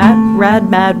Instagram at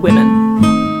RadMadWomen.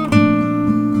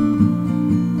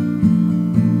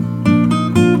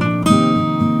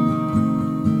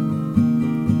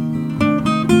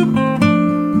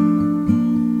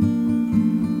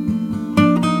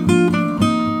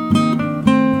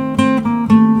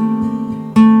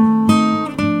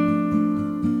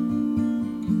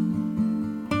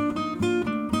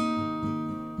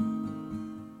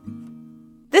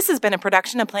 This has been a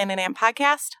production of Planet Amp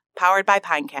Podcast, powered by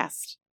Pinecast.